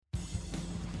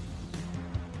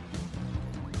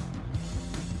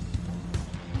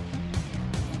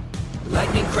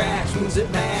lightning cracks, moves at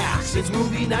max. It's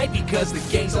movie night because the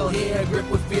gang's all here. Grip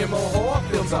with fear, more horror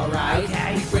films, alright.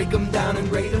 Okay. We break them down and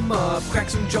rate them up. Crack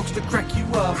some jokes to crack you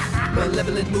up.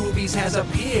 Malevolent Movies has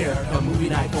appeared. A movie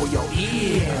night for your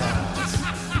ears.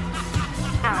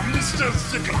 Mr.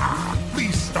 Ziegler,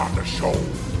 please start the show.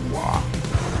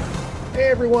 Hey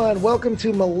everyone, welcome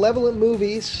to Malevolent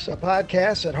Movies, a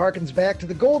podcast that harkens back to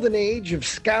the golden age of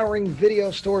scouring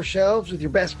video store shelves with your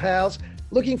best pals,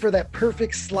 looking for that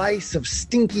perfect slice of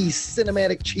stinky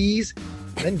cinematic cheese,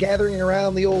 then gathering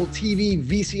around the old TV,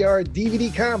 VCR,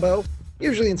 DVD combo,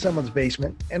 usually in someone's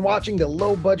basement, and watching the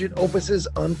low-budget opuses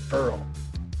unfurl.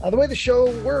 The way the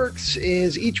show works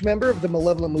is each member of the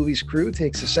Malevolent Movies crew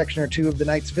takes a section or two of the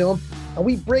night's film, and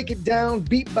we break it down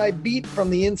beat by beat from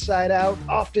the inside out,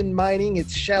 often mining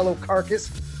its shallow carcass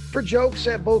for jokes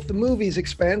at both the movie's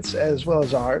expense as well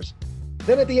as ours.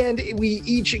 Then at the end, we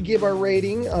each give our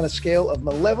rating on a scale of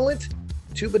malevolent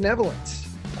to benevolent.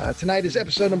 Tonight is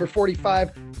episode number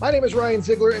 45. My name is Ryan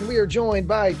Ziegler, and we are joined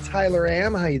by Tyler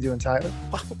Am. How you doing, Tyler?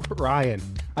 Ryan,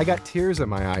 I got tears in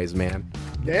my eyes, man.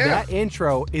 Yeah. That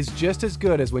intro is just as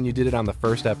good as when you did it on the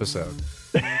first episode.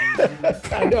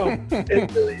 I know.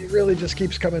 It really just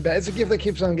keeps coming back. It's a gift that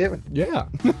keeps on giving. Yeah.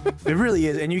 It really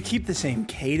is. And you keep the same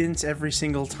cadence every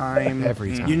single time.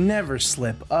 Every time. You never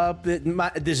slip up.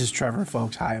 This is Trevor,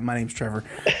 folks. Hi, my name's Trevor.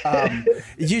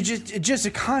 You just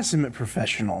a consummate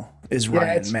professional is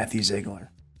Ryan Matthew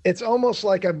Ziegler. It's almost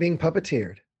like I'm being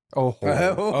puppeteered.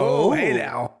 Oh, hey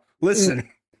now. Listen.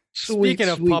 Speaking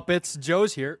of puppets,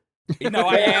 Joe's here.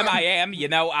 I am. You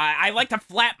know, I like to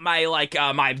flap my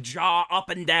my jaw up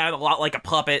and down a lot like a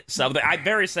puppet. So I'm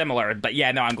very similar. But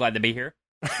yeah, no, I'm glad to be here.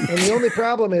 And the only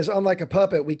problem is, unlike a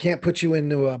puppet, we can't put you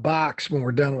into a box when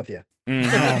we're done with you.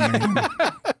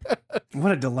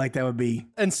 What a delight that would be.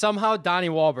 And somehow Donnie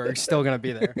Wahlberg's still going to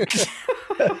be there.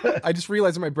 I just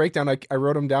realized in my breakdown, I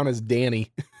wrote him down as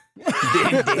Danny.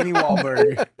 Danny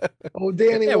Wahlberg. Oh,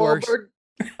 Danny It Wahlberg. works.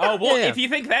 Oh, well, Yeah. if you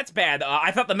think that's bad,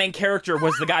 I thought the main character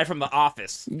was the guy from The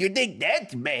Office. You think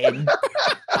that's bad?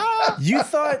 You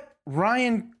thought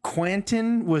Ryan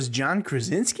Quentin was John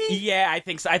Krasinski? Yeah, I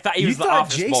think so. I thought he was You the thought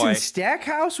Office Jason boy.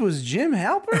 Stackhouse was Jim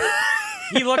Halpert?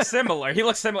 He looks similar. And he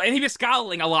was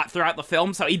scowling a lot throughout the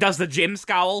film, so he does the Jim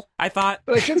scowl, I thought.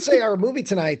 But I should say our movie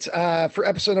tonight for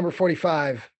episode number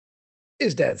 45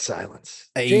 is Dead Silence.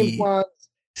 Hey. James Wan's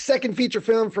second feature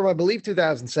film from, I believe,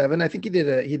 2007. I think he did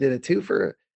a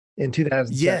twofer in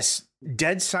 2007. Yes.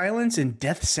 Dead Silence and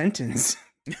Death Sentence.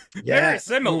 Very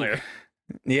similar.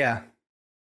 Yeah.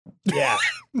 Yeah.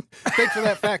 Thanks for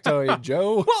that factoid,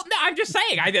 Joe. Well, no, I'm just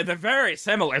saying, they're very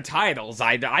similar titles.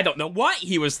 I don't know what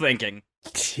he was thinking.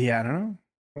 Yeah, I don't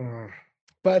know.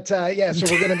 But so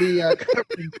we're going to be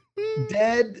covering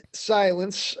Dead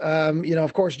Silence.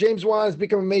 Of course, James Wan has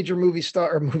become a major movie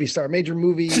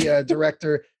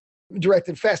director,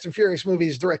 directed Fast and Furious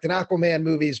movies, directed Aquaman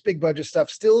movies, big budget stuff,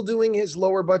 still doing his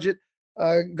lower budget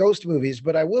ghost movies.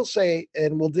 But I will say,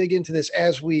 and we'll dig into this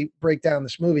as we break down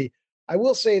this movie, I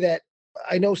will say that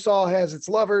I know Saw has its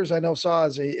lovers. I know Saw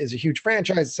is a huge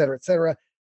franchise, et cetera, et cetera.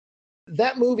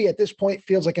 That movie at this point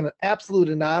feels like an absolute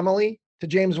anomaly to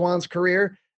James Wan's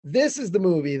career. This is the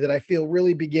movie that I feel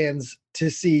really begins to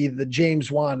see the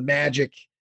James Wan magic,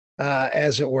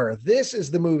 as it were. This is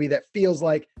the movie that feels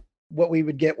like what we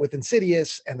would get with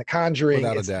Insidious and The Conjuring.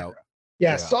 Without a doubt.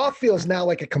 Yeah, Saw feels now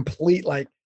like a complete,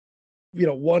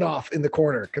 one-off in the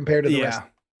corner compared to the rest of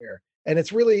the year. And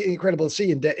it's really incredible to see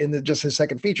in just his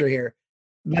second feature here,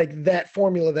 like that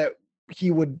formula that he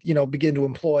would, begin to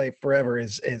employ forever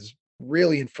is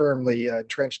really and firmly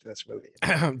entrenched in this movie.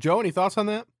 Joe, any thoughts on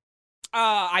that?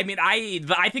 I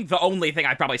think the only thing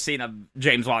I've probably seen of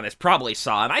James Wan is probably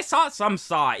Saw, and I saw some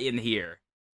Saw in here.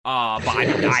 But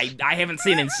I haven't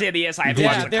seen Insidious. I haven't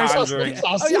watched The Conjuring.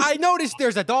 I noticed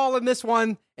there's a doll in this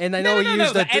one, and I know he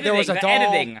used there was a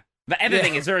doll. The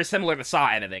editing is very similar to Saw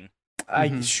editing.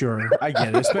 Sure, I get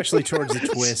it, especially towards the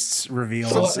twists,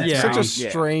 reveals. Such a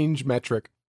strange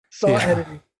metric. Saw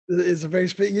editing is a very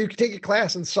you can take a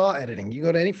class in Saw editing. You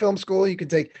go to any film school, you can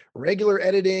take regular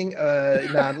editing,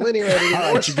 non-linear editing.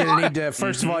 All right, you're gonna need to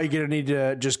first of all, you're gonna need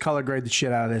to just color grade the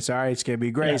shit out of this. All right, it's gonna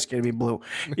be gray, it's gonna be blue.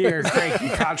 Here, crank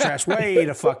the contrast way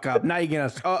the fuck up. Now you're gonna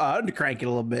undercrank it a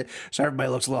little bit so everybody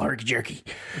looks a little herky jerky.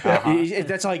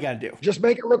 That's all you gotta do. Just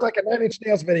make it look like a Nine Inch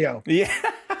Nails video. Yeah.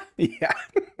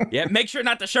 Yeah, make sure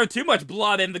not to show too much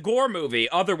blood in the gore movie,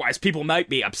 otherwise people might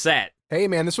be upset. Hey,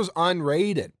 man, this was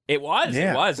unrated. It was.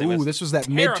 Ooh, this was that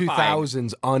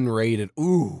mid-2000s unrated.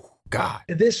 Ooh, God.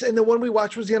 This and the one we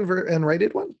watched was the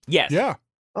unrated one? Yes. Yeah.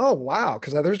 Oh, wow,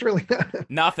 because there's really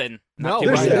nothing. No, Not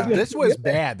too much. this was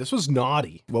bad. This was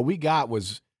naughty. What we got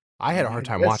was I had a hard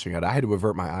time watching it. I had to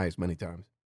avert my eyes many times.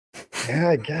 Yeah,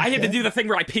 I guess. I had to do the thing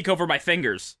where I peek over my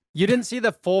fingers. You didn't see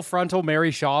the full frontal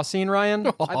Mary Shaw scene, Ryan?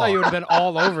 I thought you would have been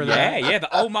all over that. Yeah,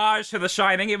 the homage to The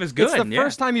Shining. It was good. It's the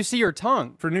first time you see her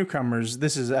tongue. For newcomers,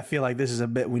 I feel like this is a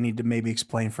bit we need to maybe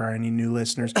explain for any new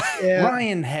listeners. Yeah.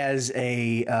 Ryan has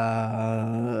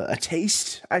a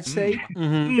taste, I'd say,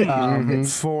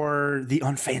 for the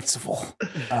unfanciful,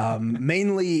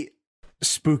 mainly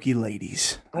spooky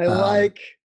ladies. I like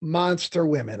monster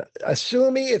women.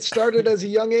 Assuming it started as a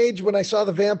young age when I saw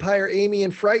the vampire Amy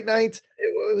in Fright Night.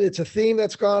 It's a theme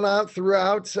that's gone on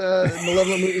throughout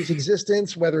Malevolent Movies'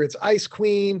 existence, whether it's Ice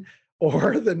Queen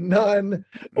or the Nun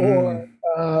or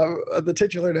the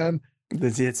titular nun.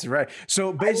 It's right.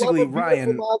 So basically,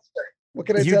 Ryan, monster. What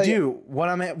can I tell you? You do. What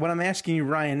I'm asking you,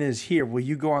 Ryan, is here. Will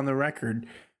you go on the record?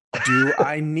 Do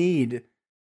I need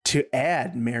to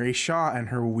add Mary Shaw and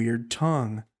her weird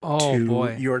tongue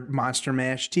to your Monster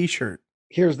Mash t-shirt?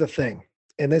 Here's the thing.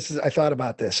 And I thought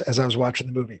about this as I was watching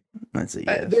the movie. Let's see.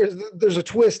 Yes. There's a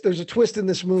twist. There's a twist in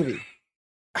this movie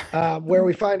where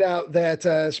we find out that,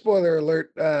 spoiler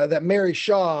alert, that Mary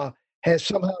Shaw has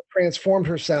somehow transformed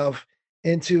herself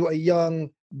into a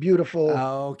young, beautiful,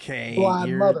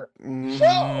 blonde mother. So,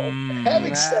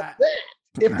 having said that,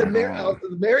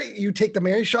 if you take the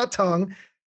Mary Shaw tongue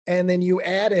and then you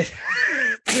add it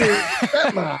to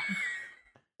stepmom,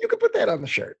 you could put that on the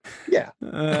shirt. Yeah.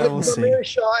 We'll see. Mary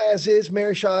Shaw as is.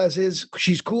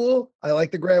 She's cool. I like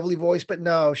the gravelly voice, but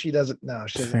no, she doesn't. No,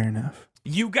 she doesn't. Fair enough.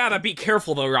 You gotta be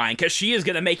careful though, Ryan, because she is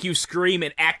gonna make you scream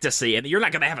in ecstasy, and you're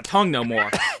not gonna have a tongue no more.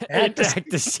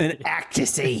 Ecstasy.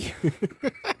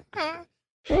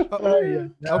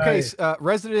 Okay,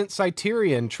 resident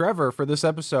Cyterian Trevor, for this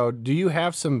episode, do you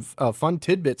have some fun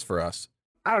tidbits for us?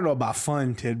 I don't know about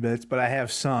fun tidbits, but I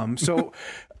have some. So,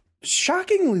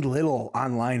 shockingly little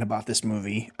online about this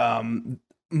movie.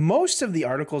 Most of the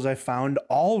articles I found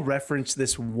all reference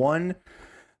this one,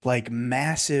 like,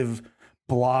 massive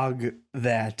blog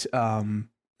that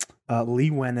Lee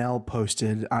Whannell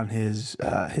posted on his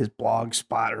blog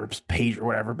spot or page or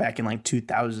whatever back in like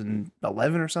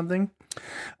 2011 or something.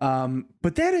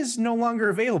 But that is no longer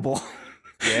available.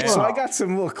 Yeah. So I got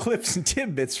some little clips and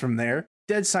tidbits from there.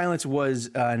 Dead Silence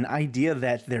was an idea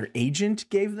that their agent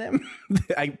gave them.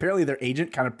 Apparently their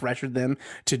agent kind of pressured them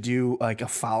to do like a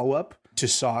follow-up to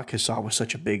Saw, because Saw was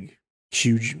such a big,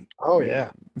 huge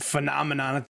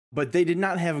phenomenon. But they did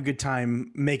not have a good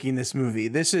time making this movie.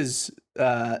 This is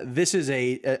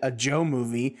a Joe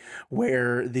movie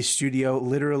where the studio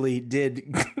literally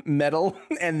did meddle,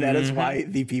 and that is why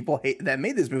the people that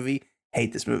made this movie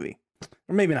hate this movie.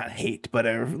 Or maybe not hate, but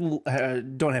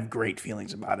don't have great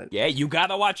feelings about it. Yeah, you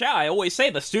gotta watch out. I always say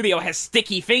the studio has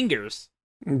sticky fingers.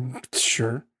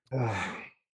 Sure.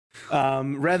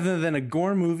 Rather than a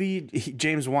gore movie,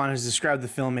 James Wan has described the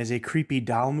film as a creepy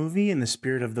doll movie in the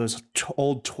spirit of those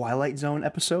old Twilight Zone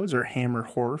episodes or Hammer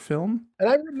horror film. And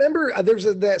I remember there's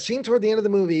that scene toward the end of the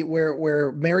movie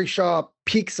where Mary Shaw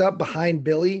peeks up behind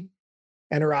Billy,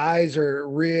 and her eyes are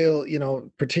real,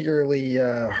 particularly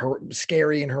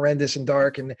scary and horrendous and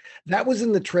dark. And that was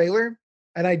in the trailer.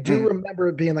 And I do remember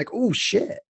it being like, oh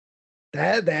shit.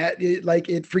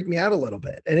 It freaked me out a little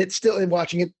bit, and it's still in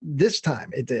watching it this time.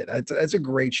 It did. That's a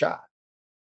great shot.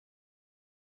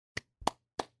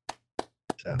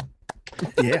 So,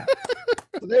 yeah.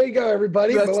 So there you go,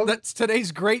 everybody. That's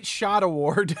today's Great Shot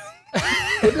Award.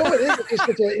 No, it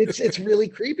is. It's really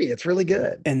creepy. It's really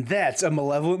good. And that's a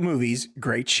Malevolent Movies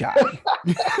Great Shot.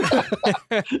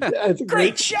 It's a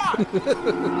great shot.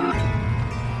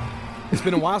 It's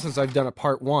been a while since I've done a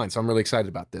part one, so I'm really excited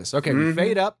about this. Okay, we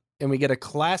fade up, and we get a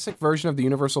classic version of the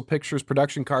Universal Pictures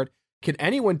production card. Can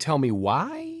anyone tell me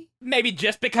why? Maybe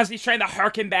just because he's trying to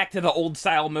harken back to the old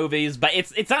style movies, but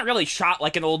it's not really shot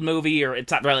like an old movie, or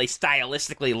it's not really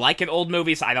stylistically like an old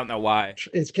movie, so I don't know why.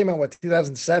 It came out,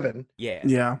 2007?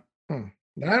 Yeah. I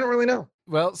don't really know.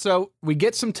 Well, so we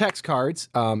get some text cards.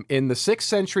 In the 6th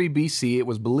century BC, it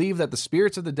was believed that the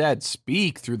spirits of the dead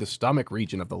speak through the stomach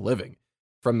region of the living.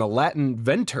 From the Latin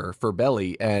venter for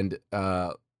belly, and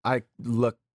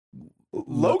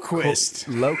loquist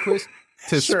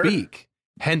to speak,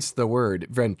 hence the word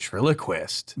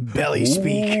ventriloquist. Belly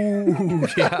speak.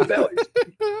 Yeah. Belly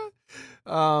speak.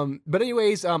 But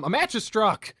anyways, a match is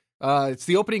struck. It's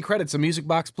the opening credits. A music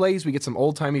box plays. We get some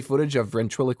old-timey footage of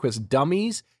ventriloquist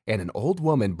dummies and an old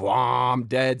woman. Bwom,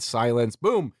 dead silence.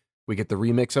 Boom. We get the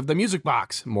remix of the music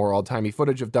box. More old-timey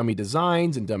footage of dummy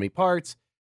designs and dummy parts.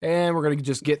 And we're going to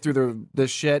just get through the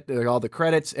shit, all the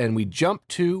credits, and we jump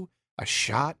to a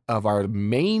shot of our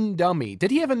main dummy.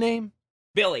 Did he have a name?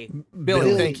 Billy.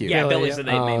 Billy, thank you. Yeah, Billy's the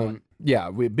main one. Yeah,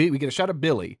 we get a shot of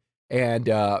Billy, And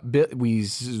we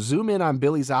zoom in on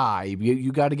Billy's eye.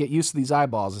 You got to get used to these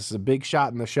eyeballs. This is a big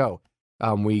shot in the show.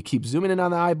 We keep zooming in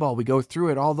on the eyeball. We go through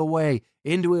it all the way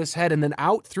into his head and then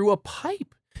out through a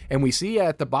pipe. And we see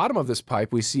at the bottom of this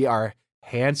pipe, we see our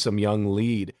handsome young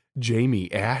lead,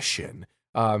 Jamie Ashen.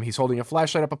 He's holding a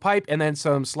flashlight up a pipe, and then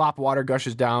some slop water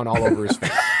gushes down all over his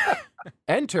face.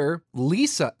 Enter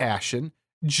Lisa Ashen,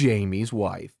 Jamie's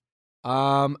wife.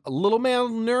 A little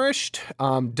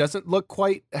malnourished, doesn't look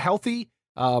quite healthy,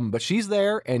 but she's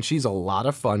there, and she's a lot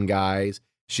of fun, guys.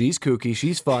 She's kooky,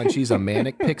 she's fun, she's a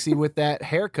manic pixie with that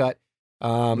haircut.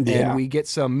 And we get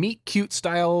some meet cute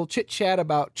style chit chat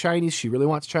about Chinese. She really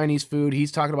wants Chinese food.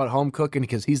 He's talking about home cooking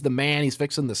because he's the man. He's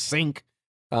fixing the sink.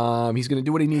 He's going to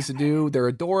do what he needs to do. They're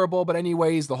adorable, but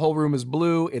anyways, the whole room is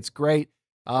blue. It's great.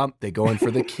 They go in for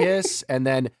the kiss, and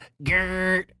then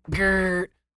Gert,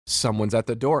 someone's at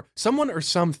the door. Someone or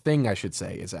something, I should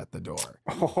say, is at the door.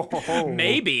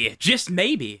 Maybe, just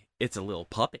maybe, it's a little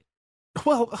puppet.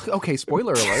 Well, okay,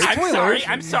 spoiler alert.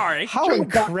 I'm sorry. How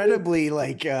incredibly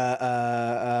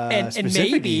and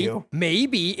specific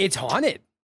maybe it's haunted.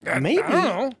 Maybe. I don't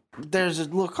know. There's a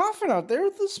little coffin out there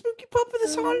with a spooky puppet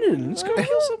that's haunted. Let's go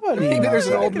kill somebody. Maybe there's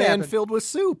an old could man happen. filled with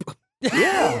soup.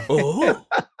 Yeah. Oh.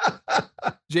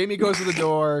 Jamie goes to the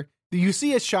door. You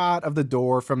see a shot of the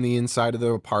door from the inside of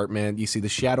the apartment. You see the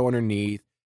shadow underneath.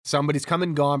 Somebody's come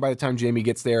and gone by the time Jamie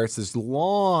gets there. It's this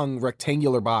long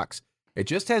rectangular box. It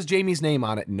just has Jamie's name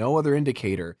on it, no other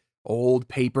indicator. Old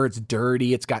paper, it's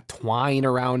dirty, it's got twine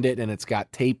around it, and it's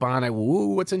got tape on it. Woo,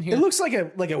 what's in here? It looks like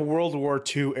a World War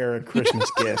II era Christmas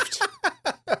gift.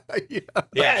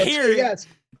 Yeah, here. Yes.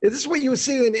 This is what you would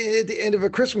see at the end of A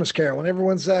Christmas Carol when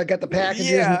everyone's got the packages.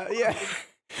 Yeah.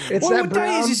 It's What that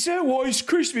day is brown. it, sir? Well, it's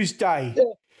Christmas Day.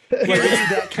 It's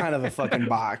that kind of a fucking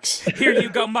box. Here you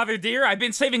go, mother dear. I've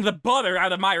been saving the butter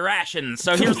out of my rations,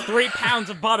 so here's 3 pounds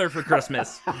of butter for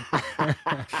Christmas.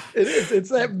 It's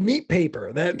that meat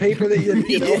paper. That paper that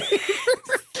you know.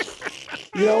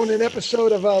 You know, in an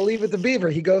episode of Leave It to Beaver,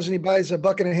 he goes and he buys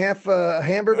 $1.50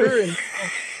 hamburger, and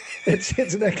it's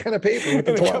in that kind of paper with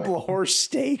the And a twine. couple of horse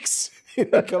steaks. It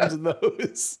comes in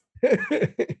those.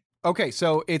 Okay,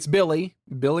 so it's Billy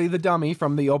the dummy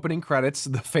from the opening credits,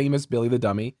 the famous Billy the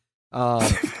dummy.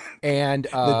 And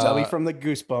The dummy from the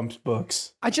Goosebumps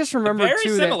books. I just remember Very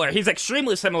too similar. He's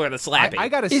extremely similar to Slappy. I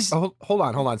gotta hold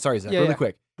on. Sorry, Zach, really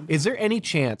quick. Is there any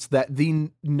chance that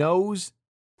the nose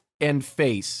and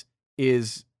face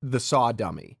is the Saw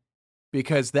dummy?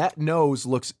 Because that nose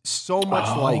looks so much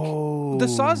like the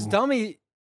Saw's dummy.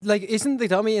 Like, isn't the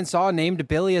dummy in Saw named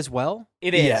Billy as well?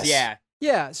 It is, Yes. yeah.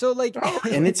 Yeah. So like,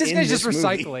 And it's this in guy's just this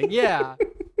movie. recycling. Yeah.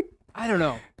 I don't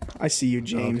know. I see you,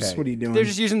 James. Okay. What are you doing? They're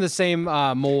just using the same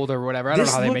mold or whatever. I don't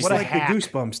This know how they looks make like it. the hack.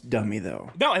 Goosebumps dummy, though.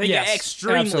 No, I think Yes,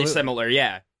 extremely absolutely. similar,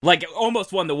 yeah. Like,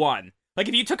 almost 1-to-1. Like,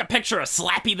 if you took a picture of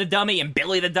Slappy the dummy and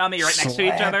Billy the dummy right next to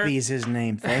each other. Slappy's his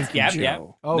name. Thank you, Yep, Joe. yep.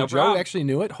 oh, No Joe problem. actually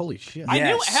knew it. Holy shit! I knew,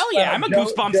 Yes. hell yeah, I'm a Joe-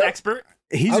 Goosebumps Joe- expert.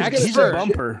 He's I was a expert.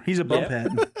 bumper. He's a bump head.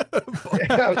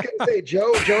 I was going to say,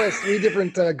 Joe has 3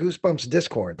 different Goosebumps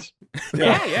Discords.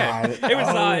 Yeah. God. It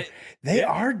was, They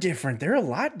are different. They're a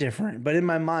lot different, but in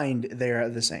my mind, they're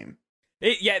the same.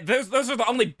 those are the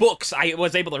only books I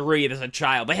was able to read as a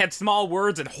child. They had small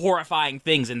words and horrifying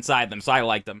things inside them, so I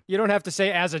liked them. You don't have to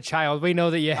say as a child. We know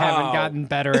that you haven't Oh. gotten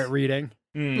better at reading.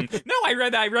 No, I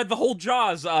read the whole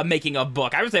Jaws making of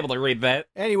book. I was able to read that.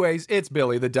 Anyways, it's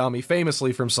Billy the dummy,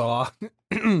 famously from Saw,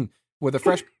 with a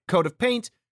fresh coat of paint.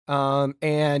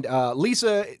 And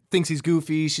Lisa thinks he's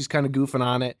goofy. She's kind of goofing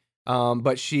on it.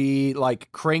 But she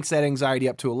like cranks that anxiety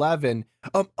up to 11.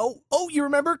 You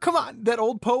remember? Come on, that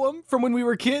old poem from when we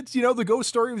were kids. You know, the ghost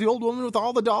story of the old woman with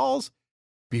all the dolls.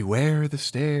 Beware the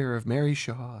stare of Mary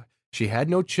Shaw. She had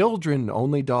no children,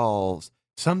 only dolls.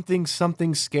 Something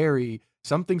scary.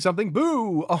 Something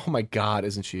boo. Oh my God,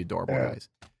 isn't she adorable, Yeah. guys?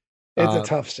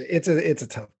 It's a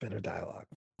tough bit of dialogue.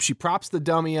 She props the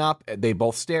dummy up. They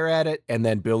both stare at it, and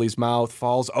then Billy's mouth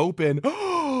falls open.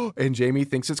 And Jamie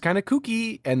thinks it's kind of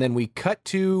kooky. And then we cut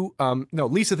to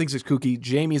Lisa thinks it's kooky.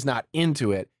 Jamie's not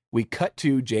into it. We cut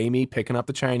to Jamie picking up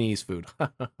the Chinese food.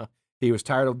 He was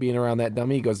tired of being around that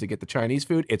dummy. He goes to get the Chinese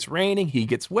food. It's raining. He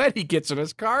gets wet. He gets in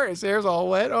his car. His hair's all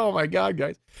wet. Oh my God,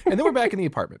 guys. And then we're back in the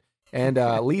apartment. And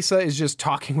Lisa is just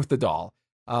talking with the doll.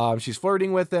 She's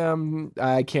flirting with him.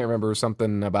 I can't remember,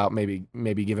 something about maybe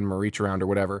giving him a reach around or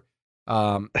whatever.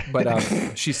 But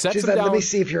she sets She's him like, down. let me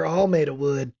see if you're all made of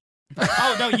wood.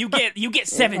 Oh no, you get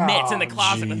 7 minutes in the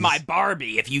closet with jeez. my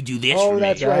Barbie if you do this Oh, for me.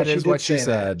 that's That right. is She did what she say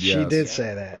said, that. She yes. did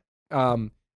say that.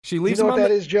 She You leaves know him what on that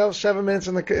the, is, Joe? 7 minutes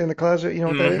in the closet. You know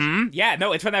what that is? Mhm. Yeah,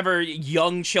 no, it's whenever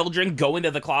young children go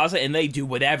into the closet and they do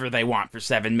whatever they want for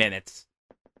 7 minutes.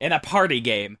 in a party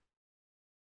game.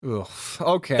 Ugh,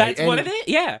 okay. That's what it is.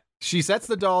 Yeah. She sets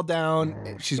the doll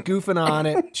down. She's goofing on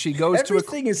it. She goes to a.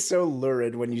 Everything is so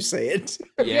lurid when you say it.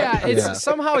 Yeah, it's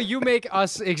somehow you make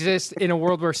us exist in a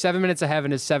world where 7 minutes of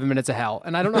heaven is 7 minutes of hell,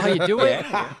 and I don't know how you do it,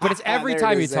 but it's every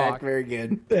time you Zach. talk. Very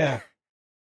good. Yeah.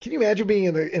 Can you imagine being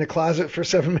in a closet for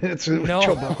 7 minutes with No.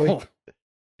 Joe Buckley? God,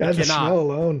 the cannot. smell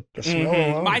alone. The smell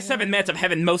alone. My 7 minutes of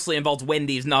heaven mostly involves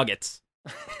Wendy's nuggets.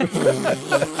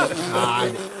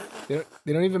 God.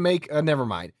 They don't even make. Never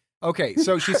mind. Okay,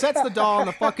 so she sets the doll on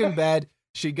the fucking bed.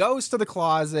 She goes to the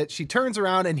closet. She turns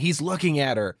around and he's looking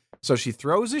at her. So she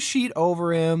throws a sheet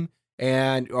over him,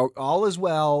 and all is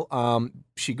well.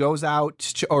 She goes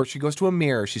out, or she goes to a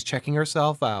mirror. She's checking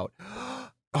herself out.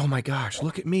 Oh my gosh,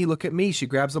 look at me, look at me. She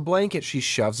grabs a blanket. She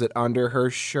shoves it under her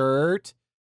shirt.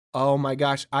 Oh my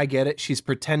gosh, I get it. She's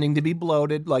pretending to be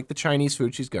bloated like the Chinese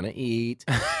food she's going to eat.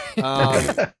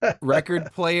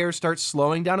 Record player starts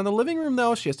slowing down in the living room,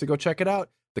 though. She has to go check it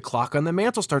out. The clock on the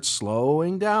mantle starts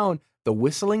slowing down. The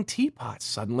whistling teapot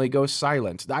suddenly goes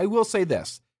silent. I will say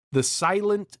this. The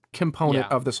silent component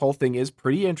of this whole thing is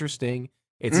pretty interesting.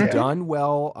 It's done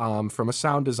well from a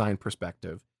sound design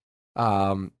perspective.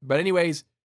 But anyways,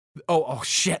 oh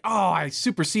shit. Oh, I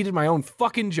superseded my own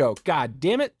fucking joke. God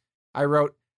damn it. I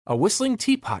wrote, a whistling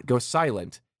teapot goes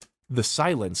silent. The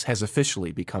silence has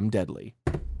officially become deadly.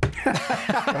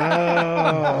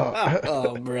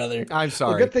 Oh, brother. I'm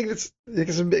sorry. Well, good thing it's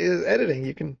editing.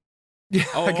 You can.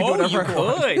 I can do whatever you I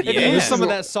want. could. If you use some of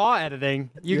that Saw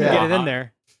editing, you can get it in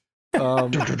there.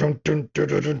 But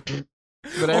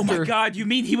Oh my god, you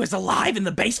mean he was alive in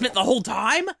the basement the whole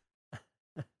time?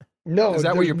 No, is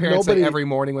that what your parents say every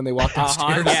morning when they walk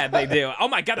downstairs? Yeah, they do. Oh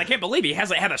my god, I can't believe he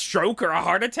hasn't had a stroke or a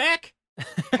heart attack.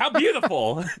 How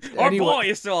beautiful. Our boy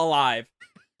is still alive.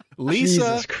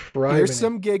 Lisa hears hears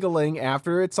some giggling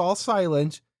after it's all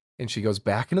silent, and she goes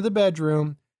back into the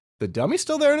bedroom. The dummy's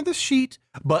still there under the sheet,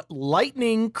 but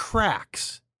lightning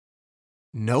cracks.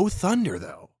 No thunder,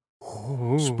 though.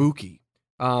 Ooh. Spooky.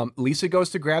 Lisa goes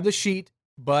to grab the sheet,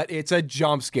 but it's a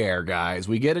jump scare, guys.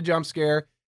 We get a jump scare.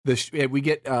 We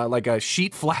get like a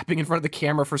sheet flapping in front of the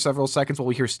camera for several seconds while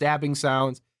we hear stabbing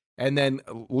sounds. And then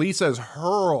Lisa's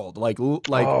hurled like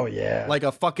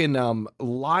a fucking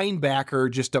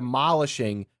linebacker just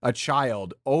demolishing a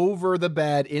child over the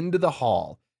bed into the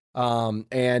hall.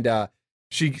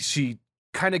 She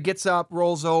kind of gets up,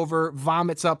 rolls over,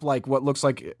 vomits up like what looks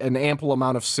like an ample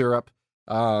amount of syrup.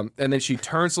 And then she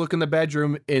turns to look in the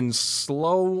bedroom in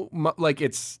slow, like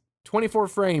it's 24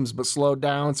 frames, but slowed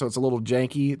down. So it's a little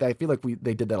janky. I feel like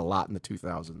they did that a lot in the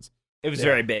 2000s. It was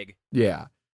very big. Yeah.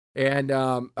 And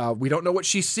we don't know what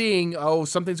she's seeing. Oh,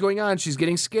 something's going on. She's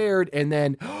getting scared. And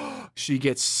then she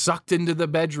gets sucked into the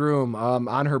bedroom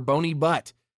on her bony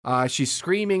butt. She's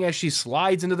screaming as she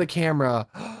slides into the camera.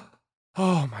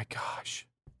 Oh, my gosh.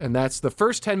 And that's the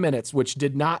first 10 minutes, which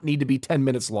did not need to be 10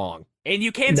 minutes long. And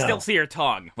you can still see her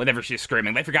tongue whenever she's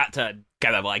screaming. They forgot to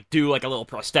kind of like do like a little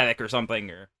prosthetic or something.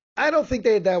 Or I don't think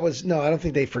I don't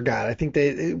think they forgot. I think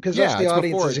because the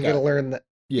audience isn't going to learn that.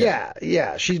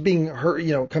 Yeah. She's being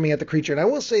hurt, coming at the creature. And I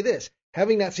will say this,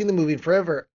 having not seen the movie in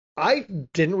forever, I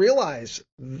didn't realize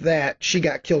that she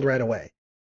got killed right away.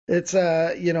 It's,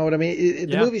 you know what I mean?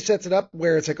 The movie sets it up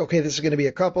where it's like, okay, this is going to be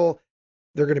a couple.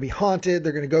 They're going to be haunted.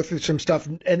 They're going to go through some stuff.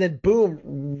 And then boom,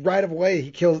 right away,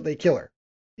 they kill her.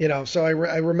 So I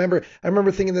remember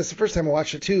thinking this the first time I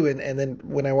watched it too. And then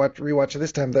when I rewatched it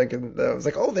this time, thinking, I was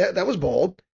like, oh, that was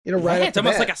bold. Right. It's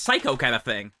almost like a Psycho kind of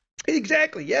thing.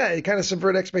 Exactly. Yeah. It kind of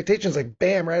subverted expectations. Like,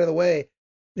 bam, right out of the way,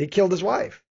 they killed his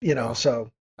wife,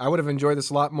 so. I would have enjoyed this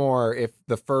a lot more if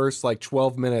the first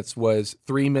 12 minutes was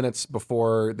 3 minutes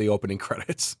before the opening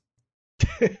credits.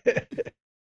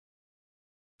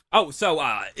 So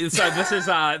this is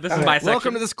my section.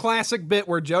 Welcome to this classic bit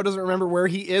where Joe doesn't remember where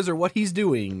he is or what he's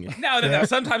doing. No.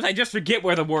 Sometimes I just forget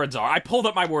where the words are. I pulled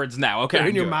up my words now. Okay. They're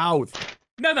in your mouth.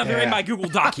 No, they're in my Google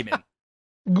document.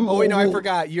 Oh wait, no, I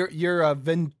forgot. You're a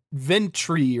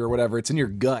ventry or whatever. It's in your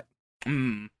gut.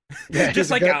 Yeah, just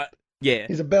like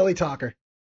he's a belly talker.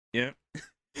 Yeah.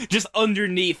 Just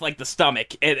underneath the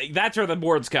stomach. That's where the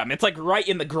words come. It's right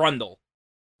in the grundle.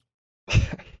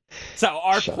 So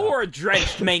our poor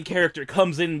drenched main character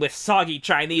comes in with soggy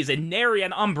Chinese and nary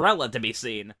an umbrella to be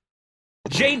seen.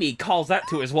 Jamie calls out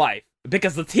to his wife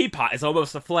because the teapot is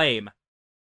almost aflame.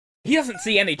 He doesn't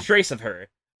see any trace of her,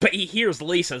 but he hears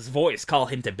Lisa's voice call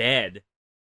him to bed.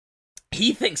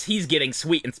 He thinks he's getting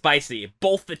sweet and spicy,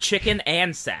 both the chicken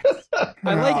and sex.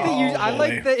 I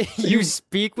like that you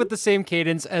speak with the same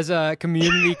cadence as a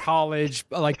community college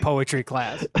poetry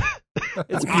class.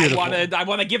 It's I beautiful.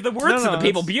 want to give the words to the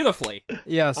people beautifully.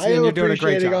 Yes, I and am you're doing a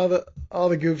great appreciating job. all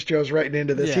the goofs Joe's writing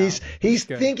into this. Yeah, he's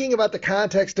good. thinking about the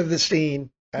context of the scene.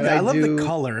 And I love do, the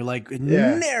color, like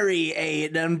Yeah. nary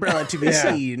an umbrella to be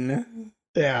Yeah. seen.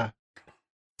 Yeah.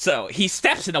 So he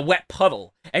steps in a wet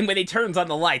puddle, and when he turns on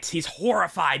the lights, he's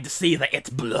horrified to see that it's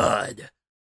blood.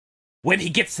 When he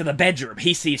gets to the bedroom,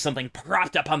 he sees something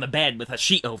propped up on the bed with a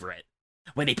sheet over it.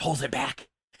 When he pulls it back,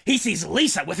 he sees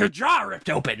Lisa with her jaw ripped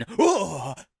open.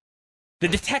 Ugh. The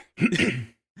detectives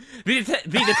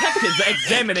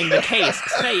examining the case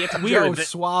say it's Joe, weird that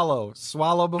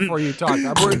swallow before you talk.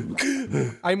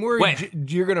 I'm worried Wait.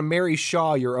 you're gonna marry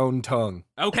Shaw your own tongue.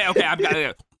 Okay, I've got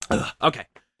it. Okay.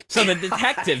 So the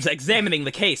detectives examining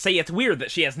the case say it's weird that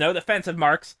she has no defensive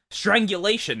marks,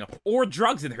 strangulation, or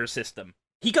drugs in her system.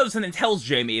 He goes in and tells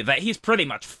Jamie that he's pretty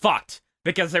much fucked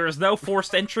because there is no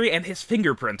forced entry and his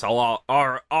fingerprints are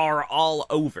all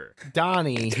over.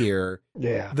 Donnie here.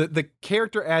 Yeah. The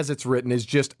character as it's written is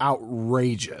just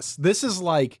outrageous. This is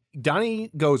like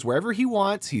Donnie goes wherever he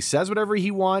wants, he says whatever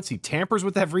he wants, he tampers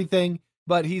with everything,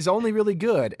 but he's only really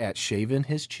good at shaving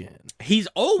his chin. He's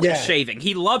always Yeah. shaving.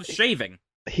 He loves shaving.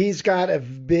 He's got a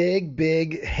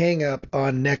big hang up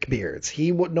on neck beards.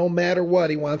 No matter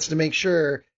what, he wants to make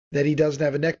sure that he doesn't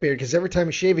have a neck beard because every time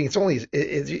he's shaving, it's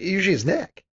usually his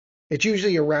neck. It's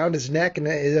usually around his neck and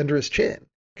under his chin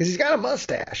because he's got a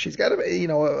mustache. He's got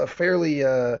a fairly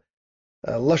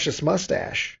luscious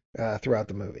mustache throughout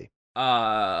the movie.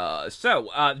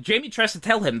 Jamie tries to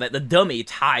tell him that the dummy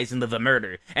ties into the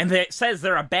murder, and that it says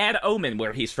they're a bad omen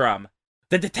where he's from.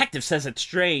 The detective says it's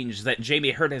strange that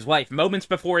Jamie hurt his wife moments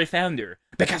before he found her,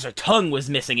 because her tongue was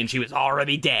missing and she was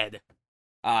already dead.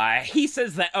 He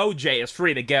says that OJ is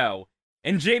free to go,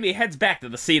 and Jamie heads back to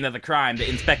the scene of the crime to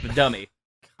inspect the dummy.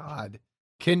 God.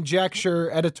 Conjecture,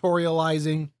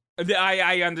 editorializing.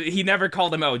 He never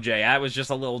called him OJ, that was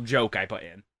just a little joke I put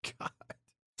in. God.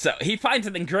 So, he finds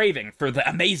an engraving for the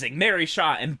amazing Mary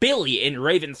Shaw and Billy in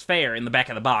Raven's Fair in the back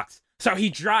of the box, so he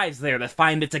drives there to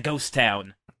find it's a ghost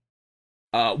town.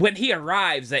 When he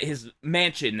arrives at his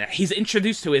mansion, he's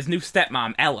introduced to his new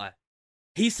stepmom, Ella.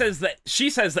 She says that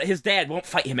his dad won't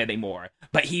fight him anymore,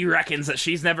 but he reckons that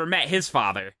she's never met his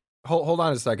father. Hold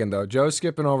on a second, though. Joe's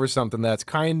skipping over something that's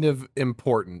kind of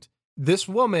important. This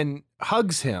woman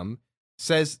hugs him,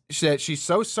 says that she's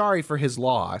so sorry for his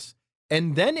loss,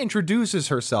 and then introduces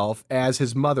herself as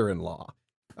his mother-in-law.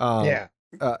 Yeah.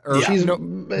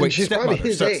 She's probably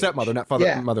his age. stepmother, not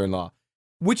mother-in-law.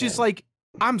 Which is like,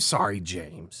 I'm sorry,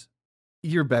 James.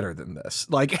 You're better than this.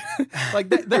 Like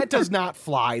that does not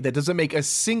fly. That doesn't make a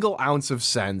single ounce of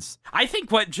sense. I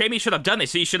think what Jamie should have done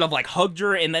is he should have like hugged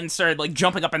her and then started like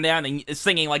jumping up and down and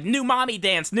singing like new mommy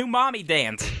dance, new mommy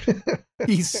dance.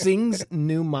 He sings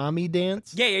new mommy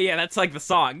dance. Yeah. That's like the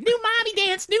song. New mommy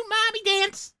dance, new mommy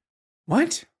dance.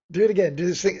 What? Do it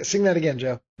again. Sing that again,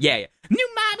 Joe. Yeah. New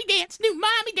mommy dance, new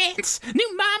mommy dance,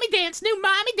 new mommy dance, new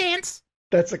mommy dance.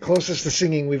 That's the closest to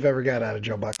singing we've ever got out of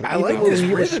Joe Buckley. I like Even when this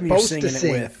we were rhythm you're supposed singing to it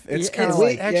sing. with. It's Yeah, kind of it's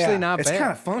like, actually not it's bad.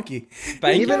 kind of funky.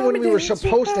 Even when we were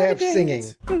supposed to have singing.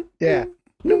 Yeah.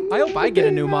 I hope I get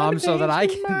a new mom so that I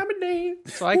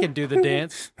can do the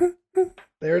dance.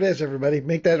 There it is, everybody.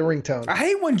 Make that a ringtone. I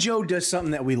hate when Joe does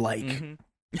something that we like. Mm-hmm.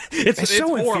 It's so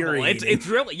horrible. infuriating. It's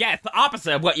really, it's the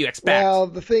opposite of what you expect. Well,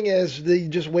 the thing is, you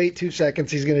just wait 2 seconds.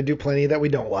 He's going to do plenty that we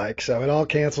don't like, so it all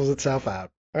cancels itself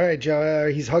out. All right,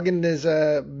 Joe. He's hugging his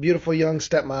beautiful young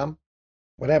stepmom.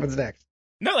 What happens next?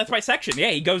 No, that's my section.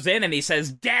 Yeah, he goes in and he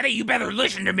says, "Daddy, you better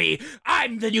listen to me.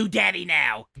 I'm the new daddy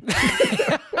now."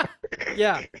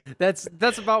 Yeah, that's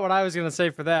about what I was gonna say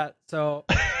for that. So,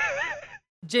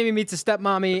 Jamie meets his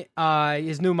stepmommy,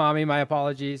 his new mommy. My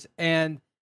apologies, and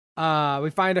we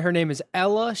find her name is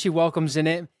Ella. She welcomes in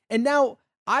it, and now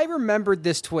I remembered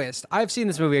this twist. I've seen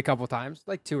this movie a couple times,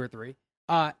 like 2 or 3,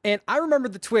 and I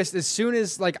remembered the twist as soon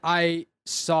as like I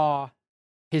saw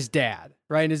his dad.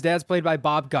 Right, and his dad's played by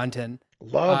Bob Gunton.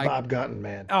 Love Bob Gunton,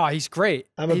 man. Oh, he's great.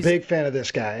 I'm a big fan of this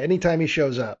guy. Anytime he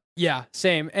shows up. Yeah,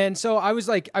 same. And so I was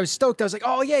stoked. I was like,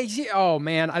 oh yeah, oh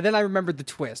man. Then I remembered the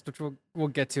twist, which we'll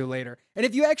get to later. And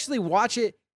if you actually watch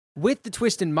it with the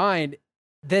twist in mind,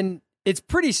 then it's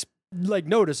pretty like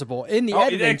noticeable in the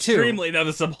editing it's extremely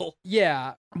noticeable.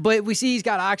 Yeah, but we see he's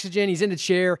got oxygen. He's in a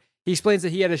chair. He explains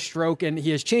that he had a stroke and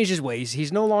he has changed his ways.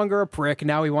 He's no longer a prick.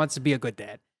 Now he wants to be a good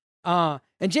dad.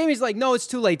 And Jamie's like, no, it's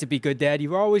too late to be good, Dad.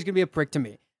 You were always going to be a prick to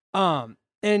me.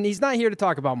 And he's not here to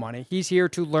talk about money. He's here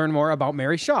to learn more about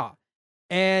Mary Shaw.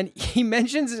 And he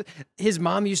mentions his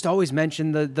mom used to always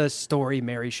mention the story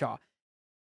Mary Shaw,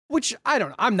 which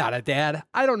I'm not a dad.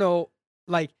 I don't know.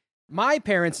 Like, my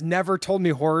parents never told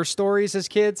me horror stories as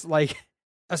kids. Like,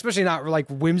 especially not like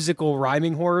whimsical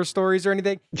rhyming horror stories or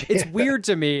anything. It's weird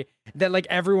to me that like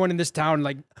everyone in this town,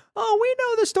 like, oh, we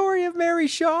know the story of Mary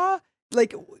Shaw.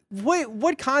 Like,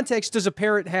 what context does a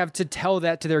parent have to tell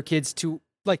that to their kids to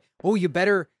like, oh, you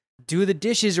better do the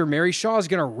dishes or Mary Shaw is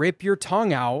gonna rip your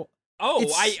tongue out. Oh,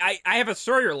 I have a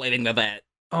story relating to that.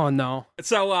 Oh no!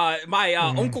 So, my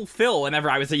Uncle Phil, whenever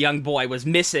I was a young boy, was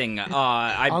missing.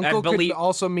 I believe could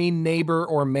also mean neighbor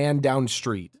or man down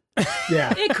street.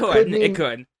 Yeah. it could. mean- It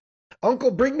could.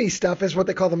 Uncle Bring Me Stuff is what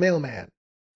they call the mailman.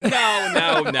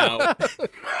 No.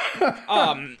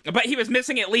 But he was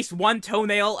missing at least one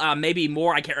toenail, maybe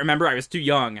more. I can't remember. I was too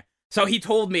young. So he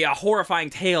told me a horrifying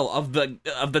tale of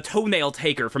the toenail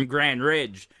taker from Grand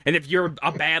Ridge. And if you're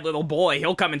a bad little boy,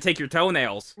 he'll come and take your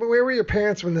toenails. Where were your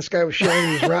parents when this guy was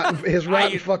showing his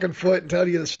rotten fucking foot and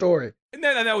telling you the story?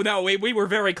 No. We were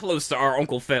very close to our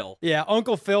Uncle Phil. Yeah,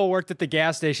 Uncle Phil worked at the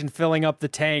gas station filling up the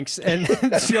tanks, and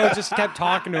Joe just kept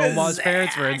talking to him while his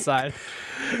parents were inside.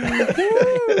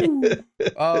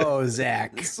 Oh,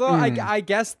 Zach. So I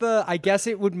guess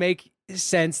it would make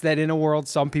sense that in a world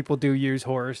some people do use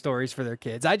horror stories for their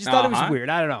kids. I just thought it was weird.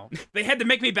 I don't know. They had to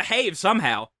make me behave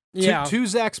somehow. Yeah. To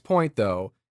Zach's point,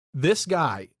 though, this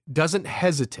guy doesn't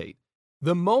hesitate.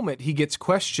 The moment he gets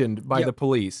questioned by the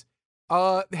police,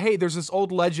 hey, there's this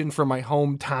old legend from my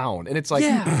hometown. And it's like,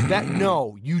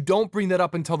 no, you don't bring that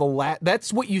up until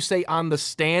that's what you say on the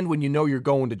stand when you know you're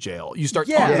going to jail. You start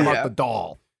talking about the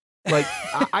doll. Like,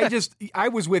 I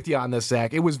was with you on this,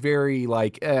 Zach. It was very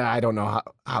like, I don't know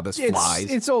how this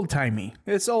flies. It's old timey.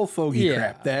 It's old fogey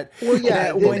crap. That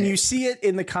when you see it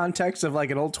in the context of like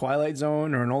an old Twilight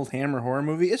Zone or an old Hammer horror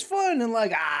movie, it's fun and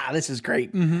like, this is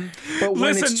great. Mm-hmm. But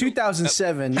when it's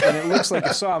 2007 and it looks like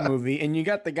a Saw movie and you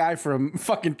got the guy from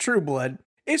fucking True Blood,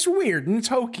 it's weird and it's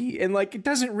hokey and like it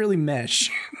doesn't really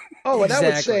mesh. Oh, and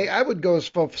I would go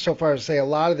so far as to say a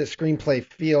lot of the screenplay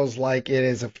feels like it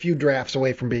is a few drafts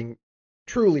away from being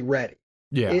truly ready.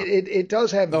 Yeah. It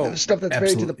does have stuff that's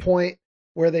very to the point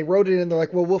where they wrote it in. They're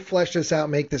like, well, we'll flesh this out,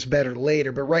 make this better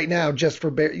later. But right now, just for,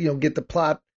 get the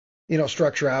plot,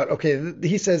 structure out. Okay,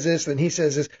 he says this, then he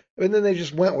says this, and then they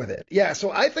just went with it. Yeah. So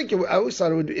I think I always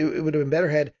thought it would have been better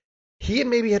had he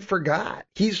maybe had forgot.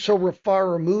 He's so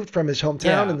far removed from his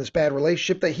hometown and this bad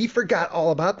relationship that he forgot all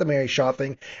about the Mary Shaw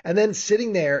thing. And then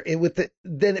sitting there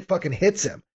then it fucking hits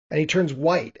him and he turns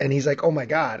white and he's like, oh my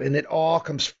God. And it all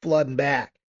comes flooding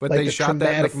back. But like they shot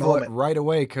that in the foot right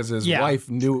away because his wife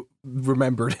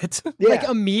remembered it. Like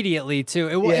immediately too.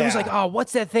 It was like, oh,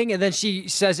 what's that thing? And then she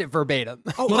says it verbatim.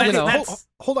 Oh,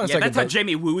 hold on a second. That's how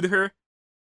Jamie wooed her.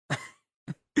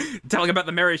 Telling about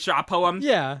the Mary Shaw poem.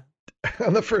 Yeah.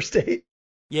 On the first date.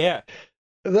 Yeah.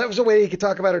 That was a way he could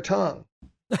talk about her tongue.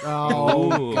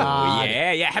 Oh, God.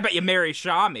 Yeah. How about you Mary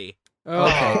Shaw me?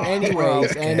 Okay.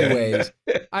 Anyways.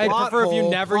 I'd prefer if you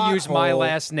never use my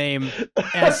last name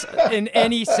as in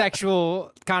any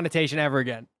sexual connotation ever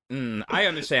again. I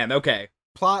understand. Okay.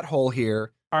 Plot hole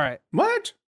here. All right.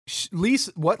 What?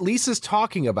 What Lisa's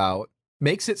talking about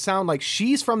makes it sound like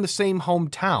she's from the same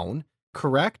hometown,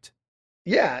 correct?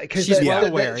 Yeah, because she's well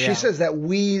aware. She says that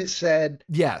we said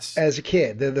yes as a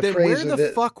kid. The then phrase. Where the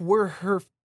fuck were her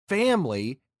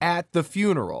family at the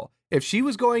funeral? If she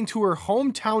was going to her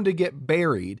hometown to get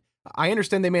buried, I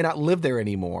understand they may not live there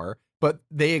anymore, but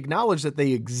they acknowledge that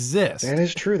they exist. That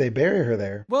is true. They bury her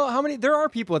there. Well, there are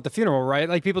people at the funeral, right?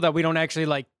 Like people that we don't actually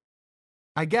like.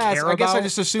 I guess I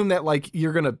just assume that like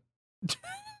you're gonna.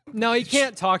 No, he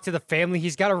can't talk to the family.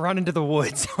 He's got to run into the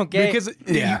woods, okay? Because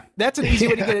that's an easy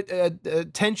way to get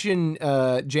attention,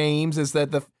 James, is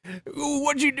that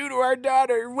what'd you do to our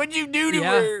daughter? What'd you do to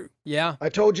her? Yeah. I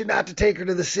told you not to take her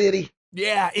to the city.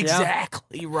 Yeah,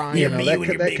 exactly, Ryan. Yeah, me and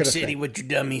your big city with your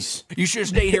dummies. You should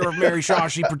stay here with Mary Shaw.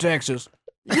 She protects us.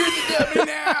 You're the dummy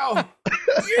now.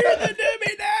 You're the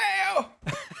dummy now.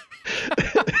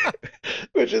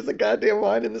 Which is a goddamn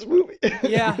line in this movie.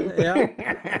 Yeah.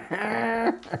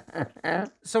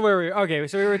 So we were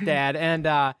with Dad, and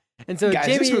so guys,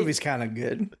 Jamie, this movie's kind of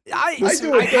good. I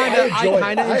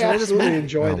kind of enjoy this movie.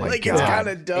 Enjoyed it. Like it's kind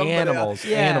of dumb.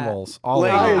 Animals. All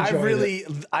like,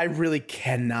 I really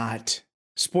cannot.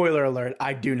 Spoiler alert!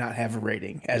 I do not have a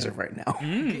rating as of right now.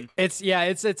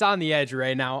 It's on the edge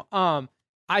right now.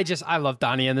 I love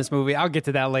Donnie in this movie. I'll get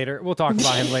to that later. We'll talk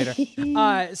about him later.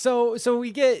 So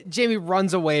we get Jamie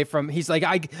runs away from. He's like,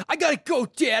 I gotta go,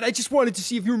 Dad. I just wanted to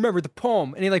see if you remember the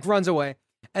poem, and he like runs away,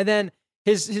 and then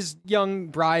his young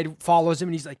bride follows him,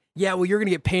 and he's like, yeah, well, you're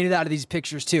gonna get painted out of these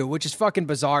pictures too, which is fucking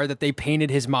bizarre that they painted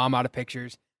his mom out of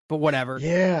pictures. But whatever.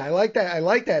 Yeah, I like that. I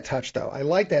like that touch, though. I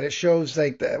like that. It shows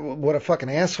like what a fucking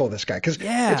asshole this guy. Because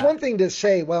it's one thing to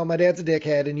say, well, my dad's a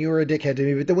dickhead and you were a dickhead to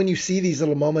me. But then when you see these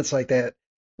little moments like that,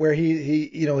 where he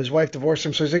his wife divorced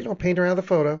him, so he's like, no, paint around the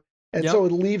photo, and so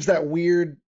it leaves that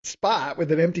weird spot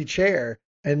with an empty chair,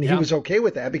 and he was okay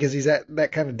with that because he's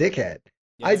that kind of dickhead.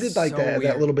 I did like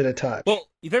that little bit of touch. Well,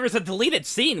 there was a deleted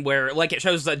scene where, like, it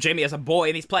shows Jamie as a boy,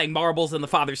 and he's playing marbles in the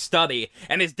father's study,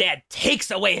 and his dad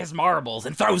takes away his marbles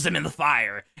and throws them in the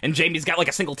fire, and Jamie's got, like,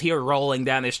 a single tear rolling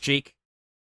down his cheek.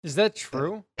 Is that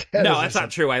true? No, that's not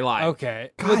true. I lied.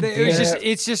 Okay.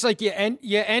 It's just like you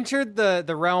entered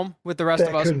the realm with the rest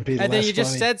of us, and then you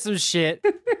just said some shit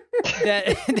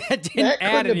that didn't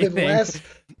add anything.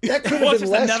 That could have been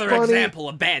less another funny. Example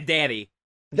of bad daddy.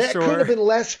 That could have been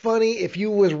less funny if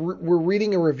you were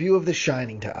reading a review of The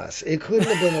Shining to us. It couldn't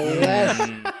have been less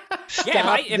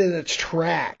stopped in its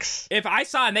tracks. If I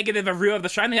saw a negative review of The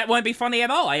Shining, that wouldn't be funny at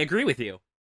all. I agree with you.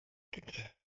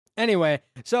 Anyway,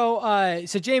 so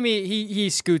Jamie he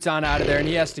scoots on out of there and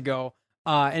he has to go,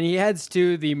 and he heads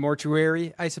to the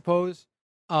mortuary, I suppose,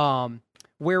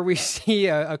 where we see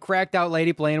a cracked out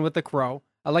lady playing with the crow,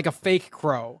 like a fake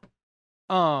crow,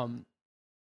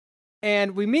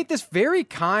 and we meet this very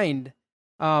kind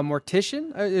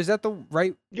mortician. Is that the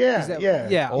right?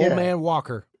 Yeah. Old man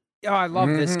Walker. Oh, I love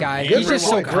this guy. He's just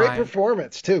so great kind.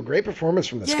 Performance too. Great performance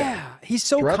from this guy. Yeah, he's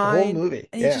so throughout kind. the whole movie.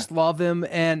 And you just love him,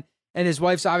 and his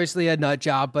wife's obviously a nut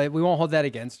job, but we won't hold that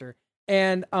against her.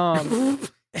 And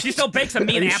she still bakes a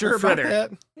mean apple sure fritter.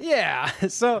 Yeah,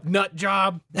 so nut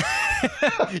job.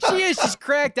 She's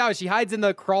cracked out. She hides in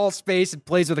the crawl space and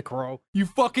plays with a crow. You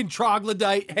fucking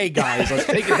troglodyte. Hey guys, let's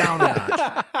take it down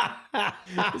a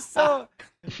notch.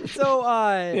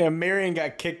 Yeah, Marion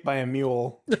got kicked by a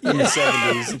mule in the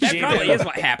 70s. That probably is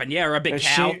what happened. Yeah, or a big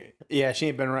cow. She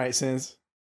ain't been right since.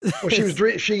 Well,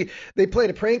 they played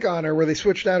a prank on her where they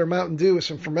switched out her Mountain Dew with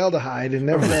some formaldehyde, and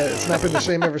it's not been the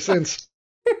same ever since.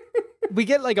 We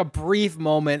get like a brief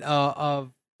moment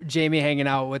of Jamie hanging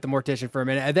out with the mortician for a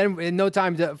minute, and then in no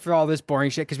time for all this boring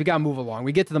shit because we gotta move along.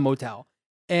 We get to the motel,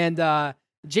 and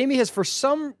Jamie has, for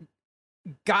some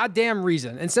goddamn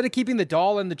reason, instead of keeping the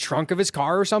doll in the trunk of his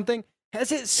car or something,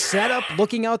 has it set up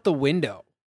looking out the window,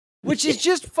 which is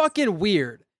just fucking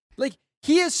weird. Like,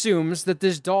 he assumes that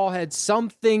this doll had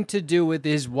something to do with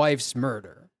his wife's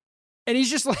murder. And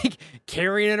he's just like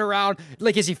carrying it around.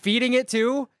 Like, is he feeding it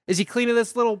too? Is he cleaning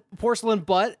this little porcelain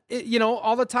butt,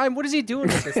 all the time? What is he doing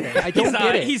with this thing? I don't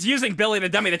get it. He's using Billy the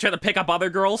dummy to try to pick up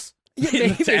other girls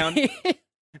in the town.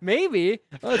 Maybe.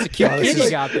 Oh, it's a cute kid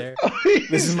you got there.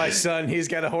 This is my son. He's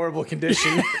got a horrible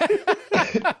condition.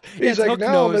 He's like,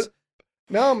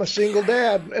 now I'm a single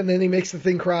dad. And then he makes the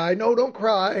thing cry. No, don't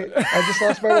cry. I just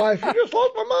lost my wife. I just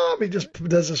lost my mom. He just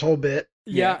does this whole bit.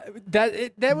 Yeah,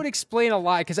 that would explain a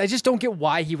lot, because I just don't get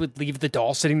why he would leave the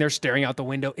doll sitting there staring out the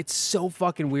window. It's so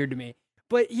fucking weird to me.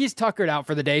 But he's tuckered out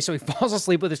for the day, so he falls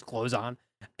asleep with his clothes on.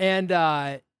 And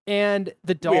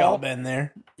the doll... We all been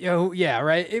there. Yeah,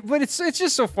 right? But it's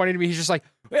just so funny to me. He's just like,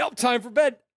 well, time for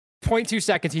bed. 0.2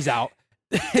 seconds, he's out.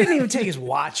 Didn't even take his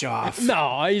watch off.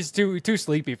 No, he's too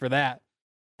sleepy for that.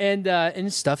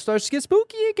 And stuff starts to get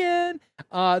spooky again.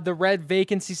 The red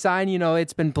vacancy sign,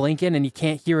 it's been blinking and you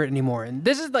can't hear it anymore. And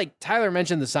this is like Tyler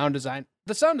mentioned the sound design.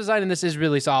 The sound design in this is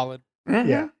really solid.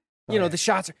 Yeah. The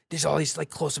shots, there's all these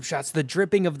like close-up shots. The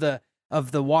dripping of the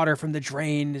water from the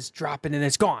drain is dropping and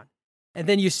it's gone. And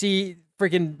then you see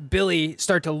freaking Billy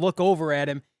start to look over at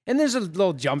him. And there's a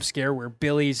little jump scare where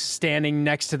Billy's standing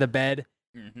next to the bed.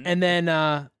 Mm-hmm. And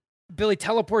then Billy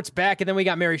teleports back, and then we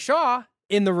got Mary Shaw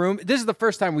in the room. This is the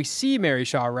first time we see Mary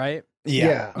Shaw, right?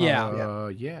 Yeah.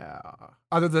 Yeah.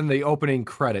 Other than the opening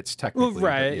credits, technically.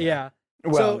 Right, yeah.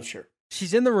 Well, so sure.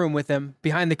 She's in the room with him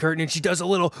behind the curtain, and she does a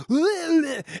little,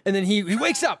 and then he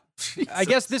wakes up. I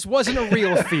guess this wasn't a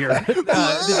real fear.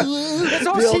 That's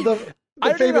all the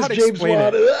famous James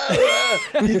Wan.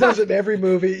 He does it in every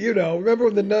movie. Remember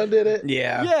when the nun did it?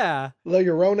 Yeah. Yeah. La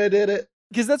Llorona did it.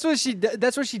 Because that's what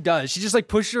she does. She just like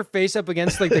pushes her face up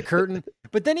against like the curtain.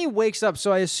 But then he wakes up.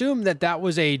 So I assume that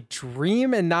was a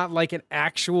dream and not like an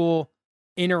actual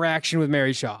interaction with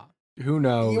Mary Shaw. Who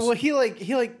knows? Well, he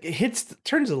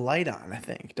turns the light on, I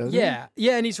think, doesn't he? Yeah.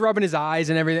 And he's rubbing his eyes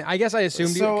and everything. I guess I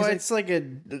assumed. So it's like a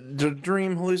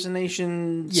dream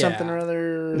hallucination, something or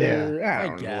other. Yeah. I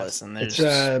don't know. Listen, there's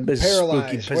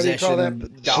paralyzed. What do you call that?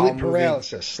 Sleep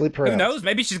paralysis. Sleep paralysis. Who knows?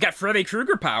 Maybe she's got Freddy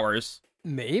Krueger powers.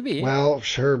 Maybe. Well,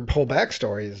 her whole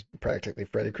backstory is practically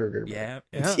Freddy Krueger. Yeah.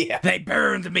 They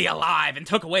burned me alive and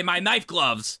took away my knife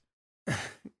gloves.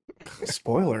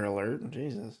 Spoiler alert.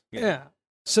 Jesus. Yeah.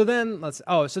 So then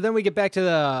we get back to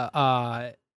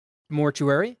the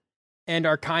mortuary, and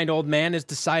our kind old man has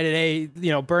decided, hey,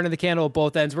 burning the candle at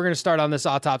both ends. We're going to start on this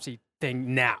autopsy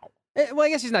thing now. Well, I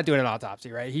guess he's not doing an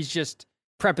autopsy, right? He's just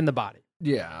prepping the body.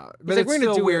 Yeah, but like, it's "We're gonna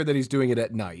still do weird it." that he's doing it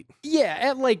at night. Yeah,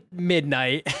 at like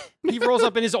midnight. He rolls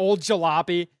up in his old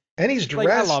jalopy. And he's dressed.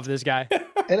 Like, I love this guy.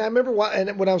 And I remember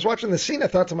when I was watching the scene, I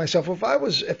thought to myself, well,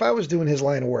 if I was doing his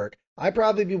line of work, I'd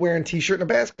probably be wearing t-shirt and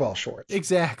a basketball shorts.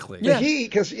 Exactly. But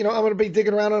because I'm going to be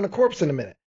digging around on a corpse in a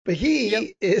minute. But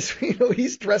he is,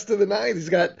 he's dressed to the nines. He's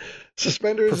got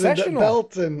suspenders and a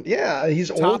belt, and he's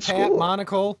Top old hat, school.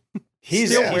 monocle.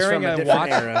 He's Still he's wearing from a different watch.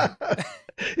 era.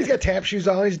 He's got tap shoes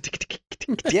on. He's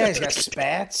Yeah, he's got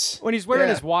spats. When he's wearing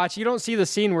Yeah. his watch, you don't see the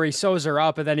scene where he sews her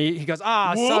up and then he goes,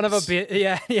 son of a bitch.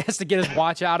 Yeah, he has to get his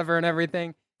watch out of her and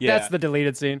everything. Yeah. That's the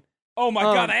deleted scene. Oh my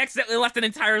god, I accidentally left an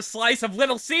entire slice of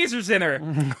Little Caesars in her.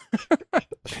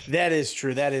 That is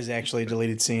true. That is actually a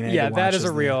deleted scene. I had Yeah, to that watch is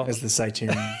a real- as the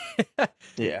Criterion.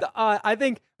 Yeah. I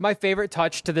think my favorite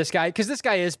touch to this guy, because this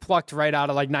guy is plucked right out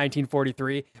of like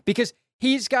 1943, because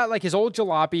he's got like his old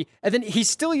jalopy, and then he's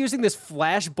still using this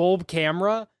flash bulb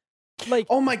camera. Like,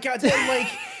 Oh my god, that like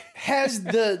has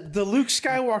the Luke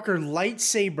Skywalker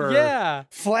lightsaber yeah,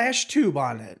 flash tube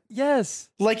on it. yes.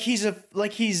 Like he's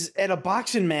at a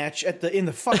boxing match in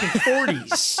the fucking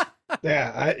 40s.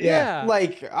 Yeah.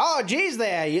 Like, oh geez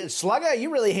there, Slugger,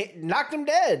 you really knocked him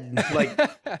dead. Like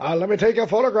let me take a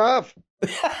photograph.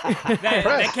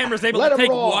 That camera's able Let to him take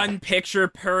roll. one picture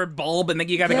per bulb, and then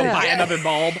you gotta go Yeah. buy another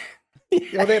bulb.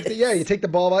 You take the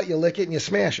bulb out, you lick it, and you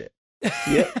smash it.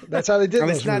 Yeah, that's how they did and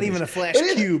those it's not movies. even a flash It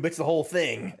is- cube, it's the whole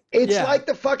thing. It's Yeah. like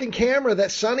the fucking camera that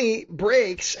Sonny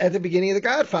breaks at the beginning of The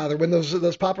Godfather when those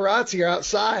paparazzi are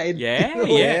outside. Yeah,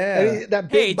 yeah. And that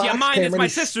big Hey, do you box mind? camera, It's and my he-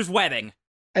 sister's wedding.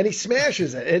 And he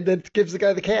smashes it, and then gives the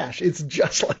guy the cash. It's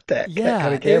just like that Yeah,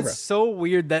 kind of camera. it's so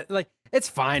weird that like it's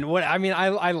fine.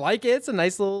 I like it. It's a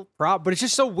nice little prop, but it's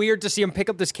just so weird to see him pick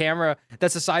up this camera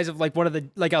that's the size of like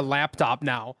like a laptop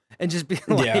now, and just be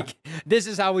like, "This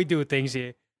is how we do things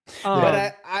here."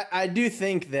 But I do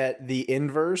think that the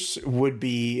inverse would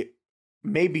be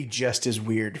maybe just as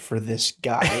weird for this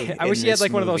guy. I wish he had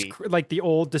like one of those like the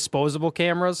old disposable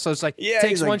cameras. So it's like Yeah,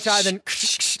 takes he's one like, shot, then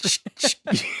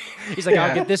he's like,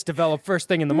 "I'll get this developed first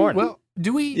thing in the morning." Well,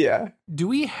 do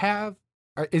we have?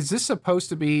 Is this supposed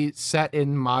to be set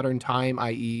in modern time,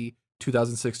 i.e.,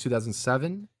 2006,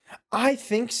 2007? I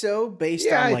think so, based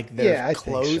Yeah, on like their I think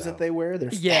clothes so. that they wear. Their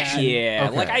Yeah. Yeah,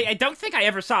 Okay. like I don't think I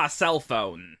ever saw a cell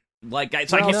phone. Like,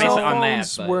 so I Well, can't base cell it on that.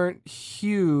 phones But... weren't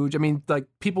huge. I mean, like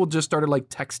people just started like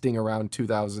texting around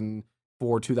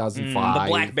 2004, 2005. the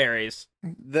Blackberries.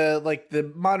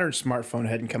 the modern smartphone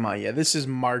hadn't come out yet. This is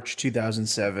March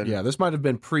 2007. Yeah, this might have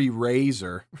been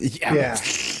pre-Razor. Yeah.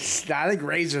 I think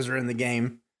razors are in the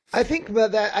game. I think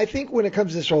I think when it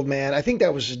comes to this old man, I think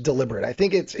that was deliberate. I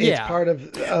think it's Yeah. part of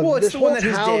Well, it's this the whole one that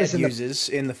his town is dad in the uses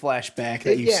in the flashback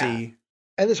that you Yeah. see.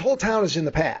 and this whole town is in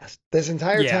the past. This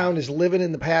entire Yeah. town is living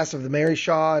in the past of the Mary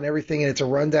Shaw and everything, and it's a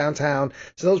rundown town.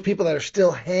 So those people that are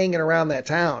still hanging around that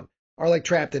town are like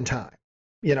trapped in time,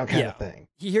 kind of thing.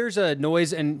 He hears a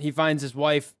noise and he finds his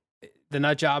wife, the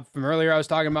nut job from earlier I was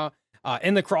talking about,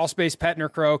 in the crawl space petting her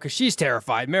crow because she's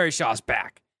terrified. Mary Shaw's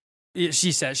back.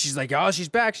 She says, she's like, oh, she's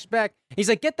back. She's back. He's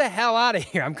like, get the hell out of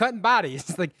here. I'm cutting bodies.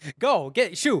 He's like, go,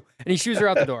 shoo. And he shoos her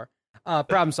out the door.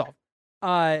 Problem solved.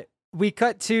 We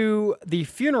cut to the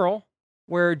funeral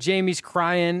where Jamie's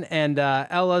crying and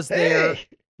Ella's there. Hey,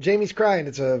 Jamie's crying.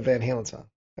 It's a Van Halen song.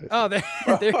 Oh, there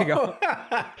you go.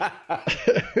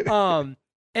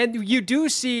 And you do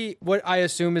see what I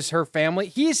assume is her family.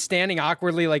 He's standing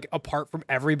awkwardly, like apart from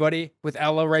everybody, with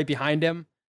Ella right behind him.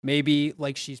 Maybe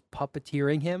like she's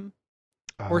puppeteering him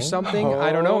or something.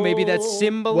 I don't know. Maybe that's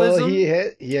symbolism. Well,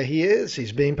 he is.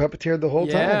 He's being puppeteered the whole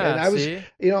time. And I was, see?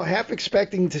 half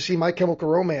expecting to see My Chemical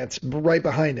Romance right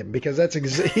behind him because that's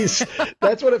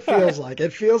that's what it feels like.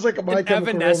 It feels like a My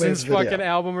Chemical Romance Evanescence video. fucking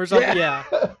album or something. Yeah.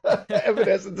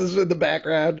 Evanescence is in the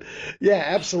background. Yeah,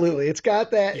 absolutely. It's got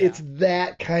that. Yeah. It's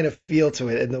that kind of feel to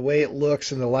it, and the way it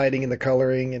looks, and the lighting, and the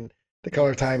coloring, and the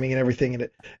color timing, and everything in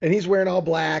it. And he's wearing all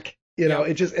black.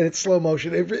 It just and it's slow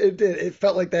motion. It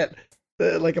felt like that,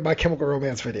 like a My Chemical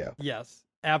Romance video. Yes,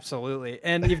 absolutely.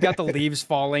 And you've got the leaves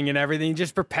falling and everything,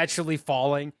 just perpetually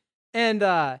falling. And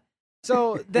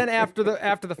so then after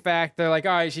the fact, they're like,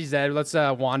 all right, she's dead. Let's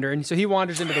wander. And so he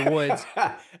wanders into the woods.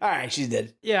 All right, she's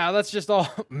dead. Yeah, let's just all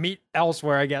meet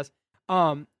elsewhere, I guess.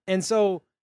 And so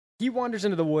he wanders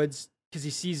into the woods because he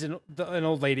sees an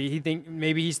old lady.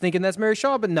 Maybe he's thinking that's Mary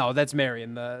Shaw, but no, that's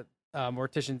Marion, the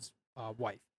mortician's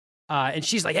wife. And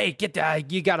she's like, hey,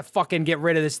 you got to fucking get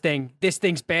rid of this thing. This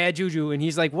thing's bad juju. And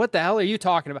he's like, what the hell are you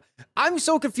talking about? I'm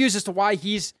so confused as to why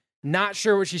he's not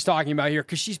sure what she's talking about here.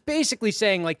 Because she's basically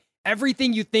saying, like,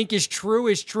 everything you think is true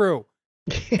is true.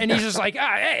 And he's just like,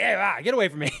 hey, get away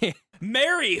from me.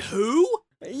 Mary who?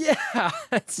 Yeah,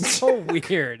 it's so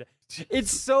weird.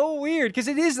 It's so weird because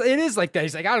it is like that.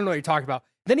 He's like, I don't know what you're talking about.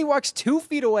 Then he walks 2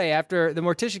 feet away after the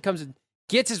mortician comes and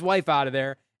gets his wife out of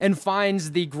there and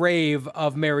finds the grave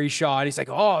of Mary Shaw. And he's like,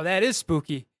 oh, that is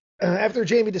spooky. After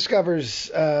Jamie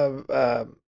discovers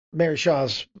Mary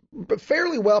Shaw's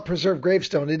fairly well-preserved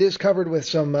gravestone, it is covered with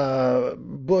some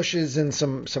bushes and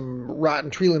some rotten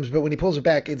tree limbs, but when he pulls it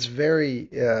back, it's very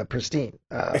pristine.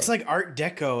 It's like Art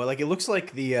Deco. Like, it looks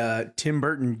like the Tim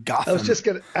Burton Gotham.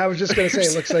 I was just gonna say,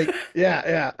 it looks like,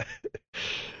 yeah.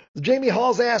 Jamie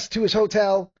hauls ass to his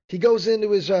hotel. He goes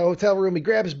into his hotel room. He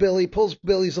grabs Billy, pulls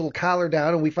Billy's little collar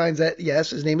down, and we find that, yes,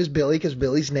 his name is Billy because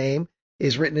Billy's name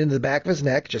is written into the back of his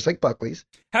neck, just like Buckley's.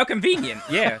 How convenient,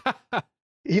 yeah.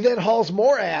 He then hauls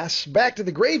more ass back to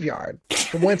the graveyard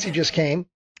from whence he just came.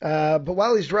 But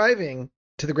while he's driving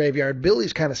to the graveyard,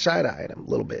 Billy's kind of side-eyeing him a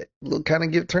little bit,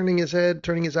 turning his head,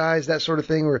 turning his eyes, that sort of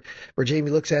thing, where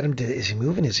Jamie looks at him. Is he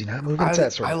moving? Is he not moving? It's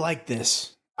that sort of I like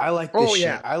this. I like this shit.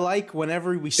 Yeah. I like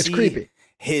whenever we see creepy.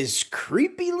 His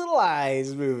creepy little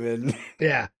eyes moving.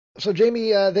 Yeah. So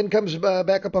Jamie then comes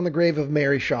back up on the grave of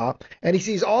Mary Shaw, and he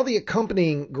sees all the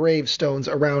accompanying gravestones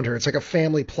around her. It's like a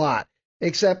family plot,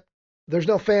 except there's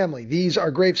no family. These are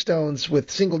gravestones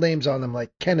with single names on them, like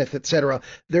Kenneth, etc.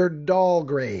 They're doll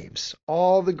graves.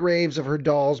 All the graves of her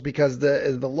dolls, because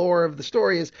the lore of the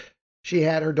story is she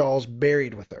had her dolls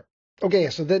buried with her.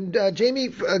 Okay, so then Jamie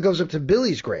goes up to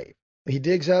Billy's grave. He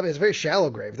digs up. It's a very shallow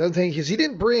grave. The other thing is he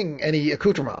didn't bring any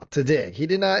accoutrement to dig. He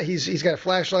did not. He's got a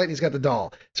flashlight and he's got the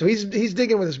doll. So he's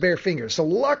digging with his bare fingers. So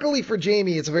luckily for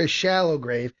Jamie, it's a very shallow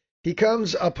grave. He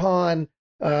comes upon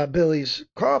Billy's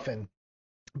coffin.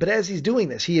 But as he's doing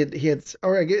this, he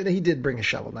did bring a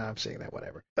shovel. Now I'm saying that,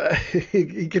 whatever.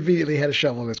 He conveniently had a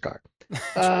shovel in his car.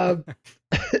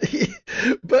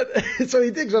 But so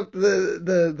he digs up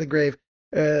the grave,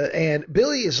 and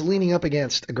Billy is leaning up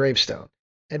against a gravestone.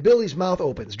 And Billy's mouth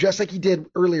opens, just like he did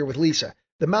earlier with Lisa.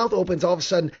 The mouth opens, all of a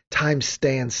sudden, time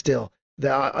stands still.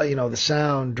 The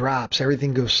sound drops,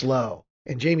 everything goes slow.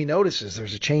 And Jamie notices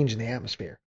there's a change in the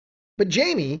atmosphere. But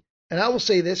Jamie, and I will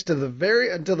say this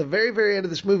until the very, very end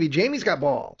of this movie, Jamie's got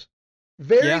balls.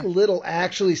 Very little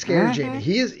actually scares Jamie.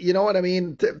 He is, you know what I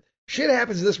mean? Shit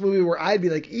happens in this movie where I'd be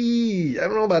like, I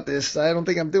don't know about this. I don't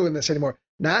think I'm doing this anymore.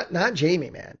 Not Jamie,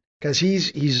 man. Because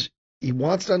he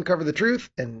wants to uncover the truth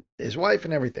and his wife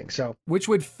and everything. So, which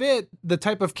would fit the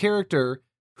type of character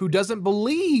who doesn't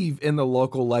believe in the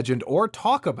local legend or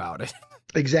talk about it.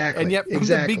 Exactly. And yet from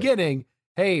the beginning,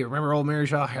 hey, remember old Mary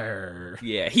Shaw?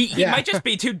 Yeah, he might just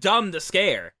be too dumb to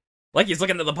scare. Like he's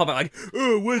looking at the puppet like,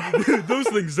 oh, those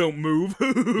things don't move.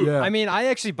 Yeah. I mean, I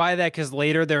actually buy that because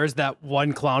later there is that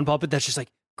one clown puppet that's just like,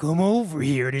 come over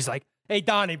here. And he's like, hey,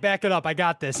 Donnie, back it up. I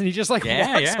got this. And he just walks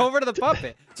over to the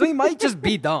puppet. So he might just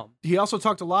be dumb. He also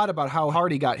talked a lot about how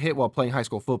hard he got hit while playing high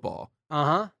school football.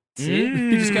 Uh-huh. See?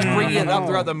 He just kept bringing it up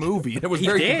throughout the movie. It was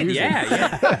very confusing.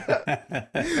 Yeah.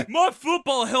 My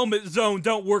football helmet zone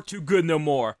don't work too good no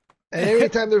more. And every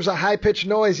time there's a high-pitched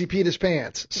noise, he peed his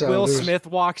pants. So Will Smith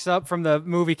walks up from the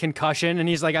movie Concussion, and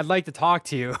he's like, I'd like to talk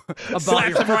to you about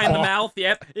Slaps him right in the mouth.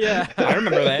 Yep. Yeah. I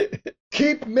remember that.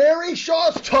 Keep Mary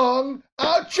Shaw's tongue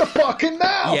out your fucking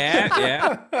mouth.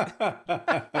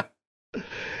 Yeah.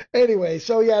 Anyway,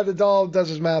 so the doll does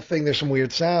his mouth thing. There's some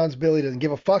weird sounds. Billy doesn't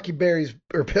give a fuck.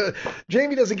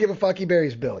 Jamie doesn't give a fuck. He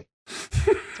buries Billy.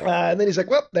 And then he's like,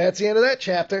 well, that's the end of that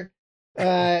chapter.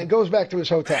 And goes back to his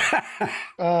hotel.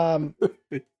 Well,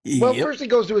 first he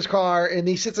goes to his car and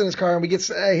he sits in his car, and we get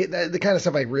the kind of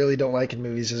stuff I really don't like in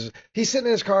movies is he's sitting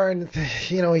in his car and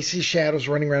he sees shadows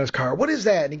running around his car. What is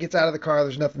that? And he gets out of the car.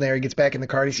 There's nothing there. He gets back in the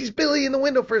car and he sees Billy in the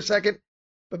window for a second,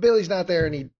 but Billy's not there,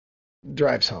 and he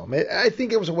drives home. I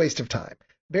think it was a waste of time.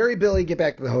 Bury Billy, get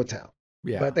back to the hotel.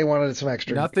 Yeah, but they wanted some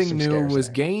extra. Nothing new was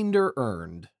gained or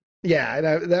earned. Yeah,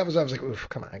 and I was like, oof,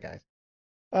 come on, guys.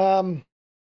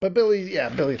 But Billy.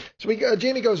 So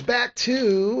Jamie goes back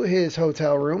to his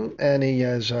hotel room, and he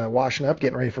is washing up,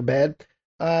 getting ready for bed.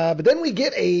 But then we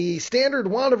get a standard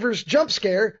Wandaverse jump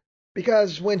scare,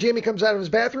 because when Jamie comes out of his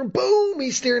bathroom, boom,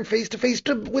 he's staring face to face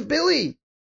with Billy.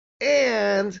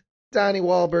 And Donnie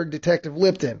Wahlberg, Detective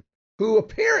Lipton, who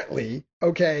apparently,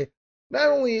 not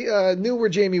only knew where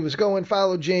Jamie was going,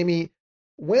 followed Jamie,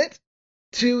 went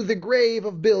to the grave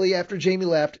of Billy after Jamie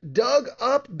left, dug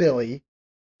up Billy,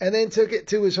 and then took it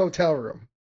to his hotel room.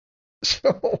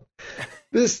 So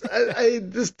this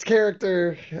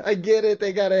character, I get it.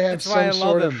 They got to have some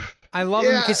sort of. I love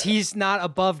him because he's not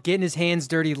above getting his hands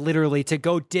dirty, literally, to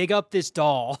go dig up this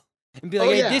doll and be like,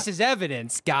 hey, this is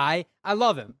evidence, guy. I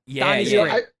love him. Yeah, Donnie's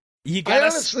great. I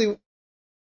honestly,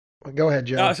 Go ahead,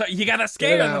 Joe. Oh, so you gotta Get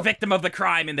scare it the out. victim of the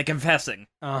crime into confessing.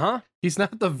 He's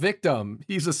not the victim.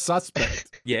 He's a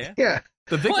suspect. Yeah. Yeah.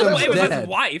 The Well, victim's it was dead. his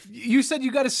wife. You said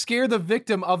you got to scare the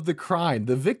victim of the crime.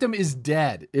 The victim is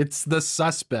dead. It's the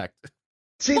suspect.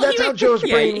 See, Well, that's he how would- Joe's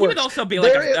yeah, brain he works. would also be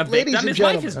like a Ladies victim. and His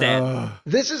wife gentlemen, is dead.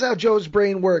 this is how Joe's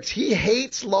brain works. He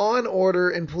hates law and order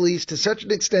and police to such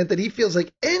an extent that he feels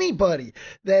like anybody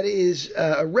that is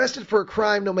arrested for a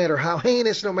crime, no matter how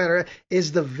heinous, no matter,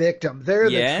 is the victim. They're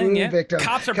Yeah, the true yeah. victim.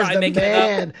 Cops are 'Cause probably the making it up.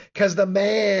 man, because the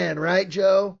man, right,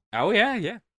 Joe? Oh,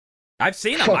 yeah. I've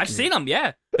seen them. Fuck I've you. seen them,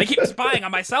 yeah. They keep spying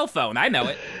on my cell phone. I know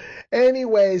it.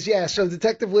 Anyways, yeah, so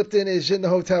Detective Lipton is in the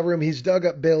hotel room. He's dug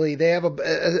up Billy. They have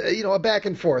a back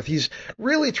and forth. He's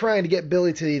really trying to get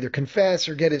Billy to either confess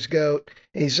or get his goat.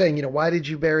 And he's saying, why did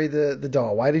you bury the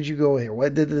doll? Why did you go here?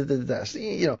 What did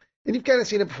and you've kind of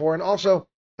seen it before. And also,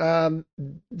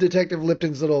 Detective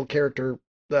Lipton's little character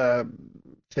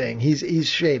thing. He's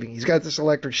shaving. He's got this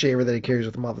electric shaver that he carries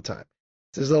with him all the time.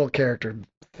 It's his little character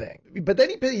thing. But then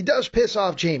he does piss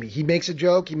off Jamie. He makes a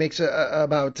joke. He makes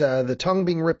about the tongue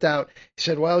being ripped out. He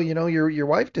said, well, your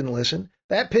wife didn't listen.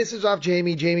 That pisses off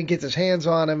Jamie. Jamie gets his hands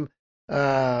on him.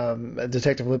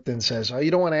 Detective Lipton says, oh,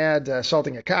 you don't want to add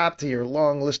assaulting a cop to your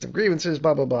long list of grievances,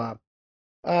 blah, blah, blah.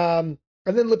 And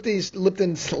then Lipton's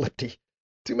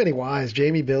too many Y's.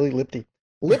 Jamie, Billy,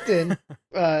 Lipton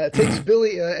takes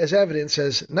Billy as evidence,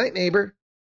 says, night, neighbor.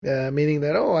 Meaning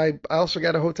that, I also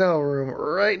got a hotel room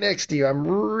right next to you. I'm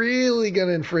really going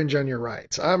to infringe on your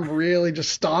rights. I'm really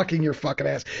just stalking your fucking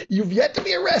ass. You've yet to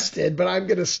be arrested, but I'm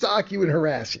going to stalk you and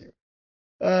harass you.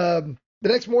 The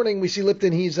next morning, we see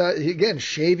Lipton. He's, again,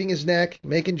 shaving his neck,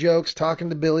 making jokes,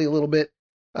 talking to Billy a little bit.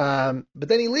 But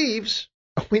then he leaves.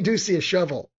 We do see a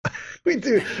shovel. We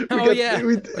do.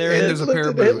 There's a pair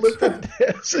of boots. Lipton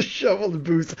has a shovel and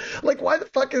boots. Like, why the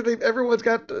fuck have everyone's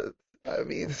got...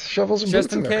 shovels and Just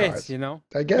boots in their case, cars.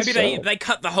 I guess Maybe so. they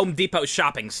cut the Home Depot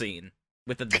shopping scene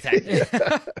with the detective.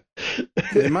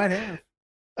 They might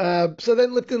have. So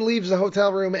then Lipton leaves the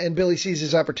hotel room and Billy sees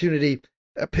his opportunity.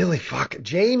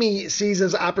 Jamie sees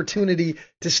his opportunity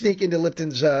to sneak into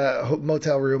Lipton's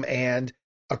motel room and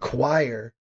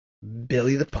acquire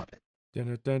Billy the puppet.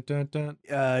 Dun, dun, dun,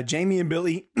 dun. Jamie and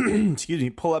Billy,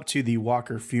 pull up to the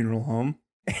Walker funeral home.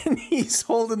 And he's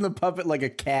holding the puppet like a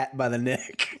cat by the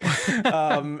neck.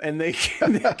 And they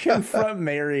confront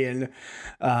Marion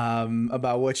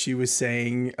about what she was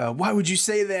saying. Why would you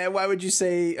say that? Why would you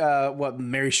say what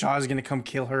Mary Shaw is going to come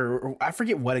kill her? Or, I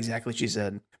forget what exactly she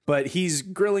said. But he's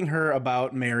grilling her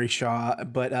about Mary Shaw.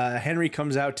 But Henry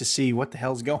comes out to see what the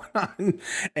hell's going on.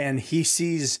 And he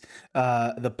sees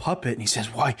the puppet and he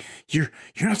says, why, you're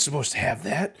not supposed to have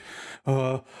that.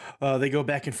 They go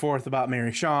back and forth about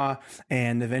Mary Shaw,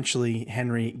 and eventually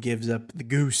Henry gives up the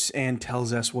goose and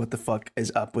tells us what the fuck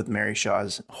is up with Mary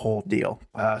Shaw's whole deal.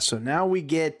 So now we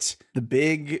get the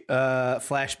big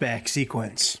flashback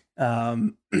sequence.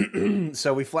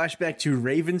 So we flash back to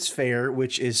Raven's Fair,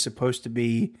 which is supposed to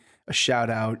be a shout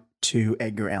out to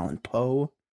Edgar Allan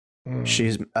Poe.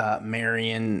 She's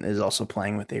Marion is also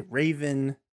playing with a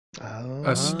raven.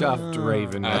 A stuffed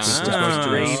raven. A stuffed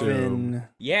raven.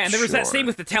 Yeah, and there was that scene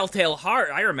with the telltale heart,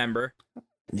 I remember.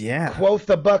 Yeah. Quoth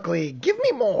the Buckley, give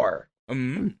me more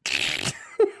of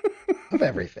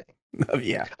everything.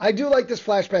 Yeah. I do like this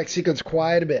flashback sequence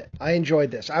quite a bit. I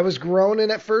enjoyed this. I was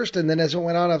groaning at first, and then as it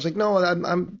went on, I was like, no,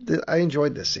 I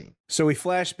enjoyed this scene. So we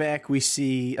flash back. We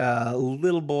see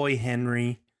little boy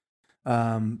Henry,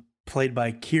 played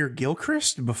by Keir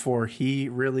Gilchrist before he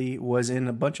really was in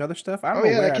a bunch of other stuff. I don't know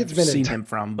where that kid's I've been seen in him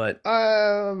from, but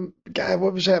God,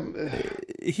 what was that?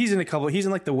 he's in a couple. He's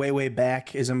in like the Way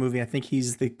Back is a movie. I think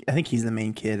he's the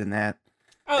main kid in that.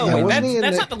 Oh, Yeah, wait, wasn't he in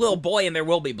that's the- not the little boy in There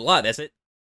Will Be Blood, is it?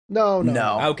 No.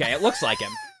 Okay, it looks like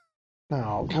him.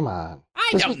 No, come on. I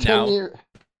This don't was 10 know. year-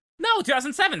 No,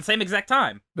 2007, same exact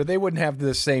time. But they wouldn't have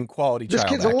the same quality This child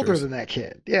kid's actors. older than that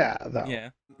kid. Yeah, though.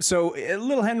 Yeah. So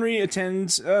little Henry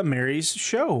attends Mary's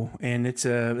show, and it's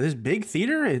this big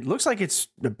theater. It looks like it's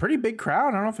a pretty big crowd.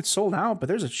 I don't know if it's sold out, but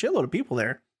there's a shitload of people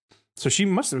there. So she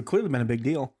must have clearly been a big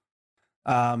deal.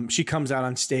 She comes out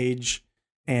on stage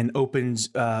and opens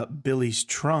Billy's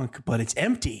trunk, but it's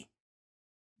empty.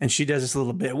 And she does this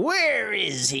little bit, where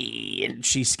is he? And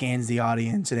she scans the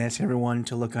audience and asks everyone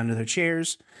to look under their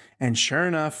chairs. And sure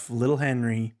enough, little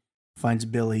Henry finds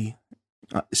Billy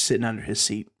sitting under his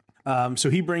seat. So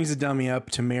he brings the dummy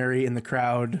up to Mary, and the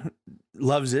crowd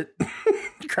loves it.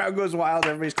 The crowd goes wild.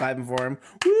 Everybody's clapping for him.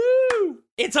 Woo!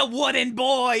 It's a wooden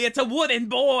boy! It's a wooden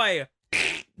boy!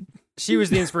 she was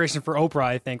the inspiration for Oprah,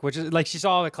 I think, which is like she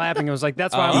saw all the clapping and was like,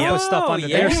 that's why I want to put stuff under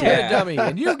yeah. their You seat. get a dummy,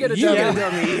 and you get a You dummy. get a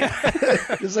dummy.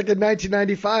 It's like in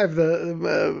 1995, the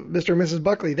Mr. and Mrs.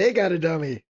 Buckley, they got a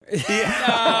dummy.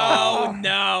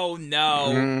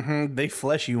 No. They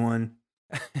fleshy one.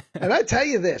 And I tell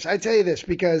you this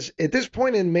because at this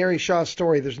point in Mary Shaw's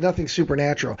story, there's nothing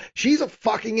supernatural. She's a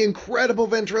fucking incredible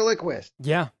ventriloquist.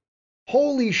 Yeah.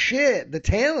 Holy shit, the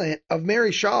talent of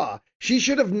Mary Shaw. She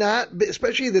should have not,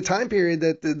 especially the time period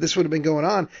that this would have been going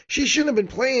on, she shouldn't have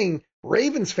been playing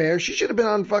Ravens Fair. She should have been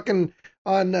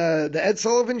on the Ed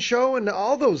Sullivan Show and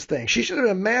all those things. She should have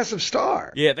been a massive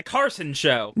star. Yeah, the Carson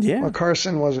Show. Yeah. Well,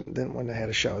 Carson didn't want to have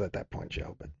a show at that point,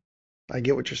 Joe, but I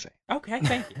get what you're saying. Okay,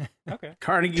 thank you. Okay.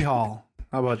 Carnegie Hall.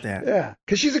 How about that? Yeah,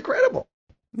 because she's incredible.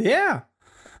 Yeah.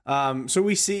 So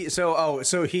we see. So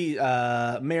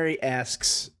Mary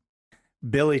asks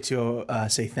Billy to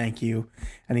say thank you,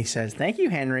 and he says, "Thank you,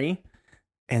 Henry."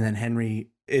 And then Henry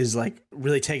is like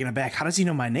really taken aback. How does he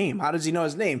know my name? How does he know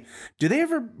his name? Do they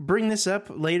ever bring this up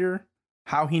later?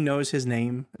 How he knows his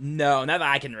name? No, not that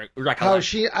I can recollect. How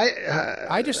she?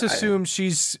 I just assume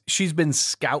she's been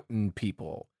scouting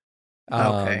people.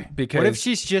 Okay. Because What if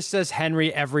she just says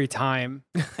Henry every time?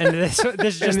 And this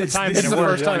is just the time this that is it the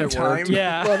worked. first time it worked.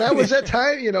 Yeah. Well, that was that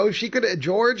time. She could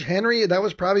George Henry. That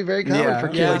was probably very common for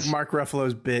Yeah. kids. Like Mark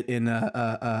Ruffalo's bit in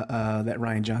that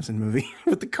Ryan Johnson movie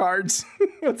with the cards.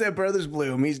 With that Brothers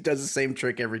Bloom, he does the same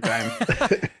trick every time. That's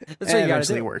what you gotta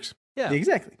eventually do. it works. Yeah.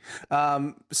 Exactly.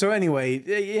 So anyway,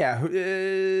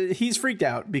 he's freaked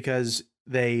out because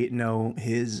they know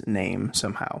his name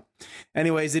somehow.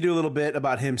 Anyways, they do a little bit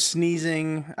about him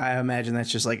sneezing. I imagine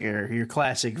that's just like your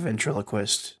classic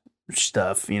ventriloquist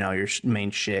stuff, your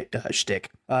main shtick.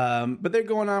 But they're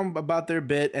going on about their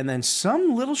bit, and then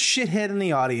some little shithead in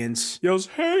the audience yells,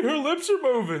 "Hey, her lips are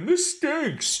moving. This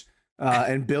stinks."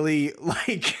 And Billy,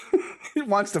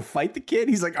 wants to fight the kid.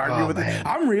 He's like arguing with him.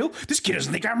 "I'm real. This kid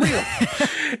doesn't think I'm real."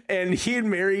 And he and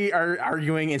Mary are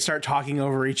arguing and start talking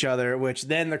over each other, which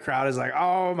then the crowd is like,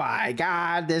 "Oh my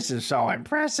God, this is so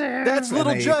impressive." that's And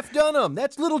little Jeff Dunham.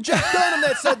 That's little Jeff Dunham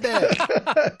that said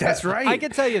that. That's right. I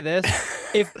can tell you this: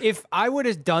 if I would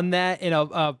have done that in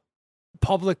a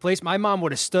public place, my mom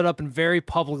would have stood up and very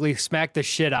publicly smacked the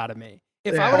shit out of me.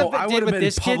 If I would have did what been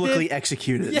this kid publicly did,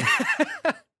 executed.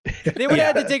 they would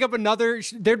have had to dig up another.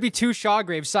 There'd be two Shaw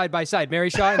graves side by side: Mary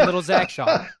Shaw and little Zach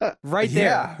Shaw, right there.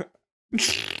 Yeah.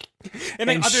 And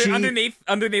then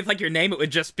underneath like your name, it would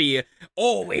just be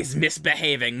always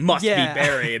misbehaving, must be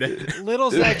buried. Little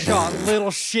Zach Shaw,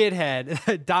 little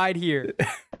shithead, died here.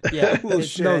 Yeah, Little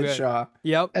it's no shithead good. Shaw.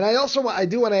 Yep. And I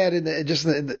do want to add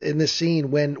in this scene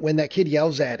when that kid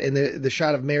yells at in the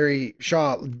shot of Mary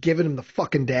Shaw giving him the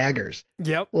fucking daggers.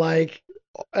 Yep. Like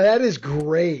that is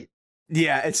great.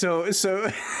 Yeah, and so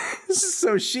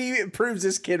she proves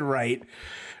this kid right,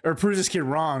 or proves this kid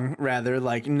wrong, rather.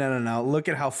 Like, no, look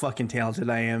at how fucking talented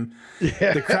I am.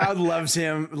 Yeah. The crowd loves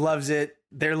him, loves it.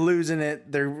 They're losing it.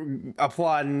 They're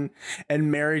applauding, and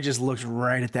Mary just looks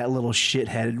right at that little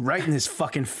shithead, right in his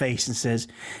fucking face, and says,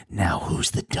 "Now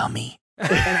who's the dummy?" And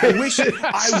I wish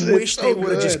so they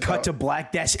would have just good, cut though. to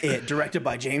black. That's it. Directed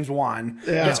by James Wan.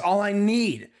 Yeah. That's all I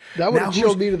need. That would Now have who's-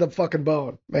 chilled me to the fucking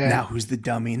bone, man. Now who's the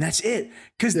dummy? And that's it.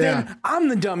 Because Yeah. then I'm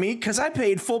the dummy because I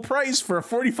paid full price for a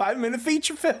 45-minute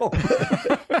feature film.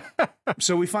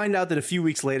 So we find out that a few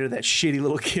weeks later, that shitty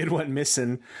little kid went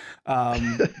missing.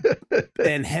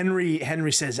 And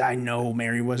Henry says, "I know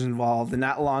Mary was involved." And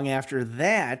not long after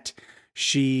that,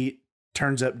 she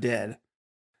turns up dead.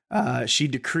 She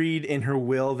decreed in her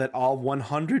will that all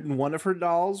 101 of her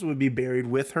dolls would be buried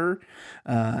with her.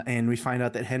 And we find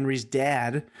out that Henry's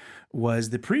dad was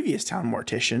the previous town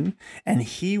mortician, and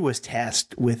he was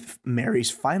tasked with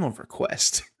Mary's final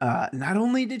request. Not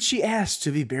only did she ask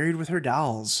to be buried with her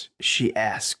dolls, she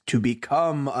asked to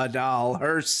become a doll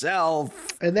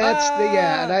herself. And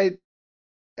that's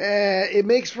it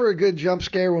makes for a good jump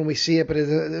scare when we see it, but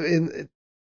in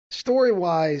story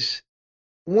wise,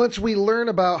 once we learn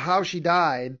about how she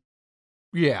died,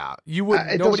 Yeah, you would. It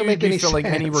doesn't Nobody would make be any filling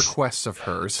any sense. requests of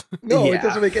hers. no, Yeah. it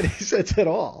doesn't make any sense at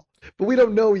all. But we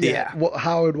don't know yet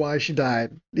how and why she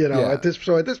died. Yeah. At this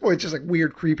point, it's just a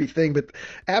weird, creepy thing. But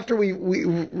after we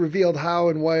revealed how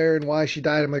and where and why she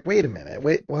died, I'm like, wait a minute,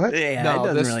 what? Yeah, it No,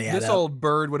 doesn't this, really add this up. old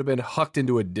bird would have been hucked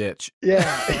into a ditch.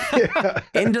 Yeah.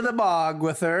 Into the bog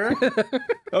with her.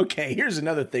 Okay, here's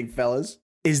another thing, fellas.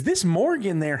 Is this morgue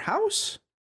in their house?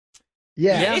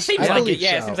 Yeah, It seems I like it. believe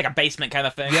Yeah, it so. seems like a basement kind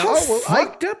of thing. How Oh, well,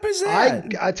 fucked up is that?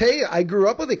 I tell you, I grew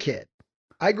up with a kid.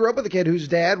 I grew up with a kid whose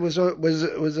dad was a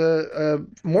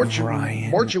mortuary,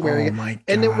 Oh my God.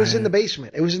 and it was in the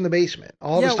basement. It was in the basement.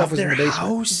 All the Yeah, stuff Of was in their the basement.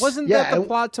 house? Wasn't Yeah, that the and-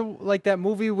 plot to like that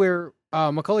movie where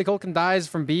Macaulay Culkin dies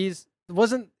from bees?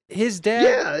 Wasn't his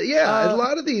dad? Yeah. A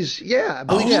lot of these. Yeah, I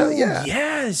believe Oh, so. Yeah.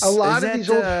 yes. A lot Is of these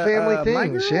these old family My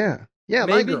things. Girl? Yeah. Yeah,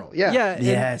 Maybe. My Girl. Yeah. Yeah. and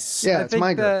Yes. Yeah, I it's think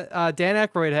My Girl. that Dan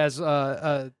Aykroyd has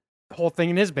a whole thing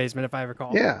in his basement, if I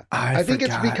recall. Yeah. I think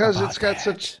it's forgot because about it's got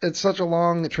that. such a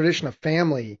long tradition of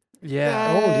family. Yeah.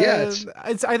 Oh, yeah,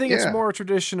 it's- I think it's yeah. more a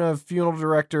tradition of funeral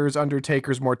directors,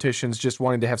 undertakers, morticians just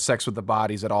wanting to have sex with the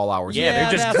bodies at all hours. Yeah,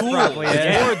 they're just that's cool. probably It's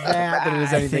it. more that than it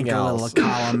is I anything think else. a little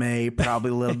column A,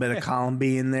 probably a little bit of column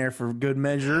B in there for good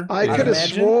measure. I I'd could have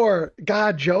imagine. swore,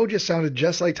 God, Joe just sounded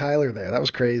just like Tyler there. That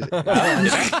was crazy.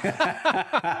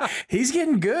 He's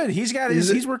getting good. He's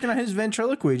working on his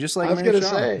ventriloquy, just like I was gonna Mary Shaw.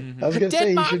 say. I was gonna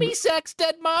say he should. sex,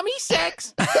 dead mommy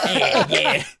sex.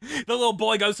 Yeah. The little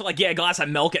boy goes to get a glass of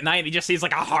milk at night and he just sees a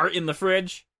heart in the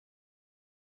fridge.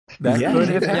 That Yeah. could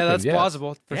have Yeah, happened, that's yes.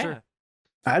 plausible for Yeah. sure.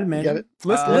 I'd imagine. Get it?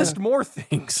 List more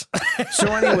things. So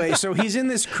anyway, he's in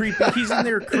their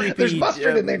creepy There's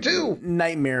mustard in there too.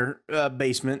 nightmare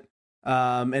basement.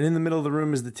 And in the middle of the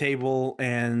room is the table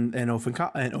and an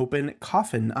open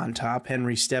coffin on top.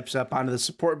 Henry steps up onto the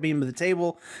support beam of the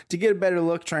table to get a better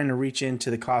look, trying to reach into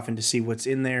the coffin to see what's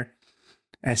in there.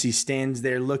 As he stands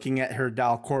there looking at her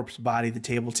doll corpse body, the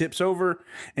table tips over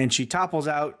and she topples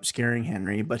out, scaring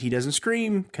Henry. But he doesn't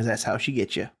scream because that's how she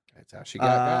gets you. That's how she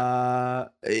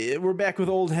got We're back with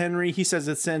old Henry. He says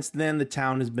that since then, the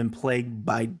town has been plagued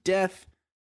by death.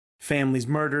 Families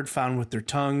murdered, found with their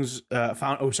tongues,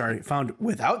 found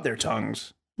without their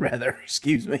tongues, rather,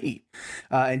 excuse me.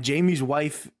 And Jamie's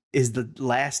wife is the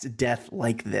last death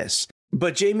like this.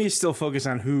 But Jamie is still focused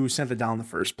on who sent the doll in the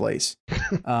first place.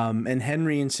 And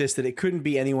Henry insists that it couldn't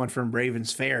be anyone from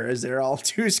Raven's Fair, as they're all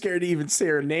too scared to even say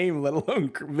her name, let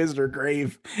alone visit her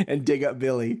grave and dig up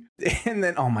Billy. And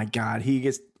then, oh my God, he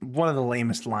gets one of the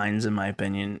lamest lines, in my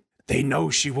opinion. They know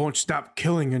she won't stop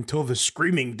killing until the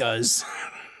screaming does.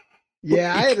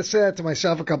 Yeah, I had to say that to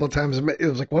myself a couple of times. It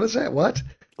was like, what is that? What?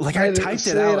 Like I I had to typed it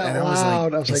say out, it and out I was loud.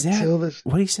 like, I was "Is like, that till this.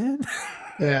 what he said?"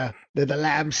 Yeah. Did the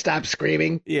lamb stop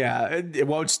screaming? Yeah, it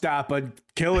won't stop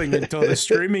killing until the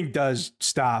screaming does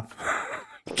stop.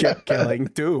 Kept killing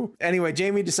too. Anyway,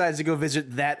 Jamie decides to go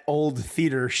visit that old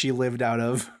theater she lived out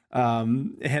of.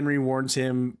 Henry warns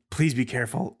him, please be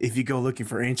careful. If you go looking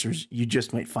for answers, you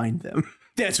just might find them.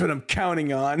 That's what I'm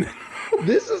counting on.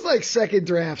 This is like second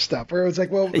draft stuff where it's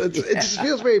like, well, it just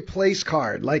feels very place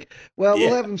card. Like, well,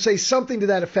 we'll have them say something to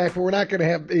that effect, but we're not going to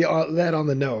have that on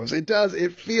the nose.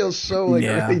 It feels so like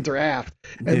early draft.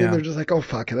 And then they're just like, oh,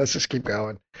 fuck it. Let's just keep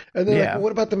going. And then like, well,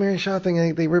 what about the Mary Shaw thing? I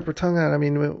think they rip her tongue out. I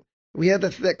mean, we had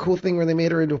that cool thing where they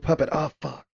made her into a puppet. Oh,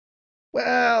 fuck.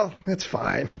 Well, that's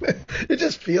fine. It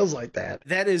just feels like that.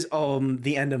 That is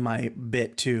the end of my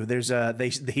bit too. There's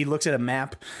he looks at a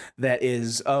map that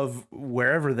is of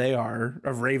wherever they are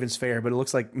of Raven's Fair, but it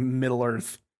looks like Middle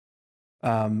Earth. It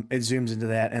zooms into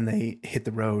that, and they hit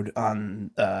the road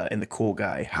on in the cool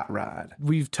guy hot rod.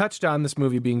 We've touched on this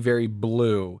movie being very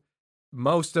blue.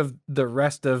 Most of the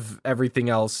rest of everything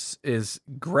else is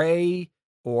gray,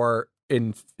 or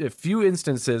in a few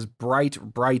instances, bright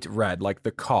red, like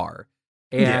the car.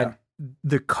 And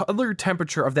the color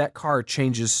temperature of that car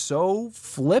changes so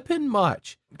flippin'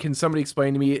 much. Can somebody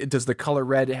explain to me, does the color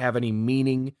red have any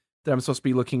meaning that I'm supposed to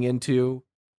be looking into?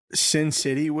 Sin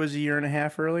City was a year and a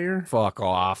half earlier. Fuck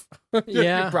off.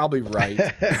 Yeah. You're probably right.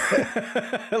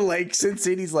 Like Sin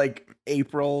City's like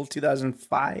April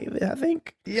 2005, I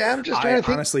think. Yeah, I'm just trying to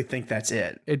think. Honestly think that's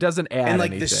it. It doesn't add And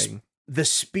like anything. the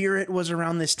Spirit was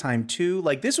around this time too.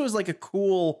 Like this was like a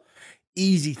cool,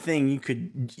 easy thing you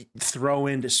could throw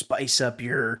in to spice up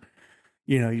your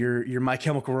My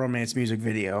Chemical Romance music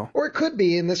video. Or it could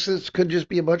be, and could just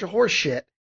be a bunch of horse shit.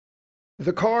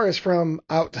 The car is from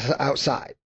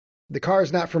outside. The car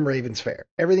is not from Raven's Fair.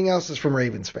 Everything else is from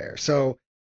Raven's Fair. So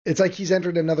it's like he's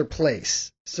entered another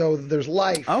place. So there's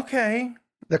life. Okay.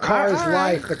 The car is All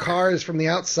right. life. The car is from the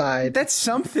outside. That's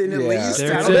something at Yeah. least. I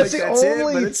There's don't it. think That's that's the it,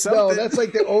 only. but it's something. No, that's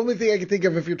like the only thing I can think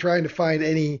of if you're trying to find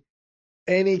any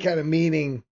kind of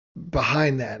meaning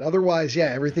behind that. Otherwise, yeah,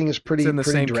 everything is pretty. It's in the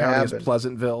pretty same drab county as and-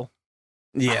 Pleasantville.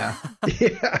 Yeah.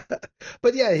 Yeah,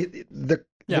 but yeah, the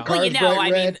car Well, is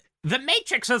bright red. mean, The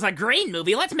Matrix was a green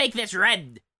movie. Let's make this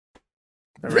red.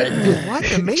 What?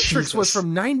 The Matrix was Jesus.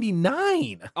 from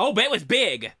 99. Oh, but it was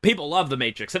big. People love The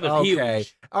Matrix. It was Okay.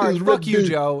 huge. All right. It was Fuck you, big.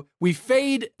 Joe. We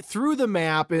fade through the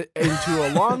map into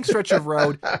a long stretch of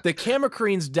road. The camera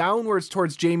careens downwards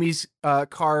towards Jamie's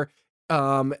car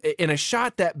in a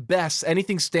shot that best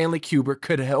anything Stanley Kubrick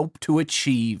could hope to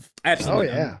achieve. Absolutely.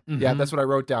 Oh yeah. Yeah, that's what I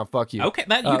wrote down. Fuck you. Okay,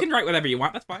 you can write whatever you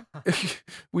want. That's fine.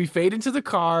 We fade into the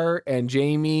car, and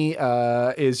Jamie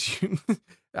is.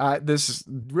 This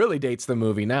really dates the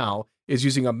movie now. Is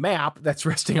using a map that's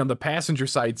resting on the passenger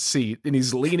side seat, and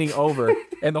he's leaning over.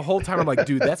 And the whole time I'm like,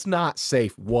 dude, that's not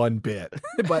safe one bit.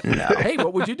 But hey,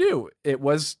 what would you do? It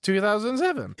was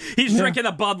 2007. He's drinking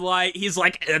a Bud Light. He's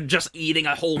like just eating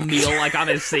a whole meal like on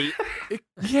his seat.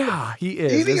 Yeah, he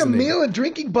is. Eating a isn't he? meal and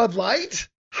drinking Bud Light?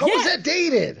 How was that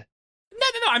dated? No.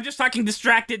 I'm just talking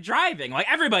distracted driving. Like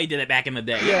everybody did it back in the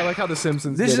day. Yeah, like how the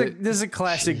Simpsons This did it. is a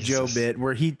classic Joe bit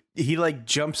where he like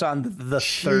jumps on the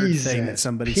third Jesus. thing that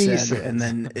somebody Jesus. said and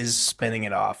then is spinning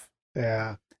it off.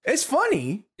 Yeah. It's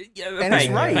funny Yeah, and it's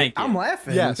right. Thank you. I'm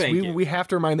laughing. Yes, Thank you. we have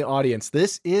to remind the audience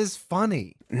this is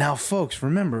funny. Now, folks,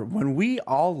 remember when we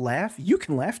all laugh, you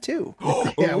can laugh too.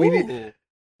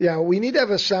 Yeah, we need to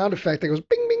have a sound effect that goes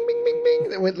bing, bing, bing, bing, bing.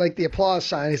 That went like the applause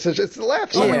sign. He says it's the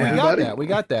laugh sign. Oh, Yeah. we got everybody. that. We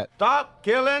got that. Stop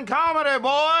killing comedy,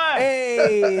 boy!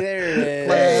 Hey, there it is.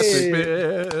 Classic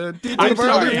bit. I'm One of our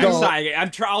sorry. other I'm dolls. sorry.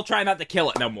 I'll try not to kill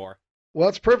it no more. Well,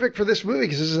 it's perfect for this movie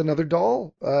because this is another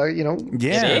doll. Yeah,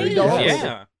 It is, dolls.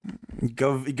 yeah.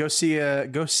 Go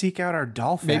seek out our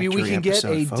doll factory. Maybe we can get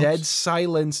episode, a folks. Dead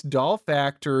Silence Doll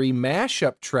Factory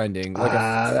mashup trending, like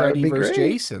Ah, a that would Freddy be versus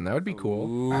great. Jason. That would be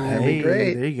cool. That'd be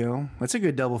great. There you go. That's a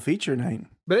good double feature night.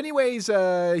 But anyways,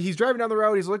 he's driving down the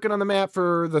road. He's looking on the map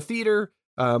for the theater.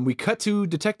 We cut to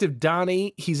Detective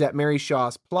Donnie. He's at Mary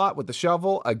Shaw's plot with the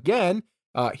shovel again.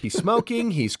 He's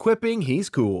smoking. He's quipping. He's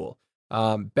cool.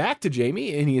 Back to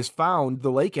Jamie, and he has found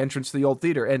the lake entrance to the old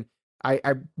theater. And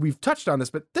we've touched on this,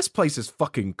 but this place is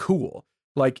fucking cool.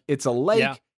 Like, it's a lake.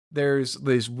 Yeah. There's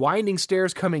these winding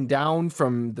stairs coming down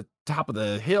from the top of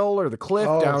the hill or the cliff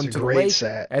Oh, down it's a to the great lake.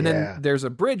 set. And Yeah. then there's a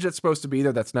bridge that's supposed to be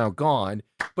there that's now gone.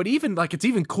 But even like it's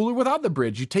even cooler without the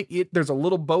bridge. You take it. There's a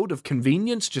little boat of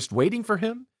convenience just waiting for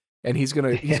him, and he's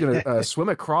gonna swim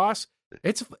across.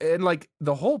 And like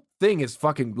the whole thing is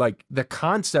fucking like the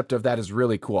concept of that is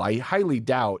really cool. I highly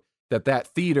doubt that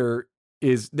theater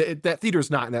is that theater's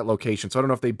not in that location. So I don't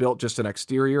know if they built just an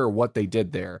exterior or what they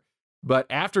did there. But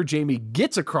after Jamie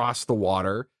gets across the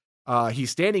water, he's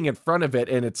standing in front of it,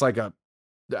 and it's like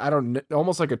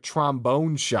almost like a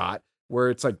trombone shot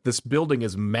where it's like this building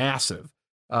is massive.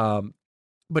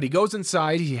 But he goes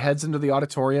inside, he heads into the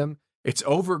auditorium. It's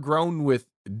overgrown with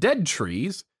dead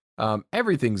trees.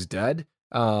 Everything's dead.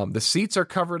 The seats are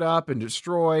covered up and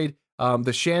destroyed.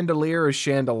 The chandelier is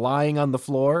lying on the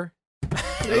floor.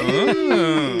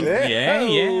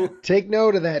 Yeah. Take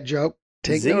note of that joke.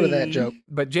 Take note of that joke.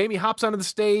 But Jamie hops onto the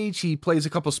stage. He plays a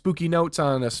couple spooky notes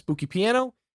on a spooky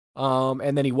piano.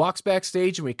 And then he walks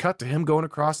backstage, and we cut to him going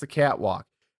across the catwalk.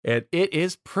 And it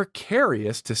is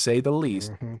precarious, to say the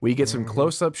least. Mhm, We get some mhm.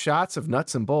 close-up shots of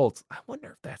nuts and bolts. I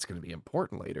wonder if that's going to be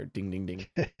important later. Ding, ding, ding.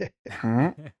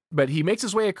 Huh? But he makes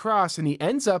his way across, and he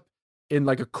ends up in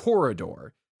like a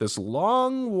corridor. This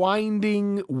long,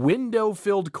 winding,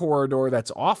 window-filled corridor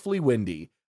that's awfully windy.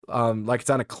 Like it's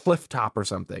on a cliff top or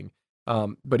something.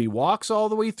 But he walks all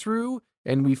the way through,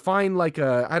 and we find like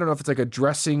I don't know if it's like a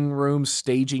dressing room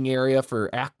staging area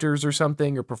for actors or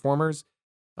something, or performers.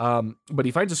 But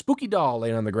he finds a spooky doll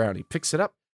laying on the ground. He picks it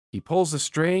up, he pulls the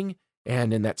string,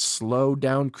 and in that slow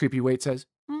down, creepy way, it says,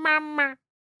 "Mama,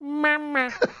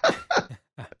 Mama."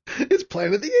 It's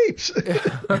Planet of the Apes.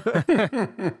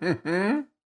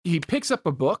 He picks up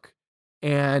a book,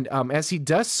 and as he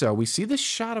does so, we see this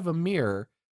shot of a mirror.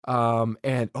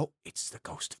 And it's the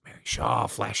ghost of Mary Shaw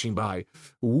flashing by.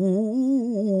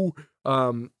 Ooh.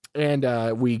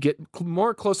 And we get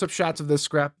more close-up shots of this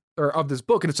of this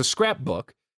book, and it's a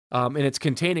scrapbook. And it's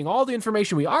containing all the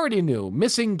information we already knew: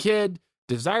 missing kid,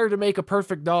 desire to make a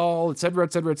perfect doll, etc.,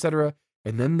 etc., etc.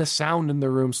 And then the sound in the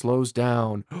room slows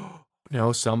down.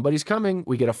 No, somebody's coming.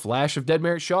 We get a flash of dead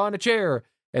Mary Shaw in a chair.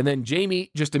 And then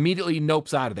Jamie just immediately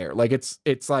nopes out of there. Like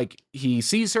it's like he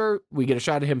sees her, we get a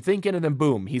shot of him thinking, and then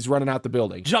boom, he's running out the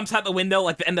building. Jumps out the window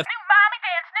like the end of.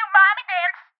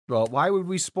 Well, why would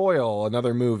we spoil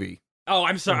another movie? Oh,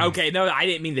 I'm sorry. Okay, no, I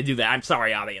didn't mean to do that. I'm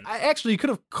sorry, audience. Actually, you could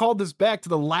have called this back to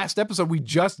the last episode we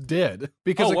just did,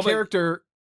 because Oh, a well, but- character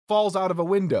falls out of a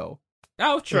window.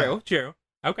 Oh, true.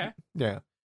 Okay. Yeah.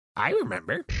 I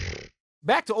remember.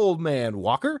 Back to old man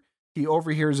Walker. He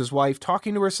overhears his wife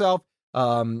talking to herself.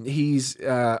 He's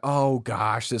oh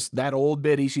gosh, that old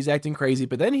biddy, she's acting crazy,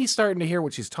 but then he's starting to hear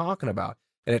what she's talking about,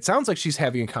 and it sounds like she's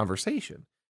having a conversation.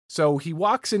 So he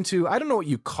walks into, I don't know what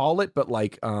you call it, but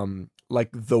like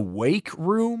the wake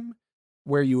room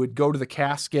where you would go to the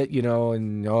casket,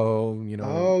 and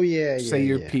Oh yeah, say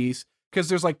your yeah. piece. because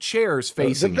there's like chairs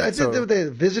facing the, it. So, the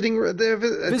visiting room.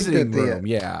 visiting room,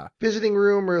 yeah. Visiting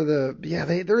room or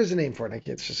there is a name for it.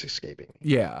 It's just escaping me.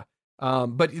 Yeah.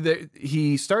 But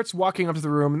he starts walking up to the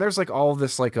room, and there's like all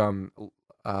this like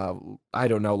I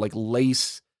don't know, like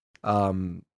lace,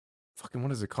 fucking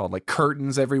what is it called? Like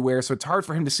curtains everywhere, so it's hard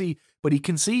for him to see. But he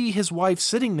can see his wife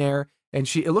sitting there, and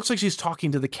it looks like she's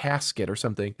talking to the casket or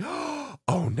something.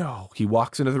 Oh no! He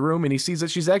walks into the room and he sees that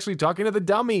she's actually talking to the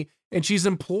dummy, and she's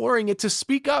imploring it to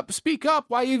speak up, speak up.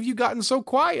 Why have you gotten so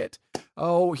quiet?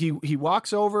 Oh, he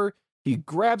walks over. He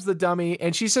grabs the dummy,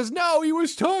 and she says, "No, he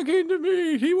was talking to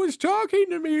me. He was talking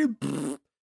to me."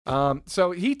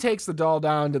 So he takes the doll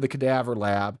down to the cadaver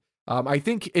lab. I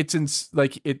think it's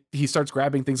he starts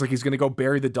grabbing things like he's going to go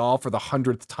bury the doll for the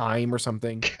 100th time or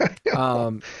something.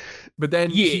 But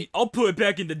then I'll put it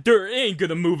back in the dirt. It ain't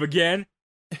gonna move again.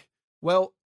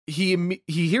 Well, he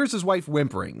hears his wife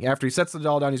whimpering. After he sets the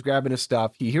doll down, he's grabbing his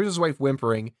stuff. He hears his wife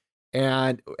whimpering,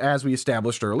 and as we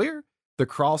established earlier, the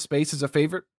crawl space is a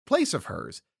favorite place of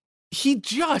hers. He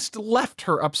just left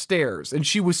her upstairs, and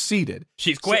she was seated.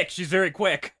 She's quick. She's very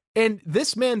quick. And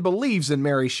this man believes in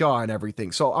Mary Shaw and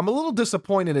everything. So I'm a little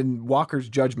disappointed in Walker's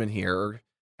judgment here, or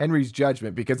Henry's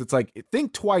judgment, because it's like,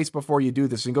 think twice before you do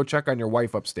this and go check on your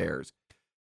wife upstairs.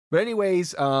 But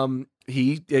anyways,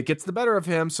 it gets the better of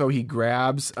him, so he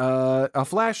grabs a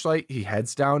flashlight. He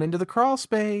heads down into the crawl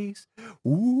space.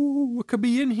 Ooh, what could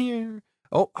be in here?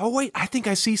 Oh wait, I think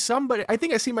I see somebody. I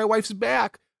think I see my wife's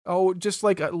back. Oh, just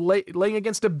like laying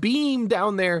against a beam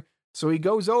down there. So he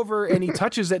goes over and he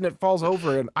touches it and it falls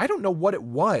over. And I don't know what it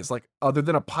was, like, other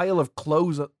than a pile of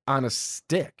clothes on a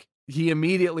stick. He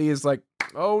immediately is like,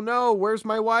 oh no, where's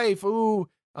my wife? Ooh.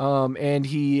 And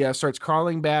he starts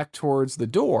crawling back towards the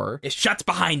door. It shuts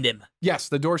behind him. Yes,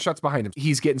 the door shuts behind him.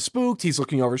 He's getting spooked. He's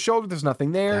looking over his shoulder. There's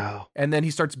nothing there. No. And then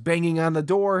he starts banging on the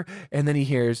door. And then he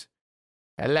hears,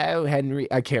 "Hello,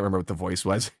 Henry." I can't remember what the voice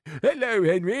was. "Hello,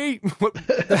 Henry."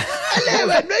 Hello,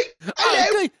 Henry.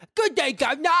 Hello. Good day,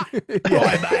 Governor.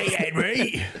 Right, mate,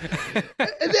 Henry.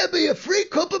 And there'll be a free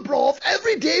cup of broth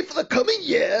every day for the coming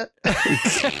year.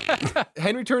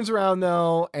 Henry turns around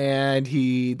though, and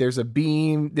there's a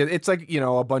beam. It's like,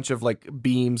 a bunch of like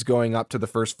beams going up to the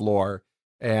first floor,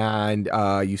 and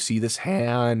you see this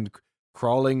hand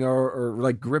crawling or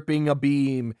like gripping a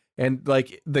beam, and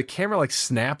like the camera like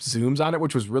snaps zooms on it,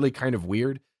 which was really kind of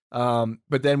weird.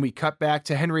 But then we cut back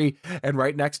to Henry, and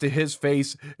right next to his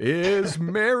face is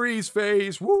Mary's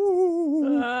face.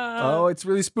 Woo! Oh, it's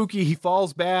really spooky. He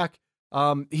falls back.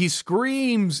 He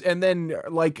screams, and then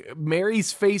like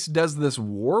Mary's face does this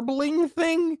warbling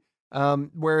thing,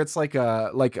 where it's like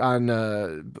on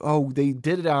they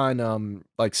did it on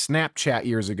like Snapchat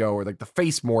years ago, or like the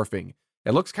face morphing.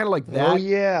 It looks kind of like that. Oh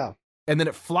yeah. And then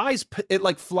it flies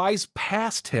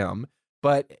past him,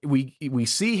 but we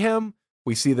see him.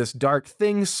 We see this dark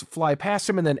thing fly past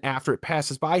him, and then after it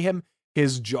passes by him,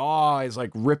 his jaw is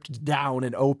like ripped down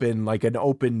and open like an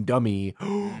open dummy.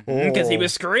 Because he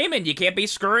was screaming. You can't be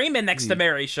screaming next to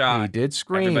Mary Shaw. He did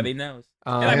scream. Everybody knows.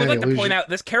 And I would like to point out,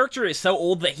 this character is so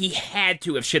old that he had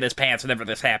to have shit his pants whenever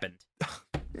this happened.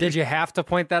 Did you have to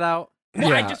point that out? Well,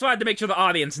 Yeah. I just wanted to make sure the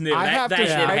audience knew I have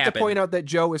that to point out that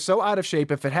Joe is so out of shape.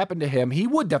 If it happened to him, he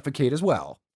would defecate as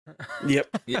well. Yep.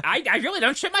 I really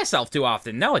don't shit myself too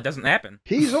often. No, it doesn't happen.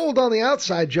 He's old on the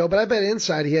outside, Joe, but I bet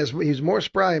inside he's more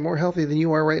spry and more healthy than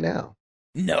you are right now.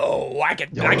 No, I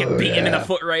could beat him in a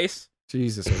foot race.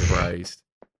 Jesus Christ.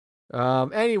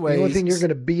 Anyways, The only thing you're going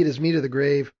to beat is me to the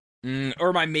grave.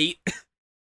 Or my meat.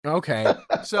 Okay.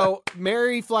 So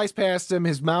Mary flies past him.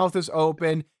 His mouth is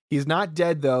open. He's not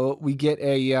dead though. We get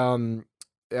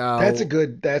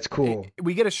That's cool.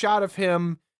 We get a shot of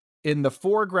him in the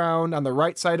foreground on the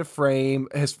right side of frame,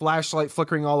 his flashlight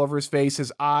flickering all over his face,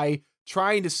 his eye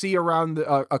trying to see around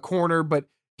a corner, but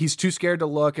he's too scared to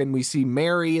look. And we see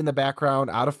Mary in the background,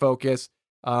 out of focus,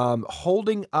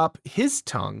 holding up his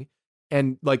tongue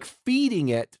and like feeding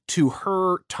it to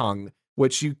her tongue,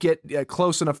 which you get a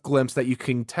close enough glimpse that you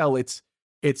can tell it's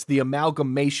the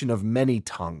amalgamation of many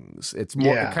tongues. It's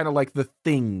more kind of like The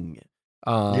Thing,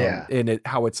 in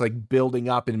how it's like building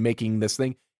up and making this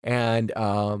thing. And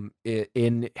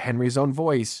in Henry's own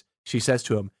voice, she says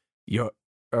to him,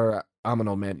 I'm an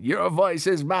old man. Your voice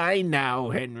is mine now,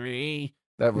 Henry.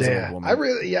 That was an old woman.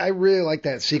 I really like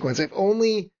that sequence. If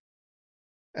only,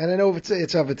 and I know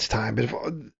it's of its time, but if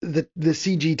the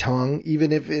CG tongue,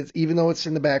 even though it's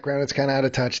in the background, it's kind of out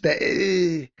of touch.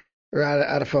 Or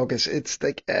out of focus. It's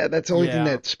like that's the only thing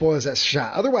that spoils that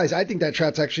shot. Otherwise, I think that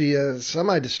shot's actually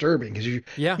semi-disturbing because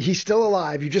he's still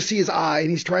alive. You just see his eye, and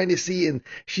he's trying to see, and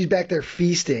she's back there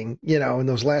feasting, in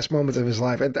those last moments of his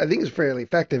life. I think it's fairly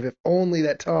effective. If only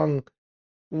that tongue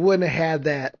wouldn't have had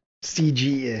that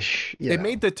CG-ish. It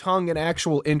made the tongue an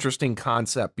actual interesting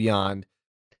concept beyond.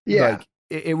 Yeah. Like,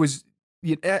 it was.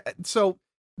 So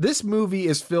this movie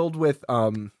is filled with.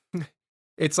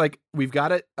 It's like we've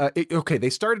got it. Okay, they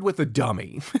started with a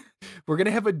dummy. We're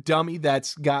gonna have a dummy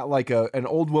that's got like an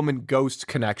old woman ghost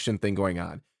connection thing going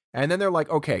on, and then they're like,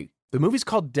 okay, the movie's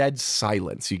called Dead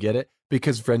Silence. You get it?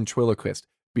 Because ventriloquist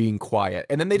being quiet,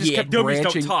 and then they just kept dummies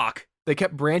branching. don't talk. They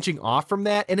kept branching off from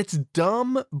that, and it's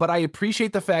dumb. But I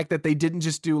appreciate the fact that they didn't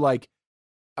just do like,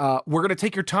 we're gonna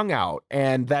take your tongue out,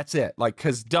 and that's it. Like,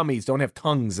 because dummies don't have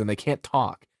tongues and they can't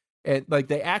talk, and like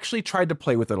they actually tried to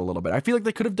play with it a little bit. I feel like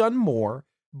they could have done more.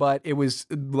 But it was,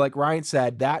 like Ryan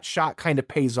said, that shot kind of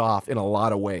pays off in a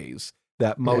lot of ways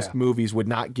that most movies would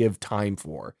not give time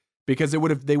for, because they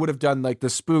would have done like the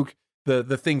spook, the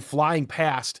thing flying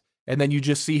past, and then you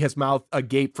just see his mouth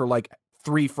agape for like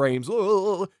 3 frames,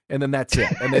 and then that's it,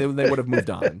 and they would have moved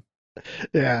on.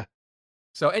 Yeah.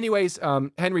 So, anyways,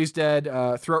 Henry's dead.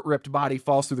 Throat ripped, body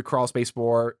falls through the crawl space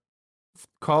door.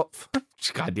 God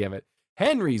damn it!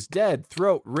 Henry's dead.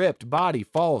 Throat ripped, body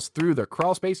falls through the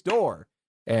crawl space door.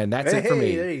 And that's it for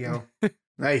me. There you go.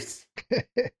 Nice.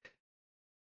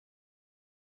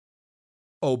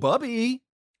 Oh, Bubby.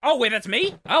 Oh, wait, that's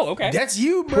me? Oh, okay. That's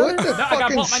you, brother. Put the No, I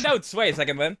gotta pull up fucking my notes. Wait a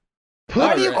second, then.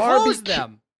 put You the closed RB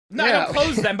them. No, I Yeah. don't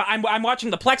close them, but I'm watching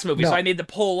the Plex movie, so No. I need to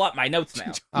pull up my notes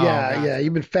now. Oh, Yeah, God. yeah.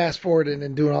 You've been fast forwarding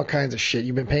and doing all kinds of shit.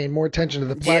 You've been paying more attention to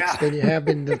the Plex Yeah. than you have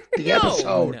been to the No,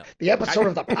 episode. no. The episode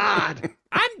of the pod.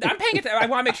 I'm paying attention. I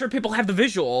want to make sure people have the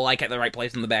visual like at the right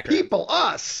place in the background. People,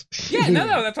 us. Yeah,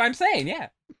 no, that's what I'm saying. Yeah.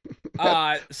 So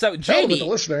Hell with the Jamie,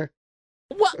 listener.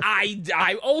 well,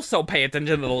 I also pay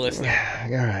attention to the listener. All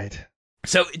right.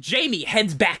 So Jamie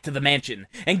heads back to the mansion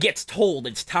and gets told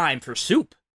it's time for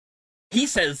soup. He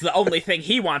says the only thing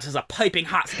he wants is a piping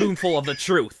hot spoonful of the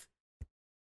truth.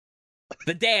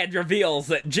 The dad reveals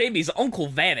that Jamie's uncle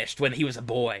vanished when he was a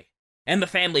boy, and the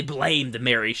family blamed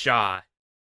Mary Shaw.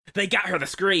 They got her to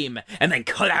scream, and then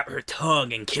cut out her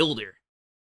tongue and killed her.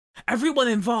 Everyone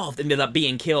involved ended up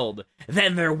being killed,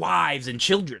 then their wives and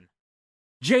children.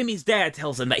 Jamie's dad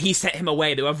tells him that he sent him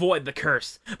away to avoid the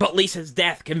curse, but Lisa's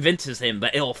death convinces him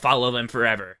that it'll follow them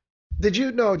forever. Did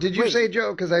you Wait. say,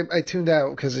 Joe? Because I tuned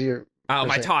out because of your. Oh,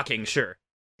 my percent. talking, sure.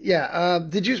 Yeah.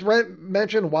 Did you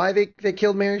mention why they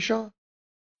killed Mary Shaw?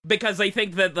 Because they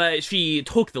think that she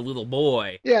took the little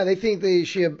boy. Yeah, they think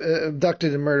she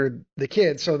abducted and murdered the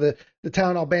kid. So the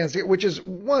town all bands, which is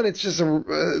one, it's just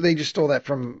they just stole that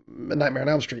from Nightmare on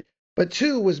Elm Street. But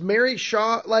 2 was Mary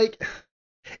Shaw. Like,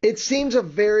 it seems a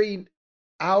very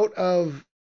out of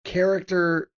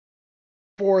character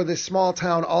for this small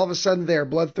town. All of a sudden, they're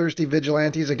bloodthirsty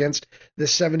vigilantes against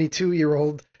this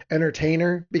 72-year-old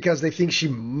entertainer because they think she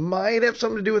might have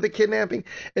something to do with the kidnapping.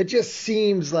 It just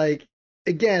seems like,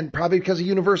 again, probably because of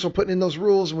Universal putting in those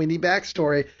rules and we need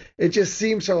backstory, it just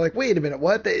seems so like, wait a minute,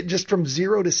 what? Just from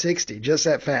 0 to 60, just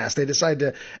that fast. They decide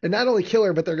to, and not only kill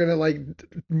her, but they're going to like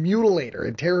mutilate her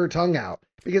and tear her tongue out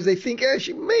because they think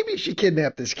maybe she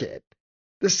kidnapped this kid.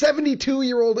 The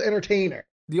 72-year-old entertainer.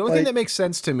 The only thing that makes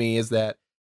sense to me is that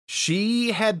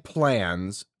she had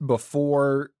plans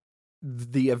before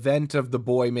the event of the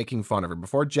boy making fun of her,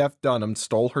 before Jeff Dunham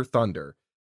stole her thunder.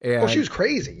 And Well, she was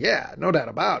crazy. Yeah, no doubt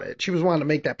about it. She was wanting to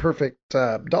make that perfect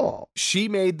doll. she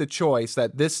made the choice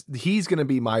that he's going to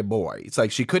be my boy. It's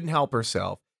like she couldn't help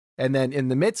herself. And then in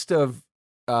the midst of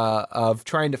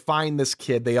trying to find this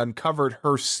kid, they uncovered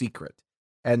her secret.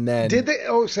 And then Did they?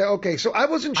 Oh, say okay. So I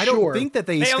wasn't I sure. don't think that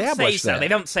they They don't say established so. that. They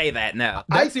don't say that, no.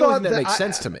 I That's the only thought thing that that makes I-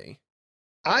 sense to me.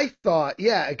 I thought,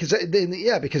 because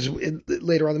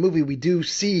later on in the movie we do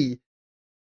see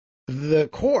the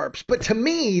corpse, but to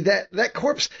me that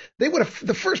corpse, they would have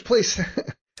the first place. Oh,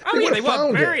 yeah, they would have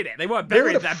found buried it. They would have They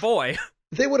buried would've- that boy.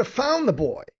 They would have found the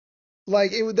boy.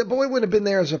 Like the boy wouldn't have been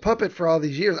there as a puppet for all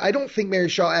these years. I don't think Mary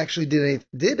Shaw actually did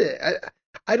it.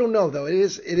 I don't know though. It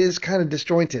is kind of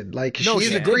disjointed. Like No, she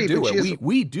is she a did creep. do and it. she is,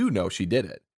 We do know she did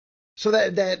it. so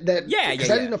that Yeah, because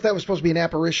yeah, I didn't know if that was supposed to be an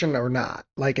apparition or not.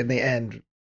 Like in the end.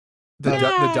 The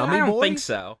dummy I don't boy? think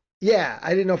so. Yeah,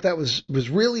 I didn't know if that was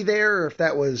really there or if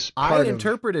that was part I of.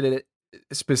 interpreted it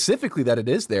specifically that it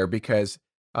is there because,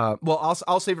 well,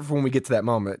 I'll save it for when we get to that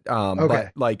moment. Okay.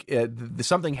 But like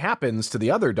something happens to the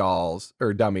other dolls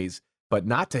or dummies, but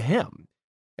not to him.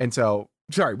 And so,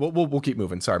 sorry, we'll keep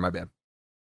moving. Sorry, my bad.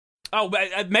 Oh,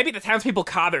 maybe the townspeople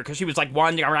caught her because she was like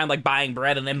wandering around like buying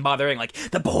bread and then muttering like,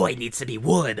 the boy needs to be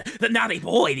wood. The naughty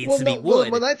boy needs to be wood.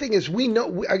 Well, my thing is, we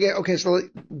know. So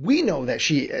we know that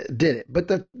she did it, but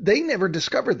they never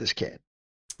discovered this kid.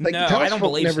 Like No, the I don't townsfolk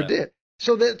believe never so. did.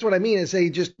 So that's what I mean is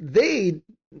they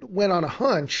went on a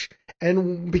hunch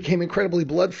and became incredibly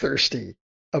bloodthirsty.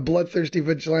 A bloodthirsty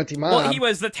vigilante mob. Well, he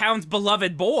was the town's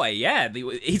beloved boy. Yeah,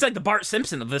 he's like the Bart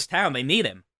Simpson of this town. They need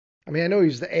him. I mean, I know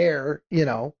he's the heir, you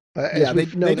know. Yeah, they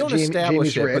don't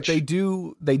establish Jamie's it, rich. but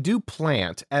they do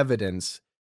plant evidence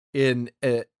in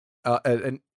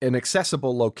an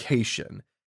accessible location.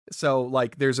 So,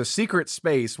 like, there's a secret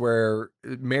space where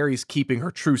Mary's keeping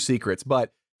her true secrets,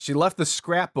 but she left the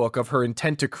scrapbook of her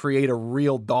intent to create a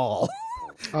real doll.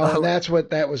 Oh, and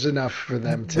that was enough for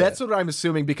them to. That's what I'm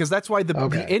assuming, because that's why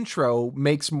the intro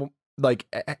makes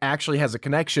actually has a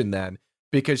connection then,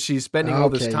 because she's spending all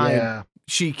this time. Yeah.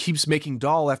 She keeps making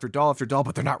doll after doll after doll,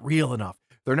 but they're not real enough.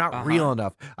 They're not real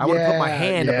enough. I want to put my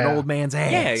hand up an old man's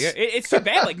ass. Yeah, it's too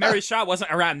bad like Mary Shaw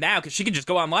wasn't around now, because she could just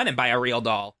go online and buy a real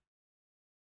doll.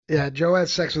 Yeah, Joe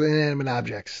has sex with inanimate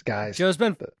objects, guys. Joe's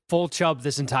been full chub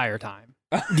this entire time.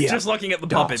 Just looking at the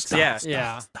puppets. Yeah.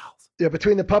 Yeah,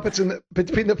 between the puppets and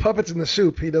the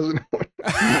soup, he doesn't know.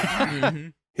 Mm-hmm.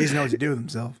 He doesn't know what to do with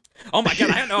himself. Oh my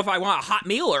god, I don't know if I want a hot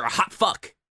meal or a hot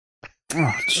fuck.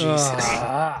 Oh, Jesus.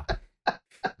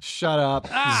 Shut up,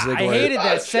 Ziggler. I hated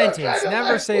that sentence.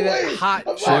 Never say that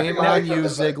hot. Shame on you,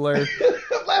 Ziggler.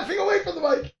 I'm laughing away from the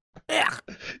mic. Yeah.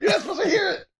 You're not supposed to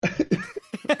hear it.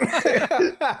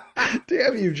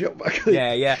 Damn you, Joe Buckley.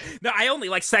 Yeah. No, I only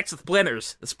like sex with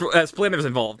splinters. Splinters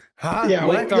involved. Huh? Yeah,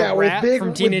 Like the rat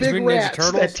from Teenage Mutant Ninja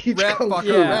Turtles? that teach Rat kung fucker,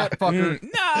 fu. rat fucker.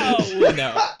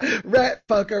 No. Rat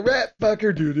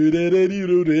fucker,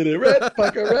 do-do-do-do-do-do, rat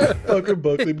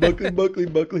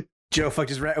fucker, Buckley. Joe fucked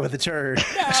his rat with a turd. No.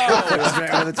 Joe fucked his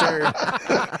rat with a turd.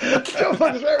 Joe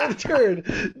fucked his rat with a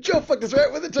turd. Joe fucked his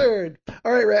rat with a turd.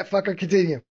 All right, rat fucker,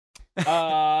 continue.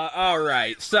 All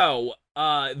right. So,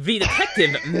 the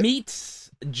detective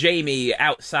meets Jamie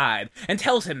outside and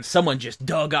tells him someone just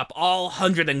dug up all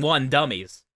 101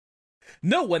 dummies.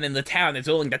 No one in the town is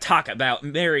willing to talk about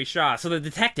Mary Shaw, so the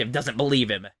detective doesn't believe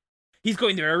him. He's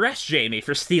going to arrest Jamie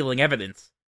for stealing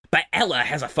evidence. But Ella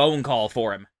has a phone call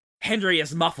for him. Henry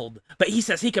is muffled, but he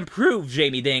says he can prove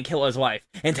Jamie didn't kill his wife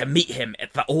and to meet him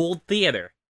at the old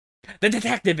theater. The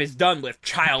detective is done with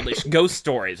childish ghost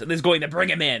stories and is going to bring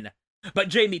him in, but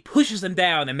Jamie pushes him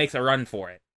down and makes a run for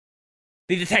it.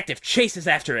 The detective chases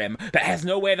after him, but has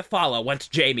nowhere to follow once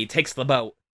Jamie takes the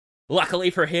boat. Luckily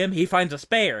for him, he finds a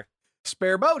spare.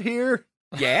 Spare boat here.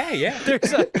 Yeah.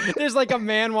 There's like a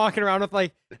man walking around with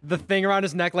like the thing around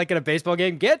his neck, like in a baseball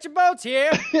game. Get your boats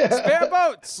here. Spare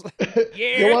boats.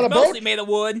 Yeah, You want a it's mostly boat? made of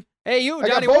wood. Hey, you, I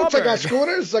got Johnny boats, I Wahlberg. got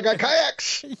schooners, I got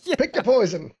kayaks. Yeah. Pick your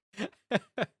poison.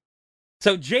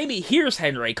 So Jamie hears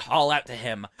Henry call out to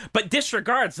him, but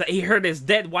disregards that he heard his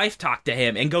dead wife talk to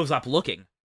him and goes up looking.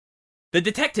 The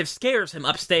detective scares him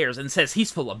upstairs and says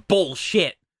he's full of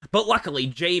bullshit, but luckily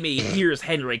Jamie hears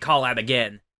Henry call out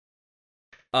again.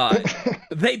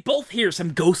 They both hear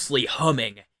some ghostly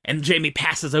humming, and Jamie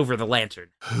passes over the lantern.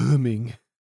 Humming.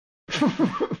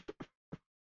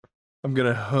 I'm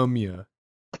gonna hum you.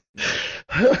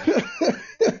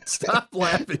 Stop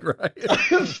laughing, Ryan.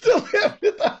 I'm still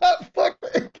having the hot fuck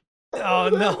thing. Oh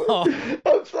no!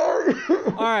 I'm sorry.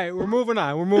 All right, we're moving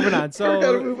on. We're gotta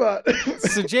So move on.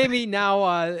 So Jamie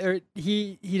now,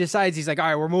 he decides he's like, all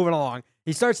right, we're moving along.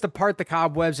 He starts to part the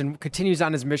cobwebs and continues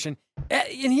on his mission.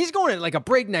 And he's going at like a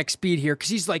breakneck speed here because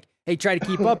he's like, hey, try to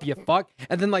keep up, you fuck.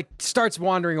 And then like starts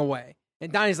wandering away.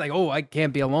 And Donnie's like, oh, I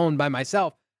can't be alone by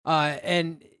myself.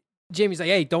 And Jamie's like,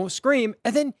 hey, don't scream.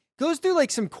 And then goes through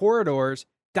like some corridors.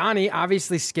 Donnie,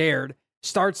 obviously scared,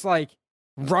 starts like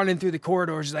running through the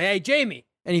corridors. He's like, hey, Jamie.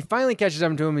 And he finally catches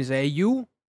up to him and he's like, hey, you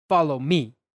follow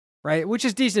me. Right? Which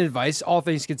is decent advice, all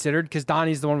things considered, because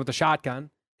Donnie's the one with the shotgun.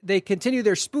 They continue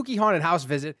their spooky haunted house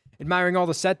visit, admiring all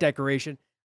the set decoration.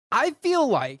 I feel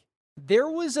like there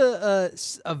was a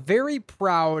very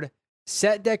proud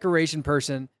set decoration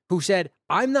person who said,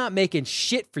 I'm not making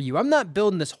shit for you. I'm not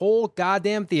building this whole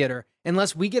goddamn theater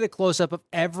unless we get a close-up of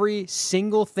every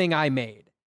single thing I made.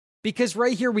 Because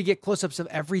right here we get close-ups of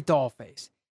every doll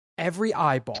face, every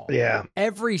eyeball,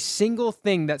 every single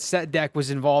thing that Set Deck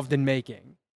was involved in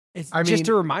making. I mean, just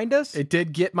to remind us, it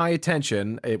did get my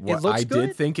attention. I good?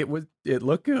 did think it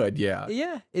looked good. Yeah.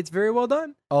 Yeah, it's very well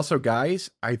done. Also,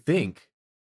 guys, I think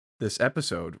this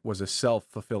episode was a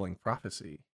self-fulfilling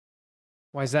prophecy.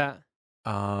 Why is that?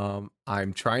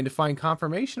 I'm trying to find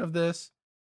confirmation of this,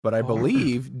 but I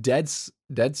believe Dead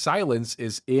Silence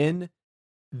is in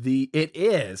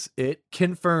it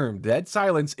confirmed. Dead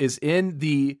Silence is in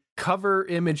the cover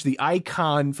image, the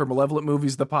icon for Malevolent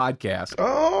Movies, the podcast.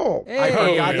 Oh, I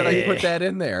forgot that I put that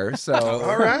in there. So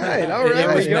all right.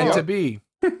 It was meant to be.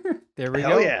 There we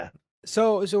Hell go. yeah.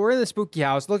 So we're in the spooky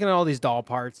house looking at all these doll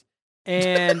parts.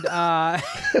 And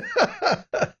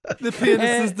The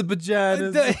penises, the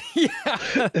vaginas.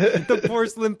 the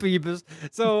porcelain peepers.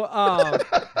 So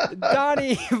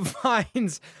Donnie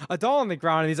finds a doll on the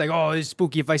ground and he's like, "Oh, it's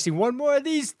spooky. If I see one more of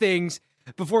these things,"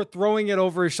 before throwing it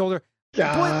over his shoulder.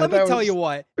 God, Boy, let me that tell was you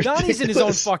what, Donnie's in his own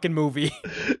ridiculous. fucking movie.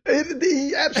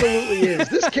 He absolutely is.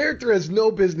 This character has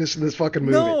no business in this fucking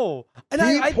movie. No, and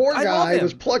He, poor I love guy, him.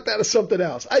 was plucked out of something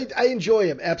else. I enjoy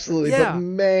him absolutely, Yeah. but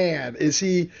man, is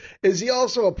he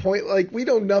also a point? Like, we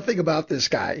know nothing about this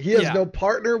guy. He has Yeah. no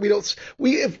partner.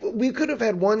 If we could have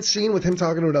had one scene with him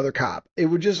talking to another cop. It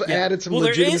would just added some Well,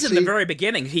 there legitimacy. is in the very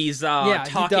beginning. He's he does.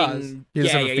 talking. He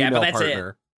doesn't have a female but that's partner.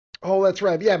 it. Oh, that's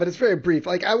right. Yeah, but it's very brief.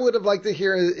 Like, I would have liked to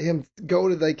hear him go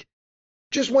to like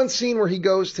just one scene where he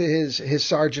goes to his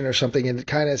sergeant or something and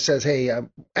kind of says, "Hey,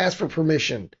 ask for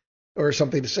permission." Or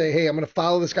something to say, "Hey, I'm going to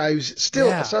follow this guy who's still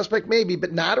Yeah. a suspect, maybe,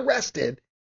 but not arrested."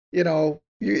 You know,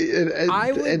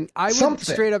 I would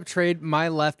straight up trade my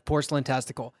left porcelain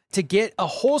testicle to get a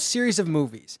whole series of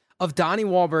movies of Donnie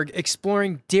Wahlberg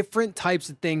exploring different types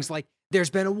of things. Like, there's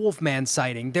been a Wolfman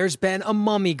sighting, there's been a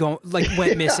mummy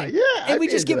went missing, yeah, and I'd we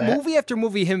be just into get that. movie after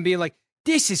movie him being like,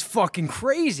 "This is fucking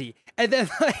crazy," and then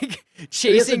like He has to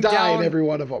chasing die down in every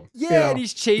one of them. Yeah, and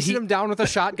he's chasing him down with a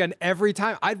shotgun every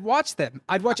time. I'd watch them.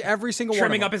 I'd watch every single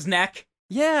Trimming one. up his neck.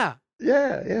 Yeah.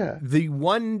 Yeah. The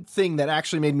one thing that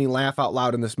actually made me laugh out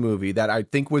loud in this movie that I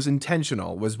think was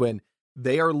intentional was when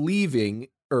they are leaving,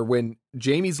 or when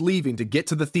Jamie's leaving to get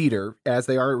to the theater, as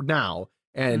they are now,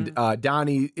 and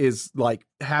Donnie is like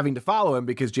having to follow him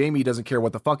because Jamie doesn't care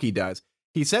what the fuck he does.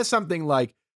 He says something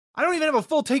like, "I don't even have a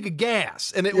full tank of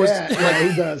gas," and it was like,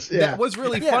 he does. Yeah. that was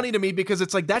really funny to me because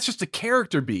it's like that's just a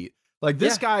character beat. Like,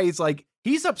 this guy is like,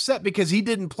 he's upset because he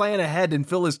didn't plan ahead and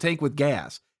fill his tank with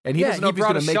gas. And he doesn't know if he's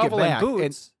brought going a to make it shovel and back.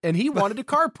 boots. And he wanted to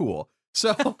carpool.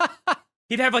 So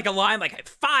He'd have like a line like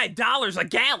 $5 a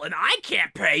gallon. I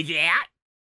can't pay that.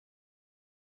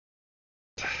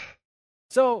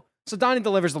 So Donnie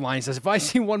delivers the line. He says, "If I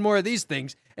see one more of these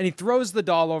things," and he throws the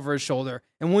doll over his shoulder.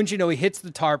 And wouldn't you know, he hits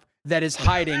the tarp that is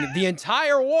hiding the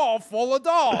entire wall full of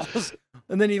dolls.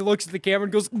 And then he looks at the camera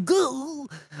and goes, "Goo."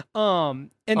 And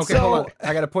okay, so hold on.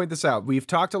 I got to point this out. We've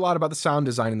talked a lot about the sound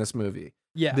design in this movie.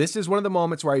 yeah, This is one of the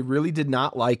moments where I really did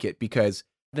not like it because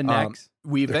the necks.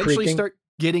 we The eventually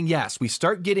creaking?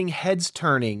 start getting heads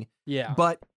turning. Yeah.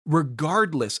 But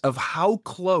regardless of how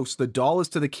close the doll is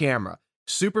to the camera,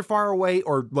 super far away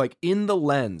or like in the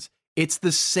lens, it's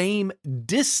the same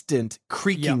distant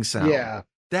creaking sound. Yeah.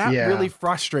 That Yeah. really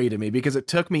frustrated me because it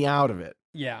took me out of it.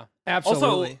 Yeah,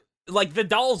 absolutely. Also, like the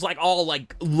dolls like all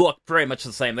like look very much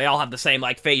the same. They all have the same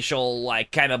like facial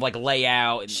like kind of like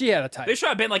layout. And she had a type. there should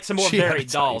have been like some more She had a varied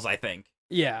type. dolls, I think.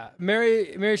 Yeah,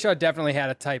 Mary Shaw definitely had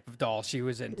a type of doll she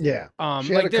was in. Yeah.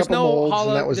 She had Like a there's couple no molds,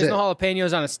 and that was there's it. no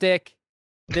jalapenos on a stick.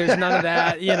 There's none of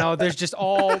that. You know, there's just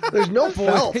all. There's no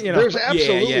felt. you know. There's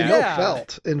absolutely yeah. no Yeah.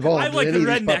 felt involved I like in the any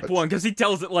of these redneck puppets. one because he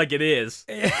tells it like it is.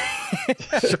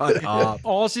 Shut up.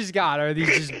 All she's got are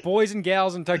these just boys and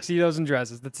gals in tuxedos and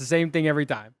dresses. That's the same thing every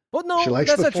time. Well, no, She likes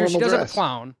that's the not true. She formal does have a dress.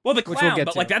 clown. Well, the Which we'll clown, get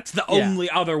but to. like that's the Yeah. only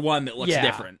other one that looks Yeah.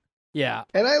 different. Yeah,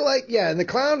 And I like, and the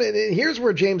clown, and here's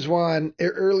where James Wan,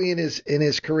 early in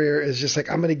his career, is just like,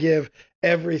 I'm going to give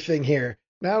everything here.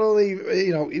 Not only,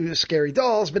 you know, scary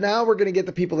dolls, but now we're going to get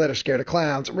the people that are scared of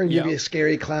clowns. We're going to give Yeah. you a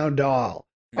scary clown doll.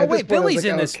 Oh At this wait, point, I was Billy's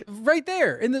like, in this okay. right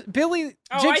there. In the Billy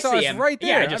Oh, I Jigsaw see is him. right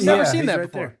Yeah, I there. just I've never saw him. seen He's that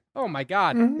right before. there. Oh my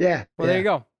god. Yeah. Well, there you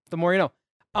go. The more you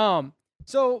know.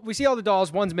 So we see all the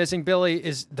dolls. One's missing. Billy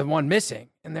is the one missing,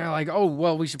 and they're like, "Oh,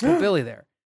 well, we should put Billy there."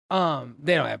 They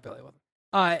don't have Billy with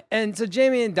them. And so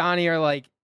Jamie and Donnie are like,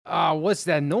 "What's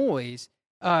that noise?"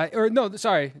 Or no,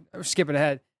 sorry, I'm skipping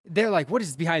ahead. They're like, "What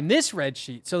is behind this red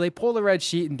sheet?" So they pull the red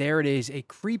sheet, and there it is, a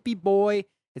creepy boy.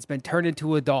 It's been turned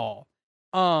into a doll.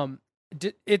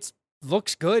 It's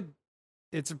looks good.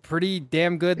 It's a pretty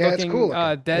damn good Yeah, it's looking cool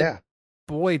looking. dead Yeah.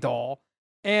 boy doll.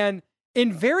 And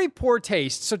in very poor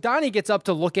taste, so Donnie gets up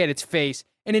to look at its face,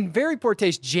 and in very poor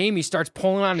taste, Jamie starts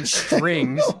pulling on its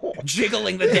strings.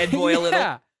 Jiggling the dead boy a little.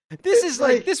 Yeah. This is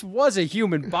like, like- this was a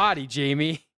human body,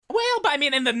 Jamie. Well, but I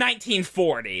mean, in the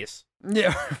 1940s,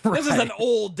 Yeah, right. this is an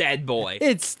old dead boy.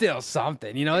 It's still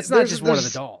something, you know. It's not There's- just one of the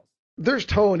there's- dolls. There's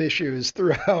tone issues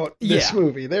throughout this Yeah.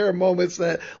 movie. There are moments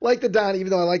that, like the Donnie,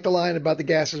 even though I like the line about the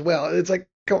gas as well, it's like,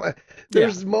 come on.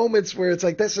 There's moments where it's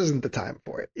like, this isn't the time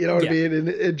for it. You know what I Yeah. mean?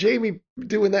 And Jamie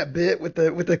doing that bit with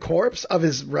the corpse of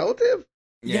his relative.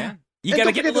 Yeah. You And gotta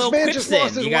don't get the forget, little this man quips just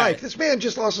lost in. his You gotta- wife. This man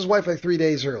just lost his wife like 3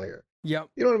 days earlier. Yep.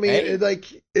 You know what I mean? Hey. It, like,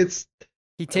 it's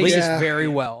He takes Yeah. this very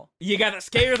well. You gotta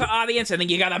scare the audience, and then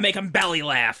you gotta make them belly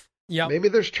laugh. Yep. maybe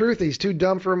there's truth. He's too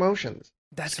dumb for emotions.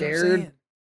 That's scared. what I'm saying.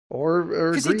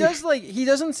 or because he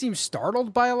doesn't seem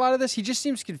startled by a lot of this. He just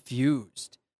seems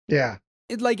confused. Yeah.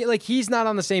 Like he's not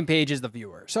on the same page as the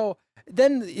viewer. So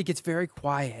then it gets very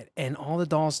quiet, and all the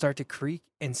dolls start to creak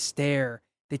and stare.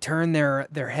 They turn their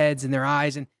heads and their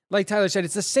eyes, and like Tyler said,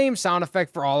 it's the same sound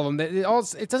effect for all of them.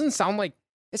 It doesn't sound like,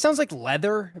 it sounds like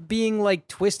leather being like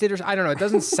twisted, or I don't know. It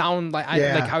doesn't sound like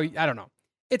I don't know.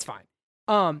 It's fine.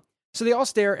 So they all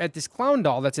stare at this clown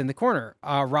doll that's in the corner,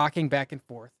 rocking back and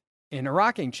forth in a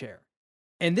rocking chair.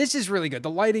 And this is really good. The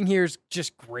lighting here is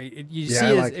just great. You see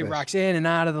it rocks in and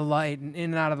out of the light and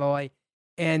in and out of the light.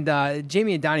 And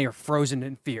Jamie and Donnie are frozen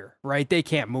in fear, right? They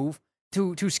can't move,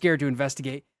 too scared to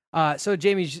investigate. So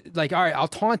Jamie's like, all right, I'll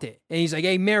taunt it. And he's like,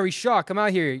 hey, Mary Shaw, come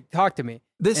out here. Talk to me.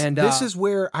 This is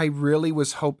where I really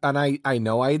was and I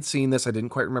know I had seen this. I didn't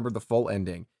quite remember the full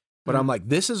ending. But I'm like,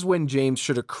 this is when James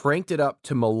should have cranked it up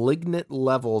to malignant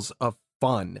levels of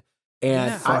fun.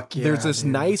 And there's this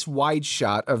nice wide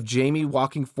shot of Jamie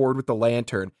walking forward with the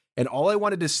lantern. And all I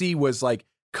wanted to see was like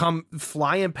come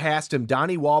flying past him,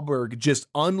 Donnie Wahlberg just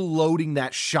unloading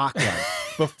that shotgun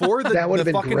before the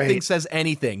fucking thing says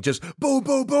anything. Just boom,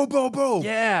 boom, boom, boom, boom.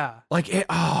 Yeah.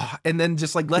 And then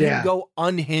just like let him go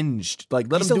unhinged.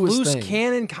 Like let him do his thing. He's a loose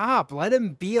cannon cop. Let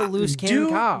him be a loose cannon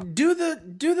cop. Do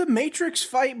the Matrix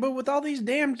fight, but with all these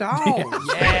damn dolls.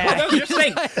 Yeah. You're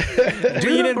saying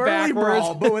do the Burly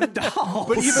Brawl, but with dolls.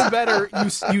 But even better,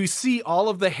 you see all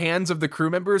of the hands of the crew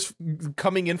members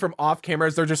coming in from off camera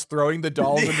as they're just throwing the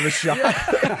dolls into the shot.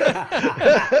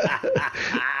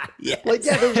 Yes. Like,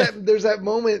 there's that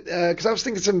moment, because I was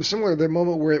thinking something similar, the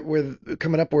moment where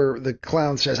coming up where the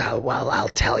clown says, oh, well, I'll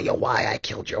tell you why I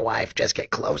killed your wife, just get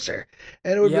closer.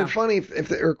 And it would have been funny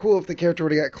or cool if the character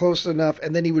would have got close enough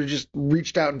and then he would have just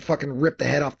reached out and fucking ripped the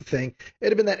head off the thing.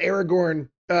 It'd have been that Aragorn,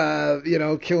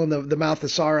 killing the mouth of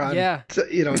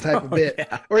Sauron, type of bit.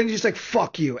 Yeah. Or he's just like,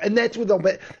 fuck you. And that's what they'll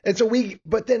bet. And so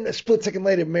but then a split second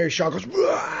later, Mary Shaw goes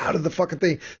out of the fucking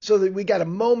thing. So that we got a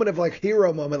moment of like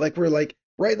hero moment, like we're like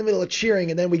right in the middle of cheering,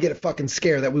 and then we get a fucking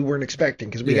scare that we weren't expecting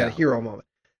because we got a hero moment.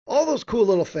 All those cool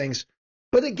little things.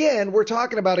 But again, we're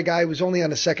talking about a guy who's only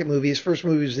on his second movie. His first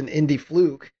movie was an indie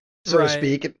fluke, so to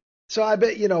speak. And so I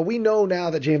bet, we know now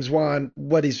that James Wan,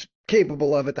 what he's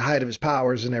capable of at the height of his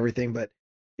powers and everything. But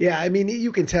yeah, I mean,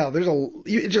 you can tell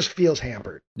it just feels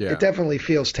hampered. Yeah. It definitely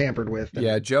feels tampered with.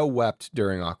 Yeah, Joe wept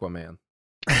during Aquaman.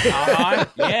 Yeah.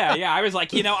 I was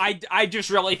like, I just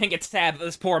really think it's sad that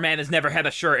this poor man has never had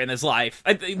a shirt in his life.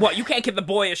 What, you can't give the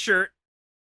boy a shirt?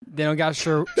 They don't got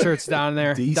shirts down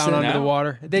there, down under the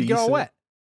water. They'd get all wet.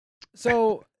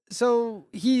 So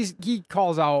he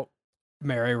calls out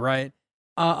Mary, right?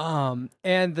 And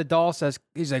the doll says,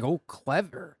 he's like, oh,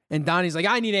 clever. And Donnie's like,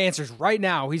 I need answers right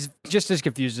now. He's just as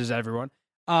confused as everyone.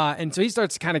 And so he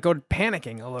starts kind of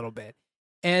panicking a little bit.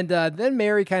 And then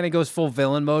Mary kind of goes full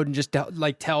villain mode and just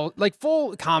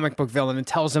full comic book villain and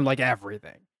tells him like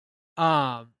everything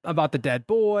about the dead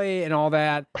boy and all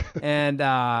that.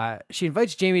 And she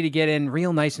invites Jamie to get in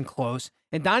real nice and close.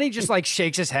 And Donnie just like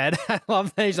shakes his head. I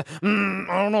love that. He's like,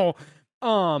 I don't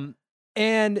know.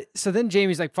 And so then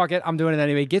Jamie's like, fuck it, I'm doing it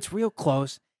anyway. Gets real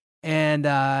close. And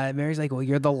Mary's like, well,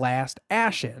 you're the last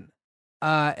Ashen.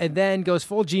 And then goes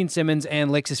full Gene Simmons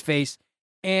and licks his face.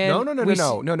 And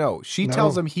no. She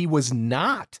tells him he was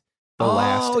not the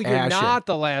last Ashen. Oh, you're not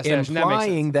the last Ashen.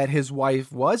 Implying that his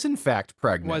wife was in fact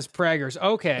pregnant. Was preggers.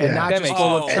 Okay. And not just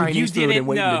full of Chinese food and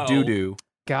waiting to doo-doo.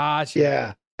 Gotcha.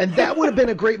 Yeah. And that would have been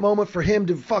a great moment for him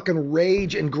to fucking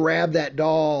rage and grab that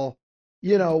doll.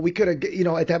 We could have,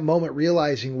 at that moment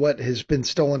realizing what has been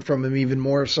stolen from him even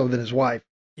more so than his wife.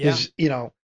 Yeah.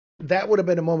 That would have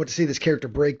been a moment to see this character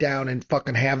break down and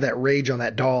fucking have that rage on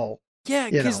that doll.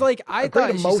 Yeah, because I thought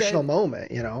an emotional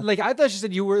moment, Like I thought she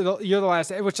said you're the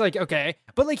last, which like okay,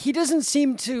 but like he doesn't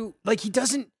seem to he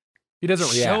doesn't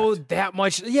show react that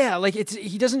much. Yeah, like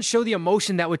he doesn't show the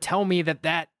emotion that would tell me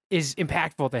that is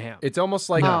impactful to him. It's almost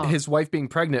like his wife being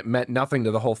pregnant meant nothing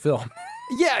to the whole film.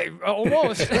 Yeah,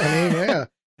 almost. I mean, yeah.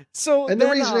 So the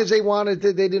reason is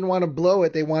they didn't want to blow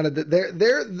it. They wanted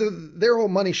their whole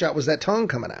money shot was that tongue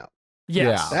coming out.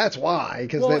 Yes. Yeah, that's why,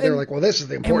 because they're like, well, this is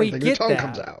the important thing. Your tongue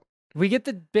comes out. We get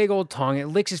the big old tongue. It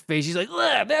licks his face. He's like,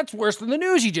 that's worse than the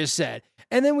news you just said.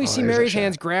 And then we see Mary's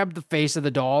hands grab the face of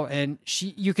the doll, and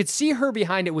you could see her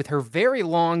behind it with her very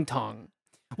long tongue,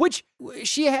 which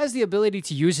she has the ability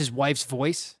to use his wife's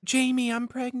voice. Jamie, I'm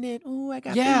pregnant. Ooh, I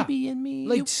got baby in me.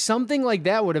 Like something like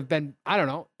that would have been, I don't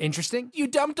know, interesting. You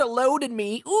dumped a load in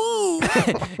me. Ooh.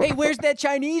 Hey, where's that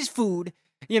Chinese food?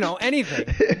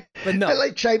 Anything. But no. I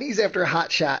like Chinese after a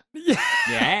hot shot.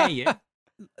 Yeah.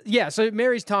 yeah, so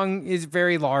Mary's tongue is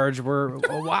very large.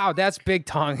 Wow, that's big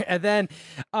tongue. And then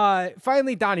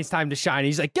finally Donnie's time to shine.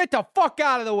 He's like, get the fuck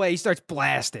out of the way. He starts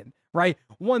blasting, right?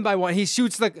 One by one. He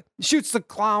shoots the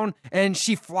clown and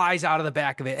she flies out of the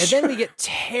back of it. And then we get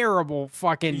terrible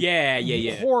fucking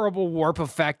horrible warp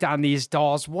effect on these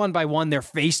dolls. One by one, their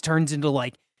face turns into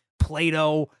like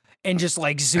Play-Doh and just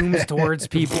like zooms towards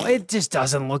people. It just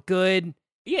doesn't look good.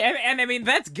 Yeah, and I mean,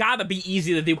 that's gotta be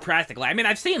easy to do practically. I mean,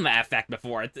 I've seen that effect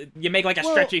before. You make like a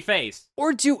stretchy face.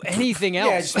 Or do anything else.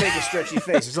 Yeah, just make a stretchy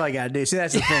face. That's all you gotta do. See,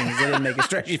 that's the thing. Is they didn't make a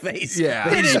stretchy face. Yeah.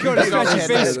 They didn't go to stretchy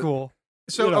face school.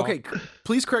 So, okay,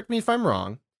 please correct me if I'm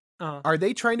wrong. Are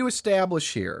they trying to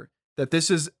establish here that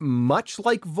this is much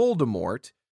like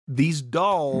Voldemort? These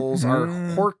dolls are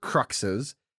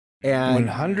Horcruxes. And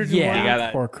 101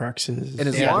 Horcruxes. And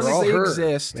as long as they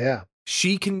exist,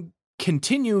 she can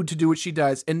continue to do what she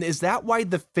does. And is that why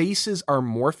the faces are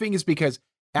morphing? Is because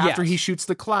after he shoots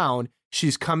the clown,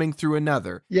 she's coming through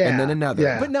another and then another.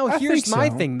 Yeah. But now here's my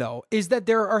thing, though, is that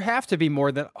there have to be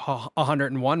more than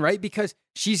 101, right? Because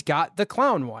she's got the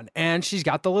clown one and she's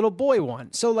got the little boy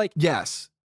one. So like, yes.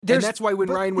 And that's why when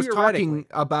Ryan was talking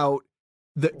about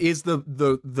is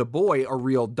the boy a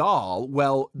real doll?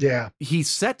 Well, he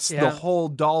sets the whole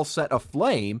doll set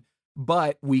aflame,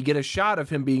 but we get a shot of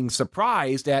him being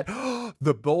surprised at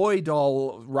the boy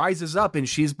doll rises up and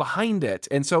she's behind it.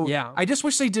 And so I just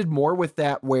wish they did more with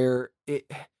that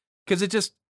because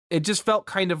it just felt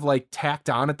kind of like tacked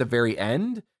on at the very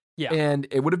end. Yeah. And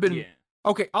it would have been,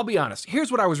 okay, I'll be honest.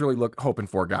 Here's what I was really hoping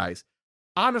for, guys.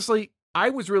 Honestly, I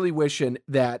was really wishing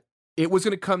that it was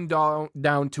going to come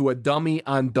down to a dummy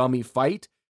on dummy fight.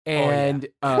 And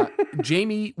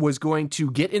Jamie was going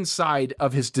to get inside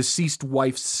of his deceased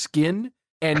wife's skin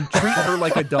and treat her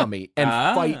like a dummy and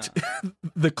fight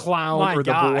the clown or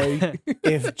the boy.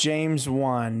 If James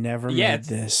Wan never made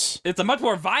this. It's a much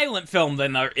more violent film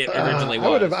than it originally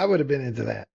was. I would have been into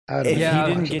that. If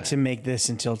he didn't get to make this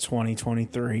until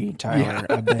 2023, Tyler,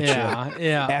 I bet you.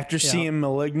 After seeing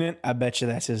Malignant, I bet you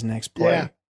that's his next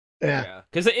play. Yeah.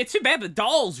 Because it's too bad the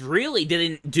dolls really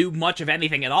didn't do much of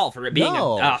anything at all for it being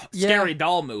a scary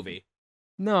doll movie.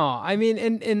 No, I mean,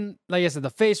 and like I said, the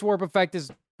face warp effect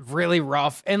is really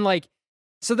rough. And like,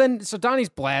 so Donnie's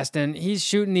blasting, he's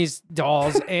shooting these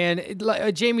dolls, and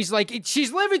Jamie's like,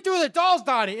 she's living through the dolls,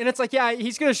 Donnie. And it's like, yeah,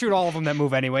 he's going to shoot all of them that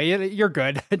move anyway. You're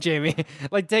good, Jamie.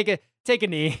 Like, take a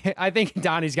knee. I think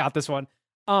Donnie's got this one.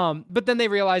 But then they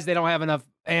realize they don't have enough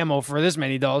ammo for this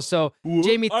many dolls, so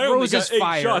Jamie throws his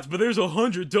fire. Shots, but there's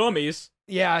 100 dummies.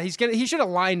 Yeah, he should have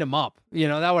lined them up. You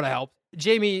know, that would have helped.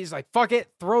 Jamie's like, fuck it,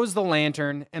 throws the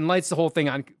lantern and lights the whole thing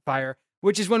on fire,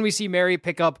 which is when we see Mary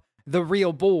pick up the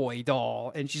real boy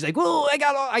doll, and she's like, "Whoa, I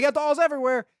got dolls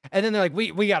everywhere." And then they're like,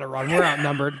 "We got to run. We're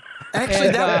outnumbered."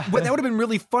 Actually, that would have been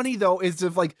really funny though, is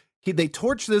if like they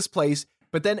torch this place.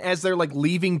 But then as they're like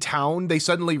leaving town, they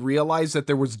suddenly realize that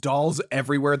there was dolls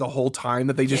everywhere the whole time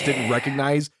that they just didn't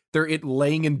recognize. They're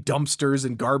laying in dumpsters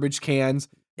and garbage cans.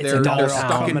 They're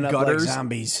stuck in gutters. Like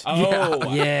zombies.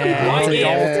 Oh, yeah. It's a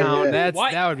doll town. That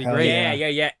would be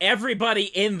great. Yeah. Everybody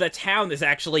in the town is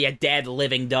actually a dead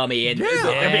living dummy, and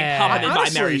they're being puppeted by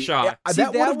Mary Shaw.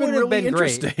 That would have been really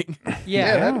interesting.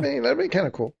 That'd be kind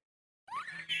of cool.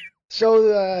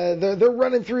 So they're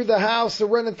running through the house. They're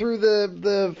running through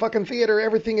the fucking theater.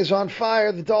 Everything is on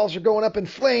fire. The dolls are going up in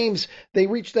flames. They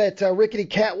reach that rickety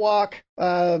catwalk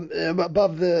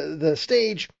above the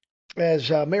stage as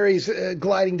Mary's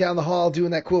gliding down the hall,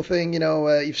 doing that cool thing. You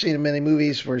know, you've seen in many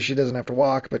movies where she doesn't have to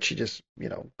walk, but she just,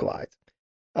 glides.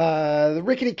 The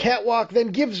rickety catwalk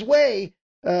then gives way.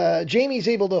 Jamie's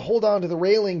able to hold on to the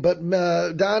railing, but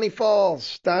Donnie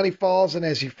falls. And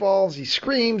as he falls, he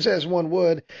screams as one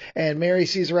would. And Mary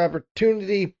sees her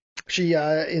opportunity. She,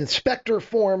 in Spectre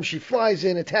form, she flies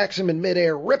in, attacks him in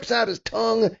midair, rips out his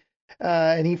tongue,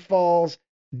 and he falls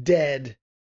dead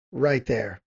right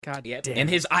there. God damn. And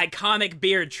his iconic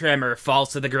beard trimmer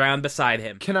falls to the ground beside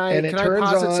him. Can I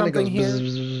posit something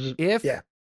here?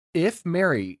 If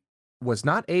Mary was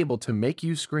not able to make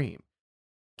you scream,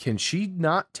 can she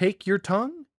not take your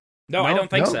tongue? No, I don't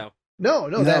think so. No,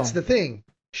 that's the thing.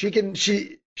 She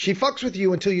she fucks with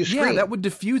you until you scream. Yeah, that would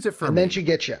diffuse it for me. And then she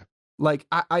gets you. Like,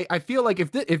 I feel like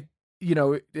if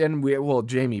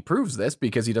Jamie proves this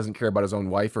because he doesn't care about his own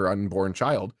wife or unborn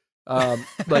child. He's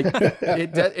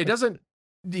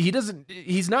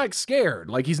not scared.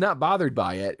 Like, he's not bothered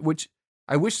by it, which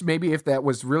I wish maybe if that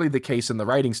was really the case in the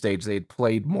writing stage, they'd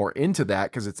played more into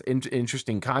that because it's an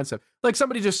interesting concept. Like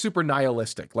somebody just super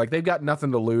nihilistic. Like they've got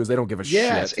nothing to lose. They don't give a shit.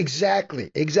 Yes,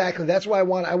 exactly. That's why I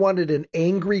wanted an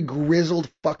angry, grizzled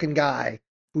fucking guy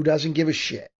who doesn't give a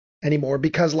shit. anymore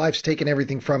because life's taken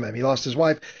everything from him. He lost his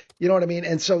wife. You know what I mean?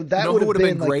 And so that who would have would've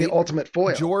been been like the great? ultimate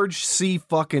foil. George C.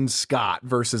 fucking Scott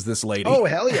versus this lady. Oh,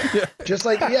 hell yeah. Just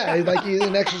like, like he's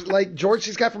an like George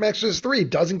C. Scott from Exorcist 3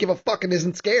 doesn't give a fuck and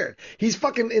isn't scared. He's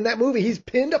fucking, in that movie, he's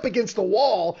pinned up against the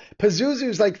wall.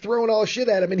 Pazuzu's like throwing all shit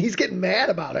at him and he's getting mad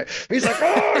about it. He's like,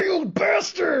 oh, you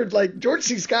bastard. Like, George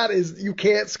C. Scott you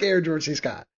can't scare George C.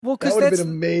 Scott. Well, That because would have that's been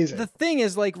amazing. the thing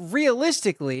is, like,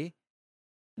 realistically,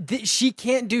 she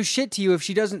can't do shit to you if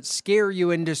she doesn't scare you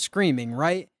into screaming,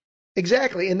 right?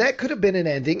 Exactly, and that could have been an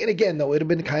ending. And again, though, it would have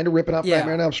been kind of ripping off Yeah.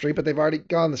 Nightmare on Elm Street, but they've already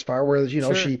gone this far where,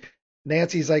 Sure.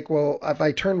 Nancy's like, well, if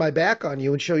I turn my back on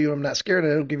you and show you I'm not scared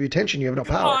and I don't give you attention, you have no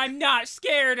power. I'm not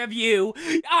scared of you.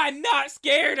 I'm not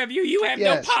scared of you. You have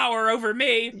Yes. no power over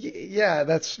me. Yeah,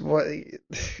 that's what.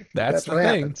 That's the what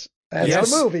thing. happens. That's Yes,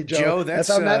 the movie, Joe. that's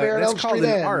how Nightmare on that's Elm called Street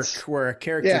an ends. arc where a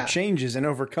character Yeah. changes and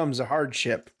overcomes a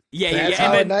hardship. Yeah, That's yeah,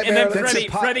 how and Nightmare then on Elm Freddy,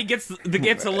 Street- Freddy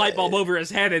gets a light bulb over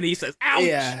his head and he says, "Ouch!"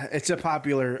 Yeah, it's a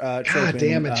popular trope. God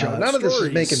damn it, Joe. None of this is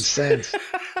stories. making sense.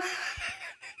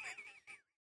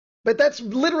 But that's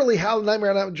literally how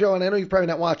Nightmare on Elm Joe, and I know you've probably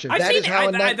not watched it. I've That seen is it.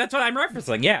 how That's what I'm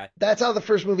referencing. Yeah, that's how the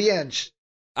first movie ends.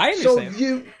 I So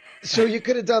understand. you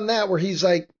could have done that where he's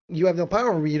like, you have no power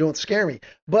over me, you don't scare me.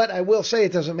 But I will say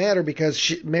it doesn't matter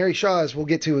because Mary Shaw, as we'll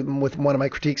get to with one of my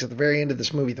critiques at the very end of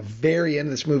this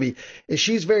movie, is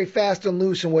she's very fast and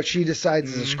loose in what she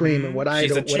decides is a scream and what I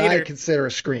She's a cheater. consider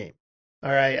a scream.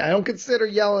 All right, I don't consider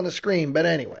yelling a scream, but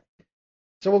anyway.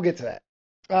 So we'll get to that.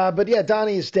 But yeah,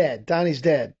 Donnie is dead. Donnie's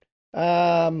dead.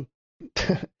 All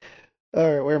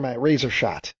right, where am I? Razor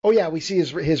shot. Oh yeah, we see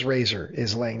his razor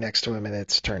is laying next to him and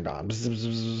it's turned on. Bzz, bzz,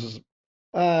 bzz,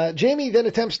 bzz. Jamie then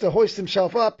attempts to hoist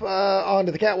himself up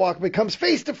onto the catwalk, but comes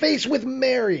face to face with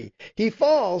Mary. He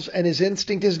falls, and his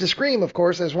instinct is to scream, of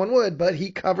course, as one would, but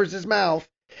he covers his mouth,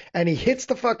 and he hits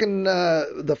the fucking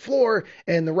the floor,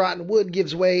 and the rotten wood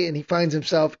gives way, and he finds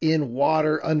himself in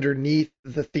water underneath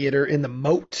the theater, in the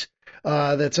moat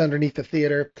that's underneath the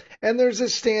theater. And there's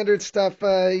this standard stuff.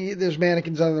 There's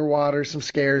mannequins under the water, some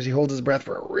scares. He holds his breath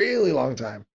for a really long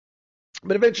time.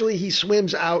 But eventually he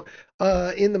swims out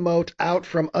in the moat, out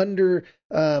from under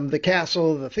the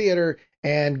castle, the theater,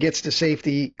 and gets to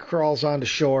safety, crawls onto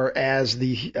shore as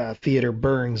the theater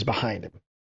burns behind him.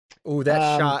 Oh,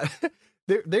 that shot.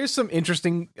 There's some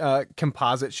interesting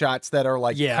composite shots that are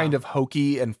like kind of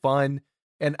hokey and fun.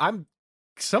 And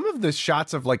some of the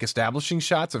shots of like establishing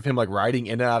shots of him like riding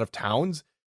in and out of towns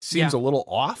seems a little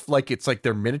off. Like it's like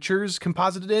they're miniatures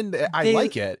composited in. I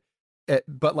like it.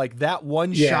 But like that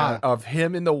one shot of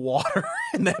him in the water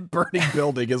in that burning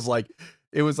building is like,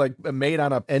 it was like made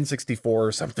on a N64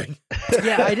 or something.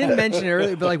 Yeah, I didn't mention it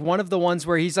earlier, but like one of the ones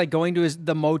where he's like going to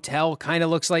the motel kind of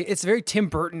looks like it's very Tim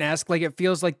Burton-esque. Like it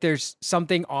feels like there's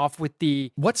something off with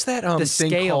the what's that the thing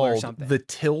scale or called something. the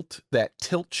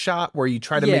tilt shot where you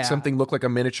try to make something look like a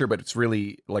miniature but it's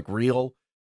really like real.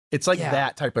 It's like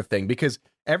that type of thing because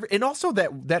and also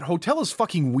that hotel is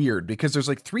fucking weird because there's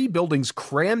like 3 buildings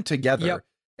crammed together. Yep.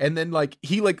 And then like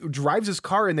he like drives his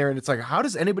car in there and it's like, how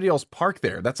does anybody else park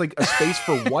there? That's like a space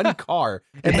for one car.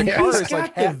 And the car He's is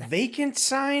like got the vacant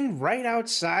sign right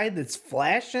outside that's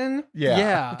flashing.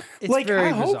 Yeah. It's like very I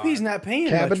hope bizarre. he's not paying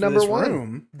Cabin much for number this 1.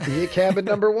 room. Yeah, cabin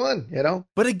number 1, you know?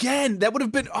 But again, that would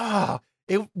have been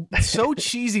so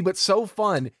cheesy but so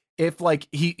fun. If like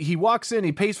he walks in,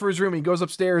 he pays for his room, he goes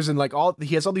upstairs and like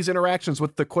he has all these interactions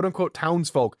with the quote unquote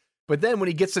townsfolk. But then when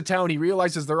he gets to town, he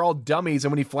realizes they're all dummies,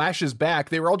 and when he flashes back,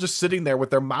 they were all just sitting there with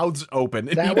their mouths open.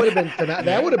 That would have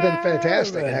been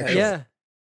fantastic, actually. Yeah.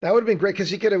 That would have been great because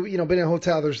he could have, been in a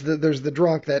hotel. There's the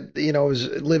drunk that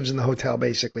lives in the hotel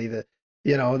basically.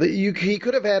 He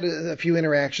could have had a few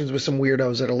interactions with some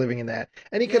weirdos that are living in that,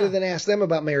 and he could have then asked them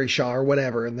about Mary Shaw or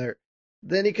whatever, and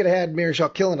then he could have had Mary Shaw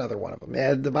kill another one of them.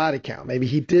 Add the body count. Maybe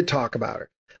he did talk about her.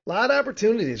 A lot of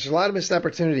opportunities. There's a lot of missed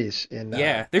opportunities in.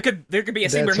 There could be a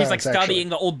scene where he's like studying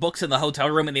the old books in the hotel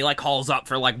room, and he like calls up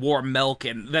for like warm milk,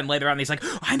 and then later on he's like,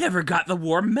 "I never got the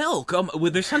warm milk.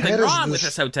 There's something wrong with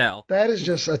this hotel." That is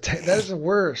just that is the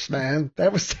worst, man.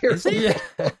 That was terrible.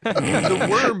 The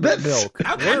worm milk.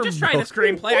 I'm just trying to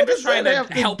screenplay. I'm just trying to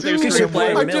help their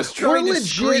screenplay. I'm just trying to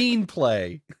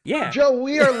screenplay. Yeah, Joe,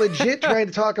 we are legit trying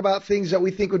to talk about things that we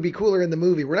think would be cooler in the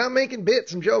movie. We're not making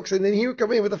bits and jokes, and then he would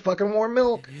come in with the fucking warm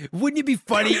milk. Wouldn't it be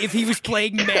funny if he was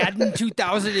playing Madden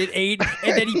 2008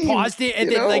 and then he paused it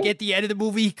and then like at the end of the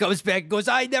movie he comes back and goes,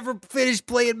 "I never finished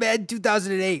playing Madden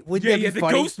 2008." Wouldn't that be the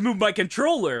funny? ghost moved my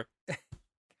controller.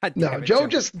 God No, damn it,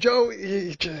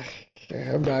 Joe.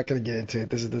 I'm not going to get into it.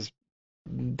 This is this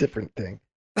different thing.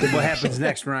 What happens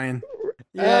next, Ryan?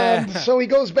 Yeah. So he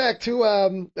goes back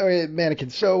to mannequin.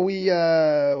 So we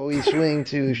swing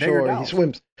to shore. He dolls.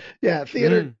 swims. Yeah,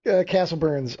 theater. Castle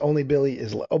Burns. Only Billy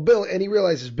is left. Oh, Bill, and he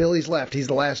realizes Billy's left. He's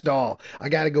the last doll. I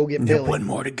got to go get Billy. One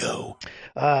more to go.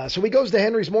 So he goes to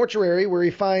Henry's mortuary where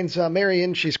he finds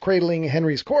Marion. She's cradling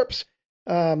Henry's corpse.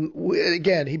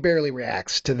 Again, he barely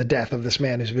reacts to the death of this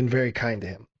man who's been very kind to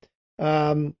him.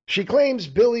 She claims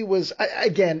Billy was,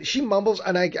 again, she mumbles,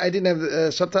 and I didn't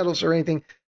have subtitles or anything,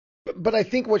 but I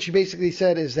think what she basically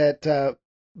said is that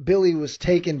Billy was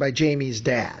taken by Jamie's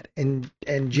dad, and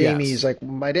Jamie's like,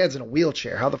 my dad's in a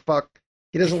wheelchair. How the fuck?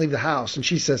 He doesn't leave the house, and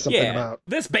she says something about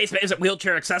this basement isn't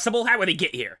wheelchair accessible. How would he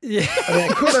get here? Yeah. I mean,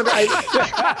 I couldn't.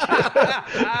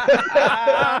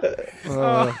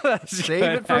 Save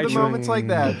it for the moments like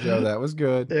that, Joe. That was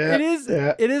good. Yeah,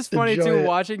 It is funny Enjoy too it.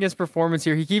 watching his performance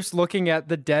here. He keeps looking at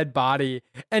the dead body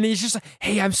and he's just like,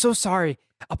 "Hey, I'm so sorry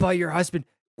about your husband.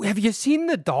 Have you seen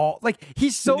the doll?" Like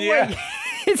he's so like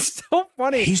it's so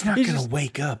funny. He's not just- gonna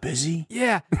wake up, is he?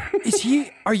 Yeah. Is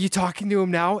he are you talking to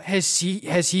him now? Has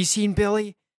he seen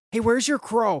Billy? Hey, where's your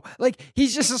crow? Like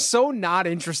he's just so not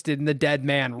interested in the dead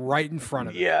man right in front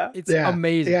of him. Yeah. It's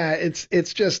amazing. Yeah,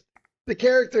 it's just the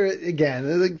character again,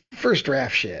 the first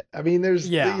draft shit. I mean, there's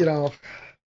you know,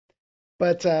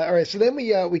 but all right. So then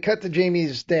we cut to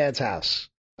Jamie's dad's house.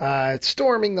 It's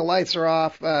storming. The lights are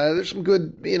off. There's some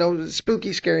good, you know,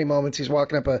 spooky, scary moments. He's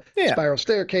walking up a spiral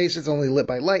staircase. It's only lit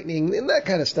by lightning and that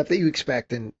kind of stuff that you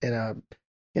expect in a,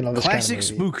 you know, this Classic kind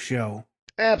of movie. spook show.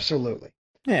 Absolutely.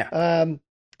 Yeah.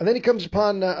 And then he comes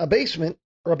upon a basement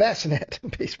or a bassinet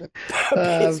basement.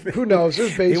 Who knows?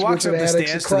 There's basements He walks and up the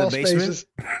attics and stairs to the crawl basement. spaces.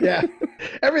 Yeah,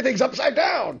 everything's upside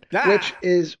down, which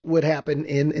would happen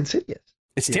in Insidious.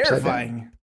 It's The upside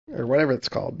terrifying. down, or whatever it's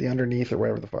called, the underneath or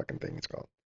whatever the fucking thing it's called.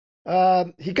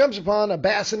 He comes upon a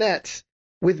bassinet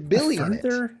with Billy in it.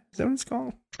 Is that what it's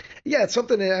called? Yeah, it's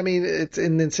something. I mean, it's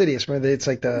in Insidious, where it's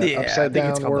like the upside I think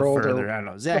it's down called world. The Further. Or, I don't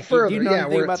know. Zach, Further, do you know yeah,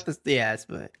 anything where about it's- this? Yeah,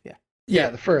 but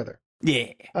yeah, the further.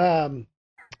 Yeah.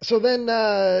 So then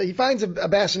he finds a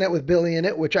bassinet with Billy in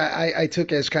it, which I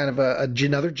took as kind of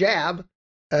another jab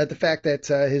at the fact that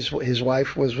his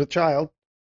wife was with child.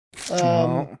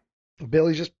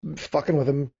 Billy's just fucking with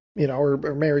him, you know, or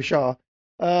Mary Shaw.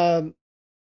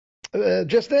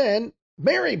 Just then,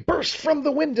 Mary bursts from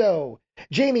the window.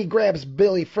 Jamie grabs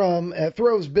Billy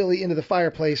throws Billy into the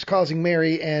fireplace, causing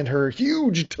Mary and her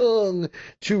huge tongue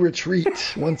to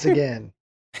retreat once again.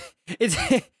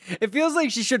 It feels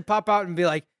like she should pop out and be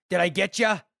like, "Did I get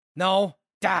you? No,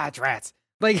 it's rats."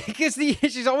 Like, because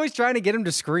she's always trying to get him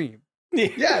to scream.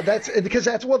 Yeah, that's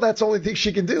the only thing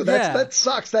she can do. That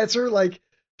sucks. That's her. Like,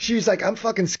 she's like, I'm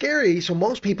fucking scary, so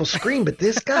most people scream, but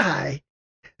this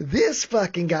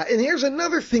fucking guy. And here's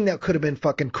another thing that could have been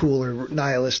fucking cool or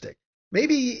nihilistic.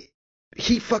 Maybe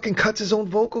he fucking cuts his own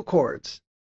vocal cords,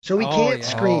 so he can't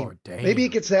scream. Oh, damn. Maybe it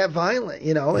gets that violent,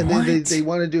 you know. And then they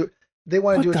want to do. They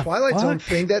want to do a Twilight Zone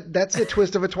thing. That's the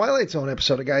twist of a Twilight Zone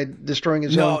episode. A guy destroying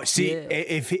his own. No, see,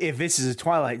 if this is a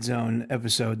Twilight Zone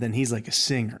episode, then he's like a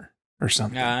singer or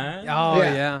something.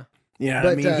 Yeah. You know what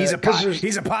But, I mean? He's a 'cause there's-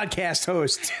 he's a podcast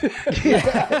host. But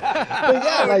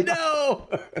yeah, like, no.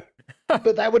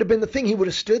 but that would have been the thing. He would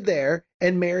have stood there,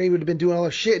 and Mary would have been doing all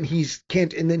this shit,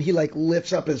 and and then he like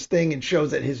lifts up his thing and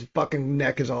shows that his fucking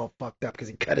neck is all fucked up because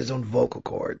he cut his own vocal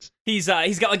cords. He's got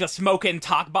like a smoking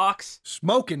talk box.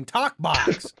 Smoking talk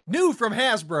box. New from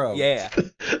Hasbro. Yeah.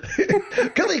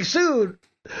 Coming soon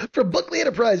from Buckley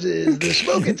Enterprises, the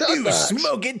Smoking Talk You Box.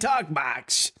 smoking talk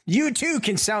box. You too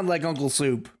can sound like Uncle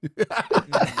Soup.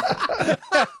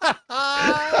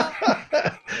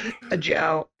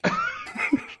 Joe.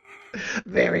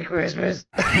 Merry Christmas.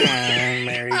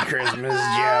 Merry Christmas,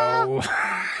 Joe.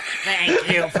 Thank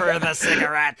you for the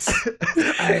cigarettes.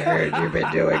 I heard you've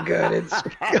been doing good.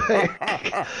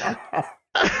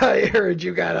 I heard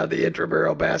you got on the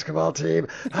intramural basketball team.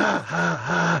 Ha ha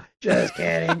ha. Just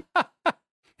kidding.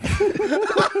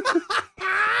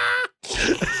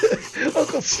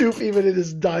 Uncle Soup, even in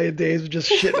his dying days, was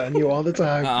just shitting on you all the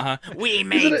time. We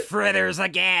made fritters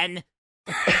again.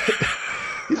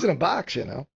 He's in a box, you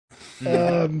know.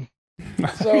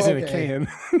 So, He's in a can.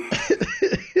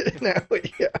 Now,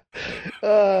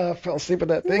 yeah. Fell asleep with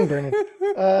that thing burning.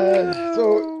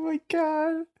 Oh my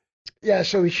god. Yeah,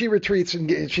 so she retreats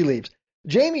and she leaves.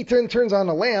 Jamie turns on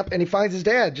a lamp and he finds his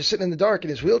dad just sitting in the dark in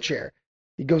his wheelchair.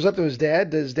 He goes up to his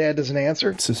dad. His dad doesn't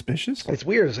answer. Suspicious? It's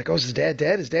weird. It's like, oh, is his dad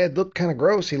dead? His dad looked kind of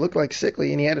gross. He looked like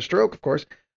sickly and he had a stroke, of course.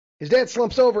 His dad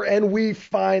slumps over and we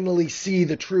finally see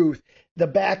the truth. The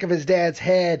back of his dad's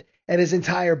head and his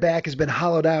entire back has been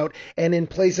hollowed out, and in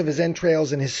place of his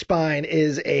entrails and his spine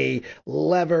is a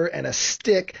lever and a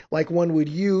stick like one would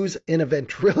use in a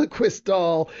ventriloquist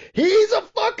doll. He's a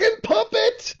fucking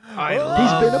puppet. I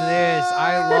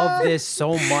love this so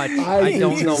much. I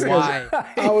don't know why.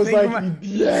 I was like,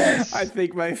 yes. I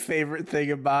think my favorite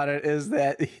thing about it is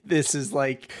that this is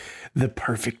like the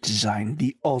perfect design,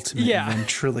 the ultimate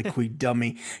ventriloquy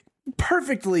dummy,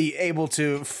 perfectly able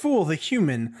to fool the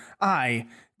human eye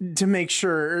to make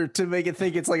it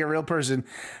think it's like a real person.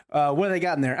 What they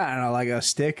got in there? I don't know, like a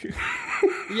stick.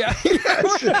 Yeah.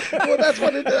 Well, that's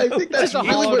what it is. I think that's just a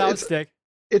really hollowed what out it's. stick.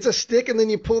 It's a stick, and then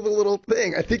you pull the little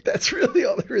thing. I think that's really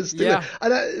all there is to it.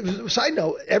 And side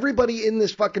note, everybody in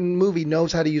this fucking movie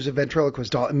knows how to use a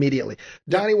ventriloquist doll immediately.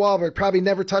 Donnie Wahlberg probably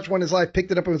never touched one in his life,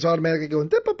 picked it up and was automatically going,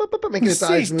 making its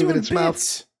eyes move in its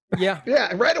mouth. Yeah.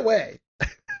 Yeah, right away.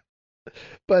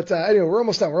 But anyway, we're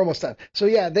almost done. So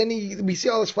yeah, then we see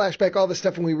all this flashback, all this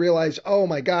stuff, and we realize, oh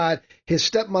my God, his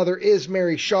stepmother is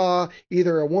Mary Shaw,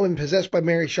 either a woman possessed by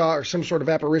Mary Shaw or some sort of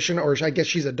apparition, or I guess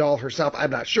she's a doll herself,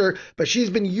 I'm not sure. But she's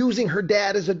been using her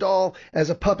dad as a doll, as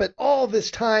a puppet, all this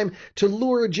time to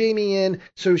lure Jamie in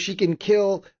so she can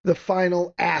kill the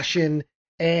final Ashen.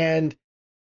 And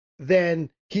then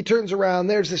he turns around,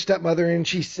 there's the stepmother, and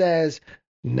she says,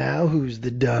 now who's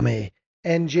the dummy?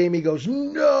 And Jamie goes,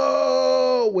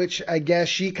 no, which I guess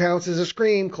she counts as a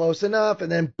scream, close enough.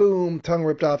 And then boom, tongue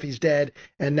ripped off, he's dead.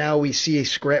 And now we see a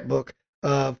scrapbook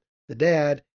of the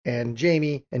dad and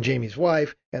Jamie's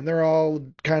wife. And they're all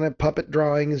kind of puppet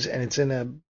drawings. And it's in a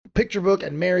picture book.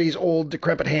 And Mary's old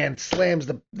decrepit hand slams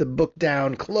the book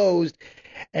down, closed.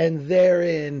 And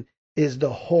therein is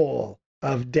the whole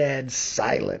of dead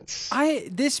silence.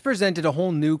 This presented a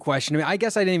whole new question. I mean, I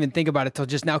guess I didn't even think about it till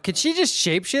just now. Could she just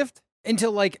shapeshift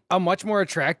into like a much more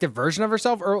attractive version of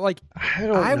herself, or like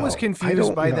I was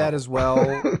confused by that as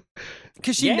well,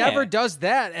 because she never does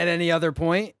that at any other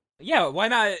point. Yeah, why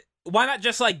not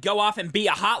just like go off and be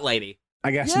a hot lady?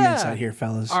 I got some insight here,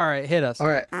 fellas. All right, hit us. All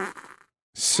right.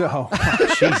 So,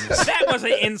 Jesus. That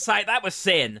wasn't insight, that was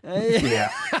sin. Yeah.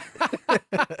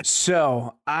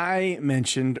 So, I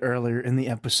mentioned earlier in the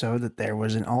episode that there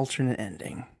was an alternate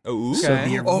ending. Ooh. So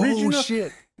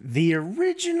the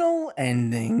original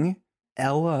ending,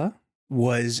 Ella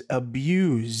was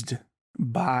abused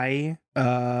by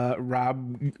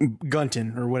Rob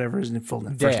Gunton, or whatever his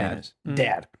first name is.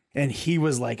 Dad. And he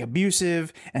was like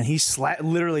abusive, and he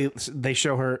literally, they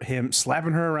show him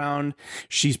slapping her around.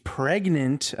 She's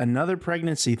pregnant, another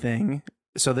pregnancy thing.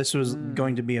 So this was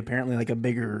going to be apparently like a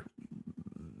bigger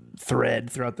thread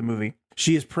throughout the movie.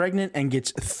 She is pregnant and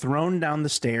gets thrown down the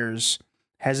stairs,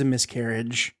 has a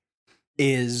miscarriage,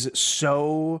 is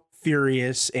so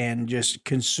furious and just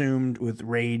consumed with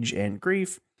rage and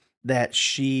grief that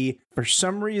she, for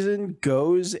some reason,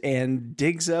 goes and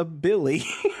digs up Billy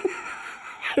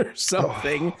or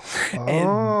something.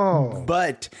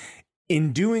 But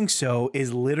in doing so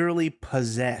is literally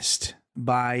possessed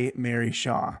by Mary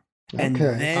Shaw. And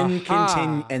then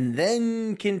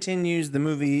continues, the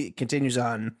movie continues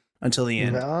on until the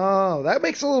end. Oh, that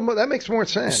makes more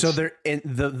sense. So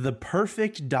the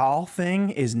perfect doll thing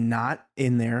is not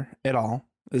in there at all.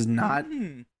 Is not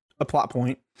a plot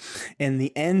point. And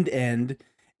the end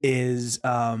is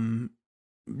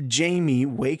Jamie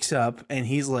wakes up and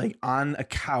he's like on a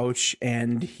couch,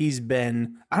 and he's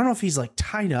been, I don't know if he's like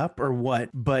tied up or what,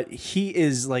 but he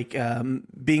is like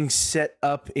being set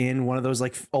up in one of those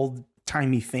like old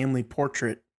timey family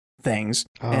portrait things.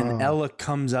 And Ella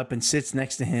comes up and sits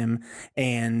next to him,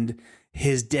 and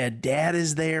his dead dad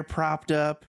is there propped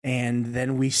up. And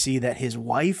then we see that his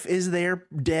wife is there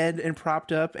dead and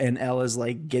propped up, and Ella's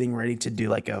like getting ready to do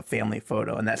like a family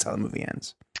photo. And that's how the movie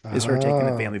ends, is her taking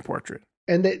a family portrait.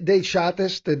 And they shot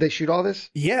this? Did they shoot all this?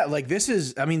 Yeah, like this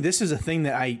is a thing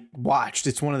that I watched.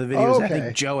 It's one of the videos I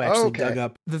think Joe actually dug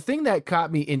up. The thing that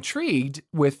got me intrigued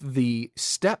with the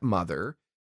stepmother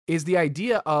is the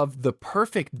idea of the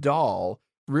perfect doll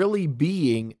really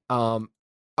being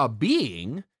a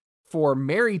being for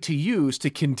Mary to use to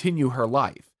continue her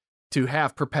life, to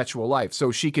have perpetual life.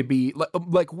 So she could be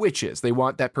like witches. They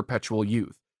want that perpetual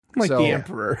youth. Like the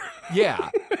Emperor. Yeah.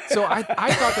 So I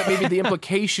thought that maybe the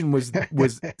implication was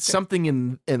something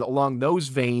in along those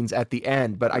veins at the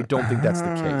end, but I don't think that's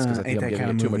the case, because I think I'm giving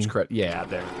it too much credit. Yeah,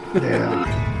 there.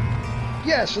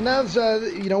 Yeah, so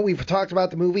now we've talked about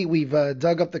the movie. We've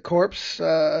dug up the corpse,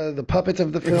 the puppets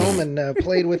of the film, and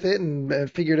played with it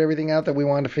and figured everything out that we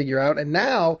wanted to figure out. And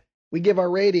now we give our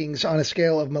ratings on a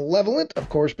scale of malevolent, of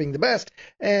course, being the best,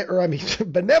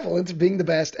 benevolent being the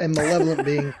best, and malevolent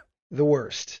being the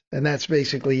worst. And that's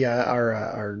basically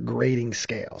our grading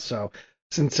scale. So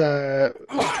Since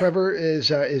Trevor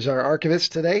is our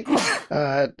archivist today,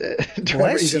 Trevor,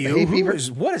 Bless he's got the you. hay fever.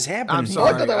 What is happening? I'm here?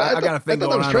 sorry. I got a I thing thought going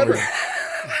that on. was over Trevor.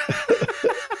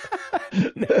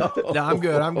 here. No, I'm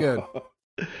good. I'm good.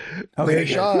 Okay, Fair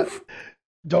shot.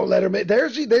 Don't let her make.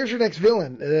 There's your next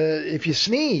villain. If you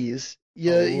sneeze,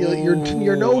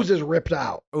 your nose is ripped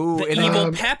out. Ooh, The and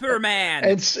evil Pepper Man.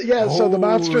 And so the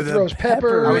monster Oh, the throws pepper.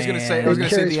 Pepper I was gonna say and the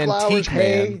carries flowers, antique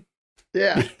hay. man.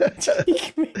 Yeah.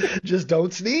 Just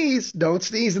don't sneeze. Don't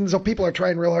sneeze. And so people are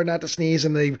trying real hard not to sneeze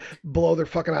and they blow their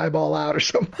fucking eyeball out or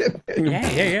something.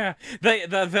 Yeah.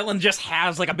 The villain just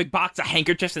has like a big box of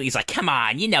handkerchiefs, and he's like, "Come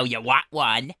on, you know you want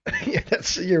one." Yeah,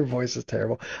 your voice is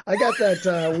terrible. I got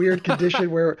that weird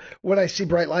condition where when I see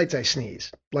bright lights, I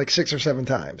sneeze like 6 or 7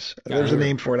 times. There's a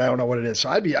name for it. I don't know what it is. So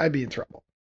I'd be in trouble.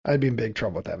 I'd be in big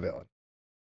trouble with that villain.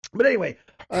 But anyway,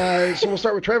 so we'll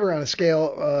start with Trevor on a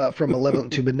scale from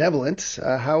malevolent to benevolent.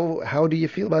 How do you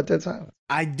feel about Dead Silence?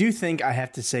 I do think I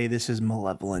have to say this is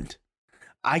malevolent.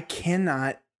 I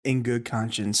cannot, in good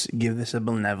conscience, give this a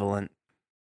benevolent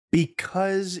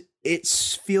because it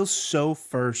feels so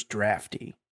first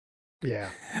drafty.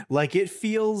 Yeah. Like it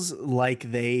feels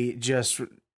like they just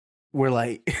were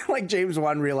like James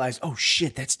Wan realized, oh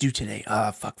shit, that's due today.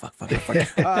 Fuck.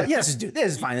 Yeah, this is due.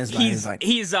 This is fine. This is fine.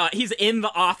 He's in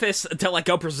the office to like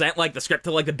go present like the script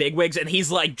to like the bigwigs, and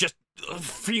he's like just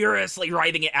furiously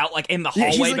writing it out like in the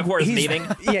hallway before his meeting.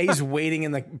 Yeah, he's waiting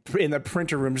in the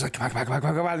printer room, just like come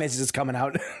on, and it's just coming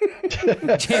out.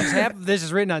 James, half of this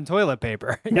is written on toilet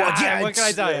paper. Yeah, what can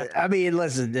I tell you? I mean,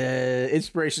 listen,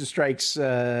 inspiration strikes.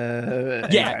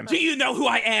 Anytime. Do you know who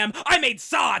I am? I made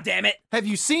Saw, damn it! Have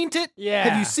you seen it? Yeah.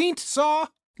 Have you seen Saw?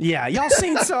 Yeah, y'all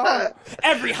seen Saw?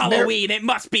 Every Halloween, it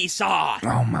must be Saw.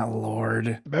 Oh my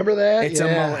lord! Remember that?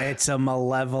 It's a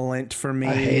malevolent for me.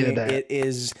 I hated that. It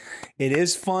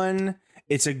is fun.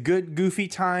 It's a good goofy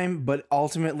time, but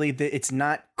ultimately it's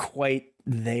not quite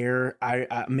there.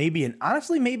 Maybe an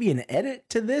edit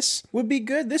to this would be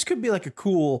good. This could be like a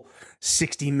cool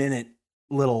 60-minute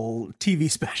little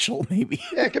TV special, maybe.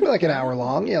 Yeah, it could be like an hour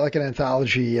long. Yeah, like an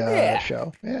anthology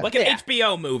show. Yeah. Like an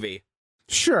HBO movie.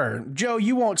 Sure, Joe,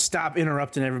 you won't stop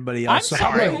interrupting everybody else. I'm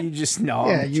sorry. You just know.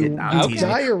 Yeah, I'm teasing.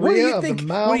 diarrhea of the What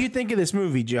mouth. do you think of this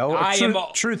movie, Joe?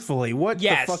 Truthfully, what the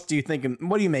fuck do you think?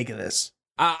 What do you make of this?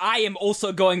 I am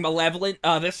also going malevolent.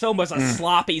 This film was a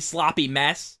sloppy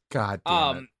mess. God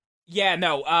damn it. Yeah,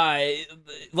 no.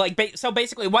 So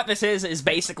basically, what this is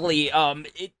basically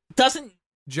it doesn't.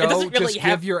 Joe, it doesn't really just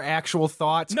have give your actual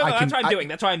thoughts. No, that's what I'm doing.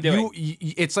 That's what I'm doing.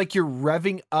 It's like you're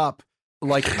revving up.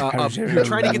 Like you're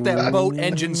trying to get that boat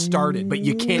engine started, but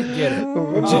you can't get it.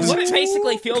 What it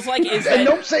basically feels like is that And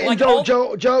don't say like, Joe.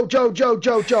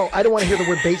 I don't want to hear the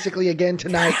word basically again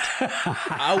tonight.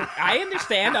 I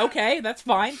understand. Okay, that's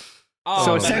fine.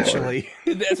 So essentially,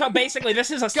 this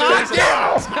is a series of.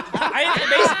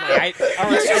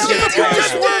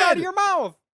 Just word out of your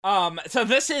mouth. So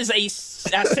this is a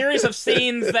series of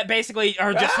scenes that basically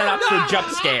are just set up for jump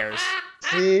scares.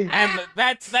 See? And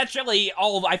that's really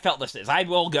all I felt this is. I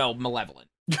will go malevolent.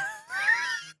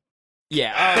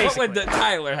 Yeah. What would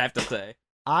Tyler have to say?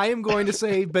 I am going to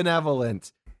say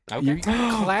benevolent. Okay.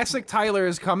 Classic Tyler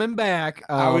is coming back.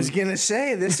 I was gonna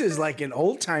say this is like an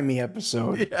old timey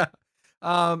episode. Yeah.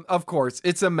 Of course,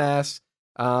 it's a mess.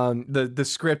 The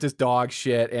script is dog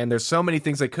shit, and there's so many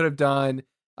things they could have done.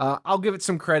 I'll give it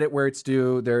some credit where it's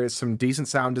due. There is some decent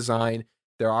sound design.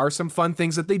 There are some fun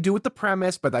things that they do with the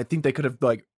premise, but I think they could have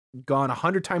like gone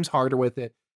 100 times harder with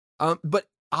it. But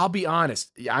I'll be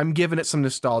honest, I'm giving it some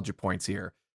nostalgia points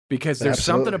here because there's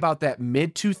something about that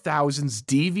mid 2000s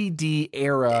DVD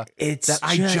era that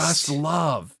I just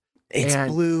love. It's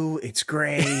blue, it's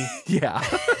gray. Yeah,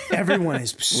 everyone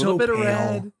is so a little bit pale.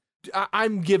 of red.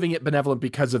 I'm giving it benevolent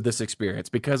because of this experience,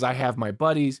 because I have my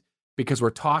buddies, because we're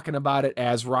talking about it,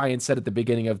 as Ryan said at the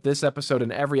beginning of this episode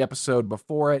and every episode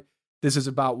before it. This is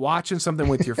about watching something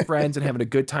with your friends and having a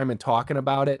good time and talking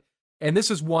about it. And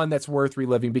this is one that's worth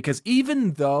reliving because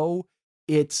even though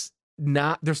there's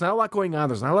not a lot going on,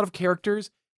 there's not a lot of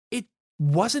characters, it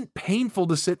wasn't painful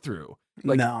to sit through.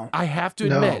 Like, no. I have to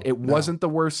admit, it wasn't the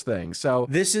worst thing. So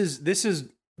this is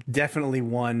definitely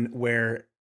one where,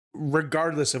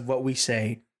 regardless of what we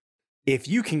say, if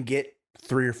you can get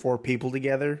 3 or 4 people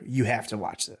together, you have to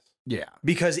watch this. Yeah,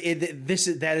 because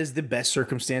that is the best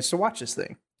circumstance to watch this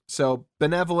thing. So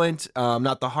benevolent,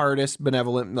 not the hardest,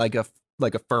 benevolent, like a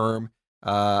firm.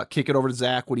 Kick it over to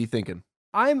Zach. What are you thinking?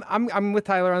 I'm with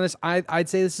Tyler on this. I'd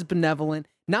say this is benevolent.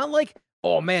 Not like,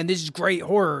 oh man, this is great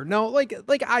horror. No, like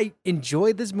I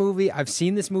enjoyed this movie. I've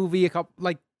seen this movie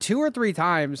 2 or 3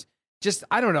 times. Just,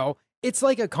 I don't know. it's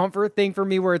like a comfort thing for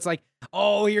me where it's like,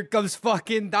 oh, here comes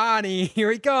fucking Donnie.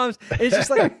 Here he comes. And it's just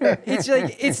like,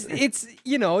 it's,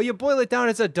 you know, you boil it down.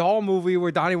 It's a doll movie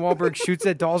where Donnie Wahlberg shoots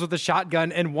at dolls with a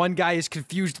shotgun and one guy is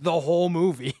confused the whole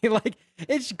movie. Like,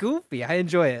 it's goofy. I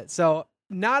enjoy it. So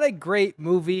not a great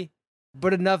movie,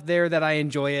 but enough there that I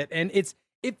enjoy it. And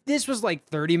if this was like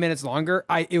 30 minutes longer,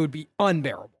 it would be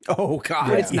unbearable. Oh, God.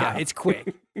 But it's not. It's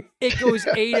quick. It goes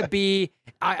A to B.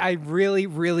 I really,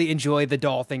 really enjoy the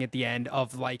doll thing at the end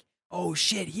of like, oh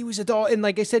shit, he was a doll. And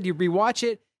like I said, you rewatch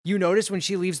it, you notice when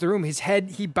she leaves the room,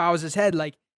 he bows his head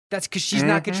like that's because she's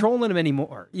not controlling him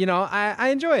anymore. You know, I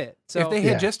enjoy it. So if they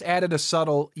had just added a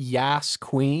subtle "Yas,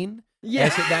 Queen,"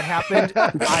 as that happened,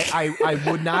 I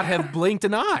would not have blinked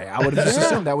an eye. I would have just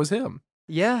assumed that was him.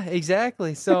 Yeah,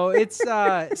 exactly. So it's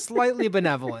slightly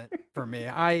benevolent for me.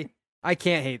 I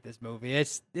can't hate this movie.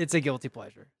 It's a guilty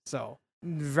pleasure. So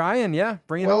Ryan,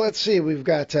 bring it Well, on. let's see. We've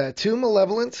got 2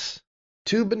 malevolence,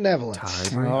 2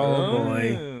 benevolence. Oh,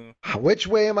 boy. Which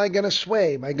way am I going to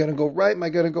sway? Am I going to go right? Am I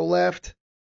going to go left?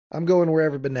 I'm going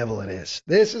wherever benevolent is.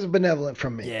 This is benevolent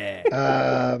from me.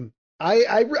 Yeah.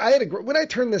 I had when I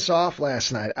turned this off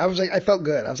last night, I was like, I felt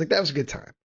good. I was like, that was a good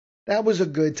time. That was a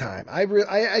good time.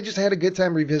 I just had a good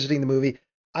time revisiting the movie.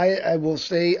 I will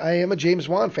say I am a James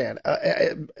Wan fan.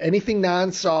 Anything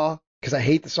non-Saw, because I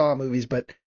hate the Saw movies,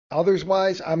 but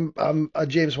otherwise, I'm a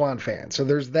James Wan fan. So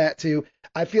there's that too.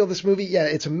 I feel this movie,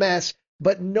 it's a mess,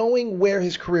 but knowing where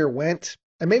his career went,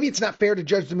 and maybe it's not fair to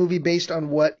judge the movie based on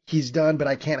what he's done, but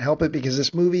I can't help it because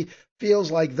this movie feels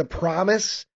like the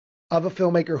promise of a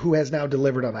filmmaker who has now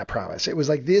delivered on that promise. It was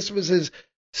like this was his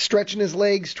stretching his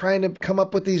legs, trying to come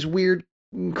up with these weird,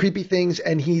 creepy things,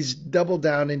 and he's doubled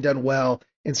down and done well.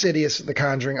 Insidious, The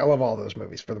Conjuring, I love all those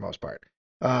movies for the most part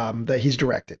that he's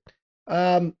directed.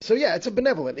 So yeah, it's a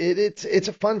benevolent. It's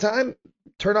a fun time.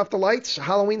 Turn off the lights.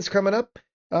 Halloween's coming up.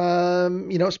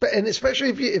 You know, and especially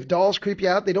if dolls creep you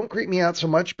out, they don't creep me out so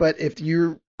much. But if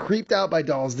you're creeped out by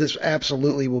dolls, this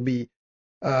absolutely will be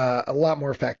a lot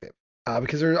more effective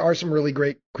because there are some really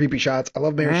great creepy shots. I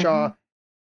love Mary Shaw.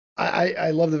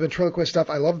 I love the ventriloquist stuff.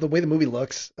 I love the way the movie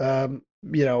looks.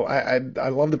 You know, I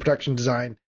love the production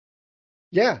design.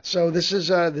 Yeah, so this is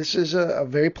a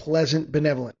very pleasant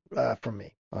benevolent from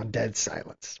me on Dead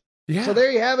Silence. Yeah. So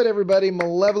there you have it, everybody.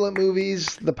 Malevolent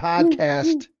Movies, the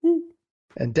podcast,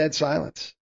 and Dead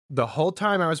Silence. The whole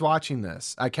time I was watching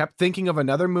this, I kept thinking of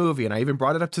another movie, and I even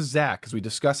brought it up to Zach because we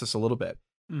discussed this a little bit.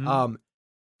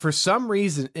 For some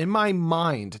reason, in my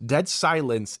mind, Dead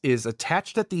Silence is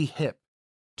attached at the hip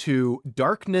to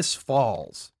Darkness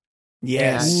Falls.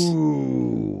 Yes.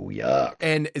 Ooh, yuck.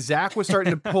 And Zach was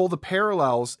starting to pull the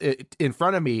parallels in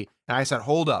front of me, and I said,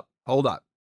 hold up.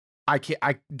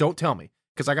 Don't tell me,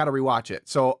 because I got to rewatch it.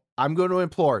 So I'm going to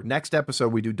implore, next episode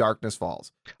we do Darkness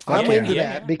Falls. I'm into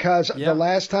that because the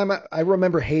last time I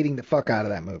remember hating the fuck out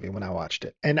of that movie when I watched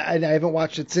it. And I haven't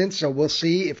watched it since, so we'll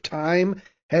see if time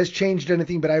has changed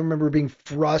anything, but I remember being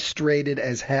frustrated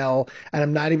as hell, and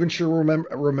I'm not even sure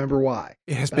remember why.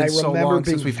 It has been so long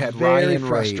since we've had Ryan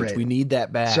Rage. We need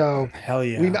that back. So hell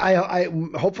yeah. I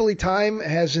hopefully time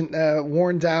hasn't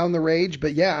worn down the rage,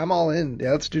 but yeah, I'm all in.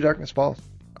 Yeah, let's do Darkness Falls.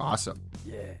 Awesome.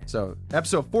 Yeah. So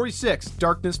episode 46,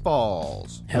 Darkness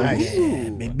Falls. Hell yeah,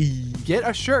 baby. Get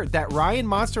a shirt, that Ryan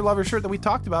Monster Lover shirt that we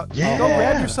talked about. Yeah. Go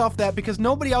grab yourself that because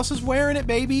nobody else is wearing it,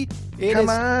 baby. Come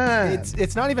on.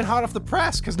 It's not even hot off the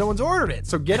press because no one's ordered it.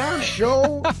 So get on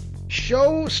it.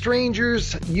 Show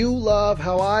strangers you love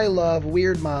how I love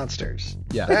weird monsters.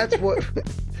 Yeah. That's what.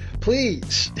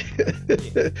 Please.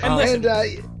 And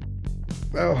listen.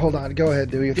 Hold on. Go ahead.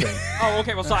 Do your thing. Oh,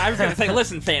 okay. Well, so I was going to say,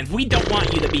 listen, fans, we don't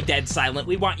want you to be dead silent.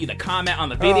 We want you to comment on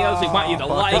the videos. We want you to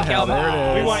like them.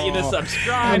 We want you to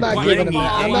subscribe. I'm not giving him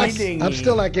it. I'm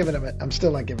still not giving him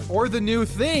it. Or the new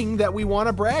thing that we want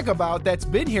to brag about that's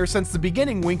been here since the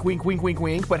beginning. Wink, wink, wink, wink,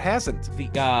 wink, but hasn't.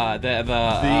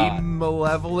 The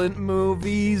Malevolent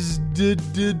Movies.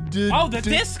 the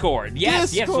Discord.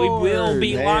 Yes, we will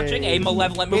be launching a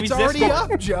Malevolent Movies It's already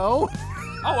Discord. up, Joe.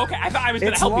 Oh, okay. I thought I was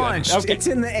going to It's help launched. you. Okay. It's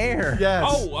in the air. Yes.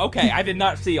 Oh, okay. I did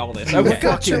not see all this. Look Okay.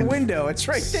 out your window. It's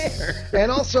right there.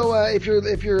 And also, if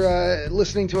you're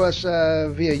listening to us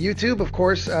via YouTube, of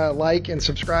course, like and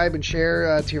subscribe and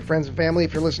share to your friends and family.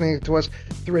 If you're listening to us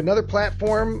through another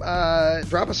platform,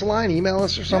 drop us a line, email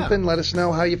us or something. Let us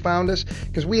know how you found us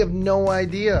because we have no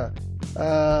idea,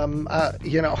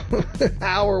 you know,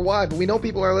 how or why, but we know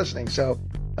people are listening. So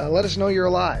let us know you're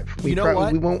alive. You know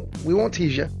what? We won't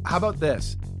tease you. How about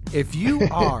this? If you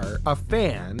are a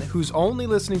fan who's only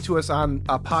listening to us on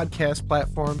a podcast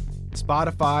platform,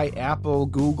 Spotify, Apple,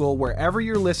 Google, wherever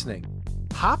you're listening,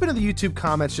 hop into the YouTube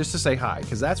comments just to say hi,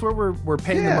 because that's where we're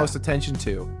paying the most attention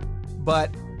to.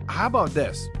 But how about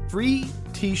this? Free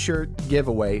t-shirt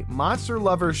giveaway, Monster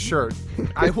Lovers shirt.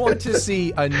 I want to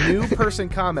see a new person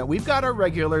comment. We've got our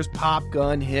regulars, Pop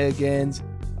Gun, Higgins,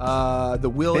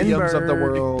 the Williams of the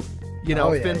world,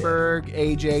 Finberg,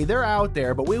 AJ. They're out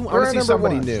there, but we want to see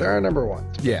somebody new. They're our number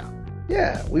ones. Yeah.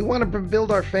 Yeah, we want to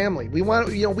build our family. We want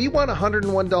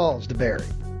 $101 to bury.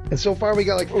 And so far we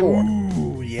got like 4.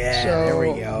 Ooh, yeah, so there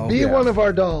we go. Be one of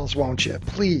our dolls, won't you?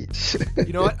 Please.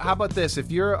 You know what? How about this?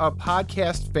 If you're a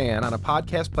podcast fan on a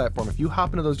podcast platform, if you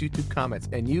hop into those YouTube comments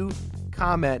and you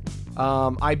comment,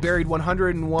 I buried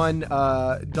 101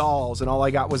 dolls and all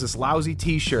I got was this lousy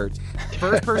t-shirt.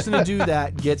 First person to do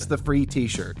that gets the free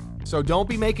t-shirt. So don't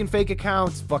be making fake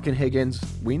accounts, fucking Higgins.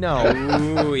 We know.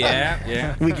 Ooh,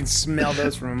 yeah. We can smell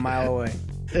those from a mile away.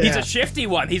 Yeah. He's a shifty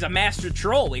one. He's a master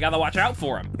troll. We gotta watch out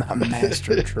for him. A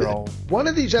master troll. One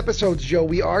of these episodes, Joe,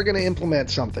 we are going to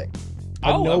implement something.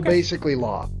 Basically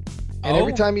law. And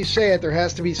every time you say it, there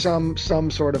has to be some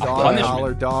sort of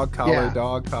dog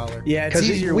collar. Yeah, it's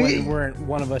easier when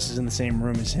one of us is in the same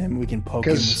room as him. We can poke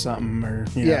him with something, or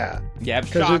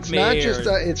because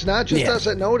it's not just us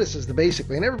that notices the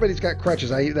basically, and everybody's got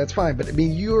crutches. That's fine, but I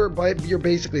mean, you're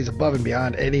basically is above and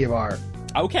beyond any of our.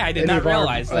 Okay, I did not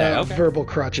realize that. Verbal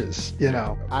crutches,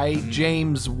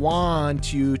 James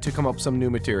want you to come up with some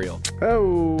new material.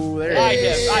 Oh, there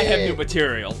I have new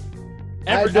material.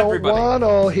 I don't want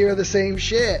to hear the same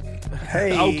shit.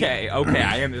 Hey. Okay,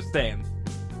 I understand.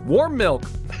 Warm milk.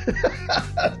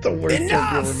 That's the worst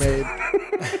joke you ever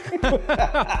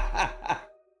made.